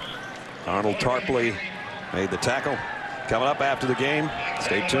Clark, Arnold Tarpley made the tackle. Coming up after the game,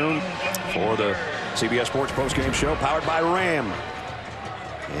 stay tuned for the CBS Sports postgame show powered by Ram.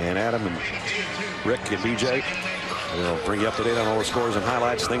 And Adam and Rick and BJ will bring you up to date on all the scores and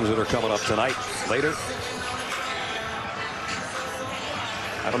highlights, things that are coming up tonight, later.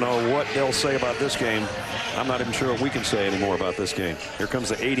 I don't know what they'll say about this game. I'm not even sure what we can say anymore about this game. Here comes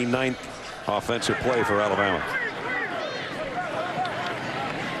the 89th offensive play for Alabama.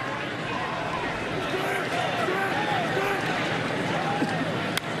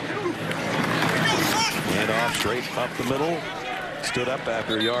 Straight up the middle. Stood up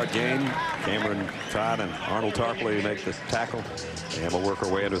after a yard gain. Cameron Todd and Arnold Tarpley make the tackle. And we'll work our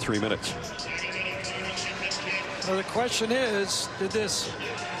way under 3 minutes. Well, the question is, did this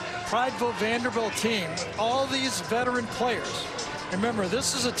prideful Vanderbilt team, all these veteran players, remember,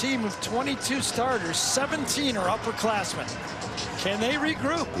 this is a team of 22 starters, 17 are upperclassmen. Can they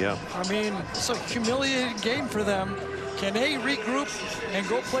regroup? Yeah. I mean, it's a humiliating game for them. Can they regroup and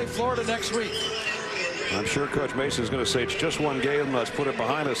go play Florida next week? I'm sure Coach Mason is going to say it's just one game. Let's put it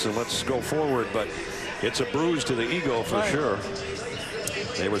behind us and let's go forward. But it's a bruise to the ego for sure.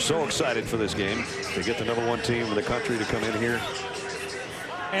 They were so excited for this game to get the #1 team in the country to come in here.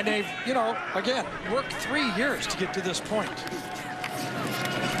 And they've, you know, again, worked 3 years to get to this point.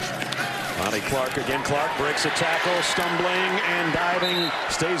 Ronnie Clark again. Clark breaks a tackle, stumbling and diving,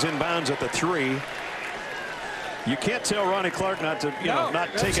 stays in bounds at the 3. You can't tell Ronnie Clark not to,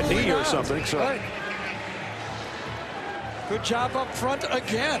 not take a knee or something. So. Right. Good job up front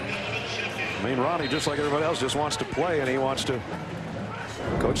again. I mean, Ronnie, just like everybody else, just wants to play, and he wants to.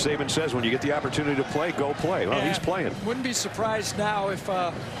 Coach Saban says when you get the opportunity to play, go play. Well, he's playing. Wouldn't be surprised now if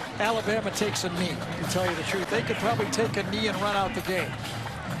Alabama takes a knee, to tell you the truth. They could probably take a knee and run out the game.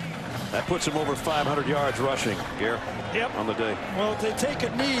 That puts him over 500 yards rushing here on the day. Well, if they take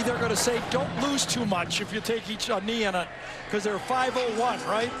a knee, they're going to say don't lose too much if you take each knee on it, because they're 501,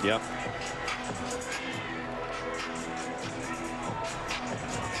 right? Yep.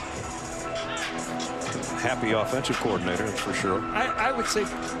 Happy offensive coordinator, that's for sure. I would say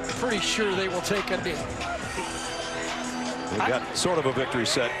pretty sure they will take a knee. They've got sort of a victory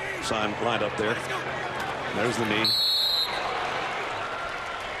set sign lined up there. There's the knee.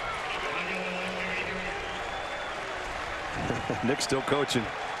 Nick's still coaching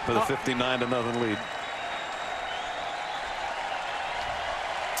for the 59-0 lead.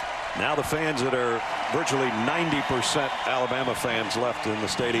 Now the fans that are virtually 90% Alabama fans left in the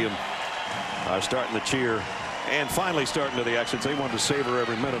stadium are starting to cheer and finally starting to the exits. They wanted to savor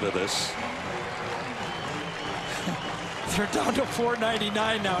every minute of this. They're down to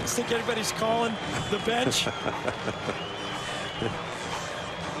 499 now. I think anybody's calling the bench.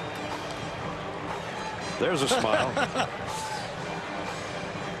 There's a smile.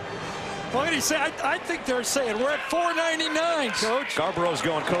 What did he say? I think they're saying we're at 499, Coach. Scarborough's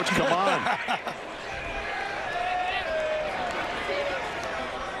going, Coach, come on.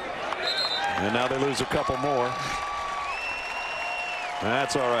 And now they lose a couple more.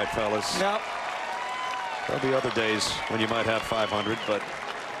 That's all right, fellas. Yep. There'll be other days when you might have 500, but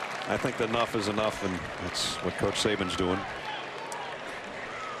I think enough is enough, and that's what Coach Saban's doing.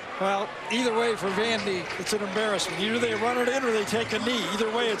 Well, either way for Vandy, it's an embarrassment. Either they run it in or they take a knee. Either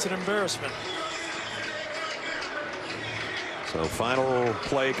way, it's an embarrassment. So final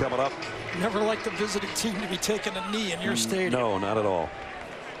play coming up. Never like the visiting team to be taking a knee in your stadium. No, not at all.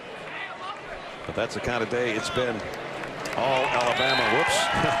 But that's the kind of day it's been. All Alabama.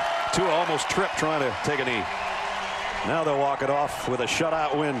 Whoops. Tua almost tripped trying to take a knee. Now they'll walk it off with a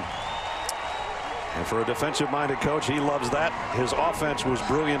shutout win. And for a defensive-minded coach, he loves that. His offense was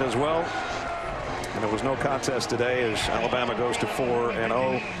brilliant as well. And there was no contest today as Alabama goes to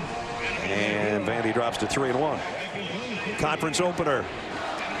 4-0. And Vandy drops to 3-1. Conference opener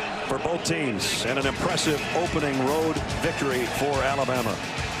for both teams. And an impressive opening road victory for Alabama.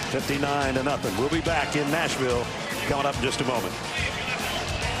 59-0. We'll be back in Nashville coming up in just a moment.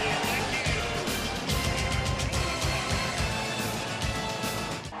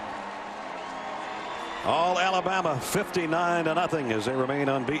 All Alabama 59-0 as they remain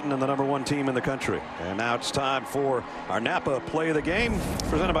unbeaten and the #1 team in the country. And now it's time for our Napa play of the game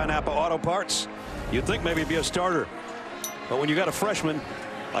presented by Napa Auto Parts. You'd think maybe it'd be a starter, but when you got a freshman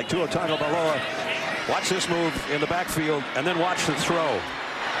like Tua Tagovailoa, watch this move in the backfield and then watch the throw.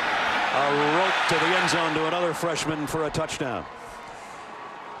 A rope to the end zone to another freshman for a touchdown.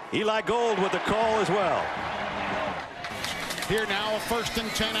 Eli Gold with the call as well. Here now, 1st and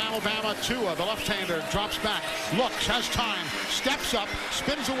 10, Alabama. Tua, the left-hander, drops back, looks, has time, steps up,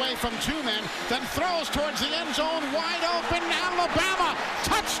 spins away from 2 men, then throws towards the end zone, wide open, Alabama,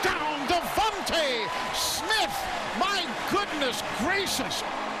 touchdown, Devontae Smith. My goodness gracious.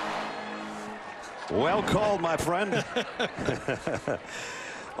 Well called, my friend.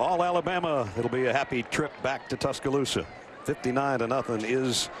 All Alabama. It'll be a happy trip back to Tuscaloosa. 59-0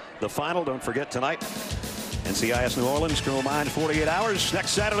 is the final. Don't forget tonight, NCIS New Orleans, Colonel Mine 48 hours.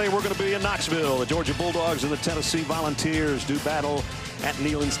 Next Saturday, we're going to be in Knoxville. The Georgia Bulldogs and the Tennessee Volunteers do battle at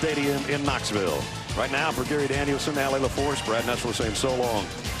Neyland Stadium in Knoxville. Right now, for Gary Danielson, Allie LaForce, Brad Nessler saying so long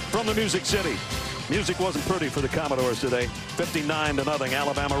from the Music City. Music wasn't pretty for the Commodores today. 59-0,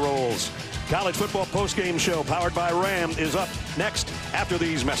 Alabama rolls. College football postgame show powered by Ram is up next after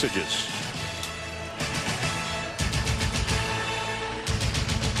these messages.